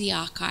back to the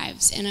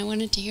archives, and I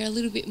wanted to hear a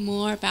little bit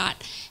more about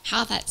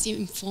how that's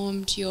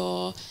informed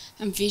your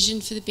vision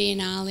for the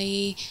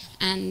Biennale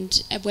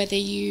and whether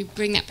you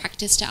bring that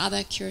practice to other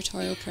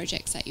curatorial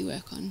projects that you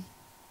work on.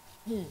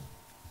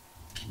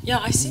 Yeah,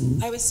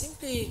 I was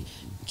simply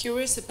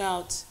curious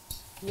about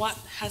what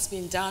has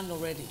been done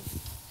already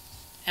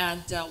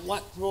and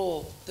what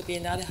role the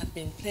Biennale had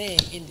been playing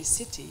in the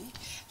city.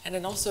 And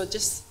then also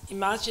just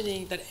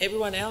imagining that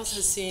everyone else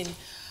has seen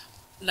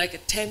like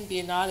 10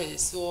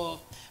 Biennales, or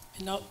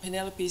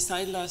Penelope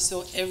Seidler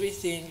saw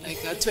everything,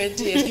 like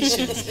 20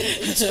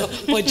 editions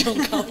for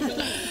John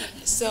Calder.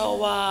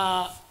 So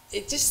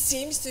it just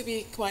seems to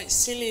be quite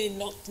silly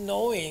not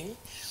knowing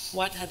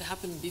what had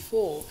happened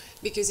before,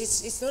 because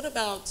it's not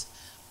about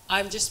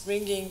I'm just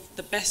bringing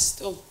the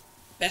best of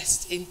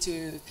best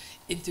into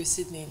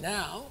Sydney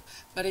now,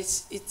 but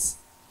it's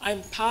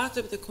I'm part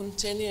of the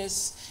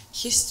continuous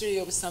history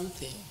of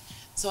something.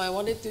 So I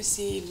wanted to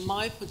see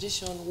my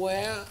position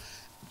where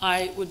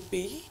I would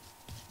be,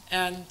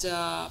 and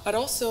but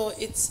also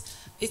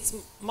it's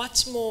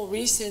much more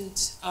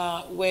recent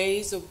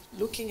ways of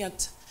looking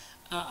at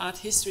art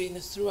history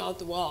throughout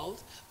the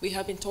world. We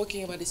have been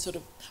talking about this sort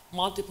of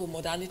multiple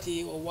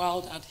modality or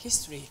world art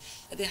history.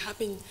 There have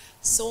been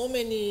so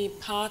many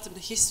parts of the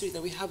history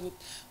that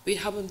we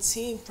haven't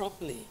seen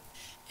properly.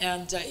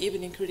 and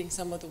even including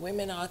some of the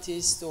women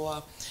artists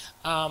or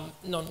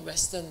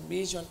non-Western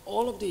region,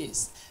 all of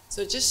these.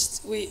 So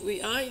just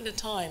we are in a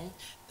time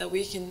that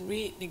we can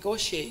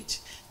renegotiate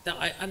the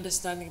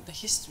understanding of the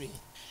history.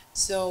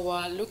 So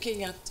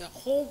looking at a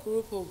whole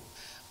group of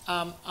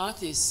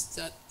artists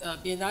that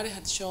Biennale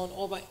had shown,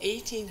 over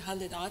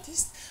 1,800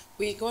 artists.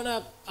 We're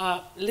gonna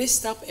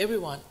list up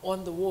everyone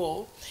on the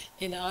wall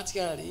in the art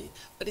gallery,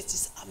 but it's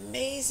this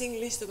amazing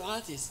list of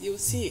artists. You'll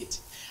see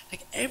it.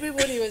 Like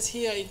everybody was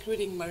here,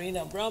 including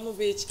Marina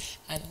Abramovich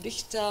and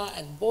Richter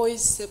and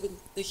Boyce.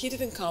 He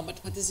didn't come,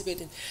 but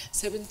participated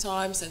 7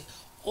 times. And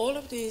all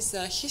of this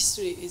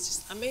history is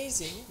just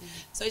amazing.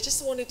 So I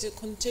just wanted to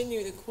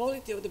continue the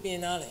quality of the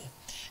Biennale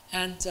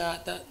and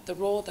the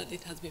role that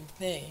it has been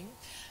playing.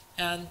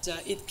 And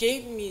it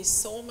gave me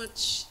so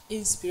much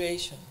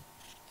inspiration.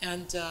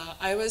 And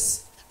I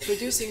was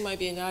producing my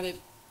Biennale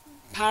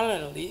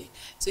parallelly,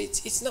 so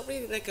it's not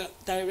really like a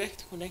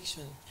direct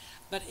connection,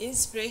 but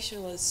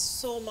inspiration was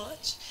so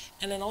much,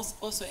 and then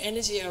also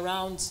energy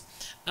around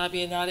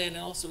Biennale, and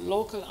also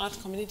local art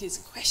communities'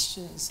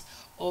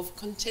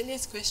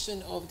 continuous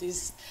question of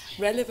this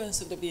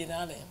relevance of the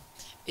Biennale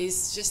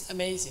is just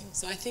amazing.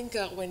 So I think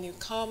when you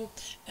come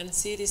and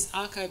see this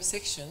archive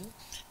section,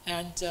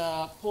 and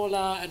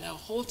Paula and our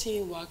whole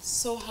team worked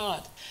so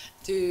hard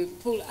to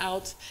pull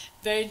out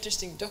very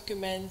interesting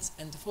documents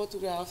and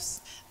photographs,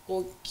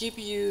 will give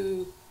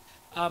you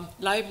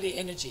lively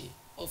energy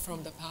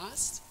from the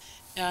past.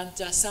 And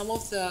some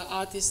of the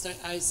artists that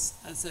as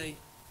I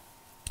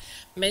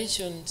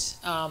mentioned,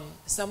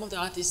 some of the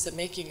artists are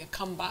making a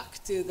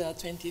comeback to the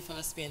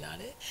 21st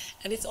Biennale.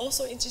 And it's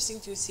also interesting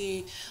to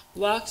see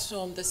works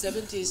from the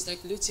 70s,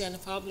 like Luciano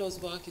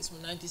Fablo's work is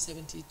from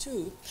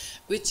 1972,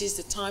 which is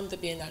the time the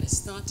Biennale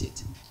started.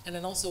 And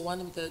then also one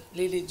of the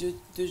Lily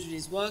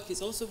Dujury's work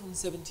is also from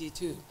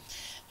 72.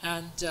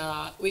 And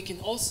we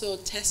can also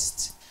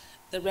test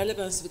the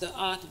relevance of the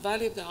art,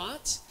 value of the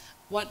art.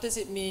 What does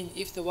it mean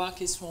if the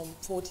work is from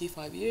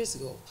 45 years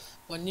ago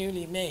or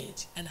newly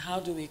made, and how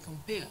do we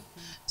compare?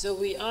 So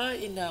we are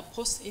in a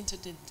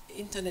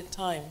post-internet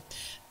time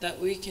that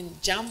we can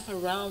jump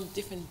around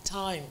different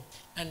time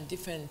and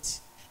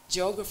different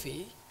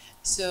geography.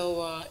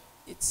 So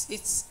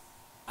it's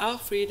our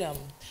freedom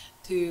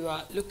to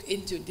look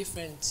into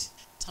different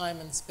time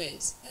and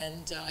space.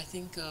 And I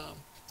think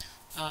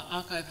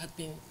archive had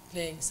been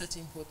playing such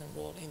an important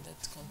role in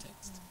that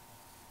context.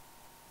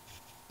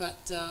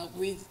 But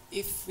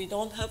if we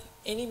don't have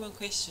any more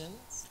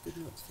questions,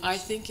 I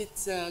think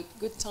it's a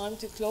good time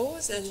to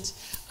close, and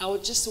I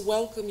would just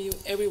welcome you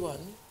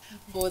everyone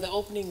for the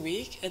opening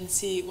week and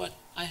see what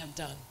I have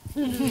done.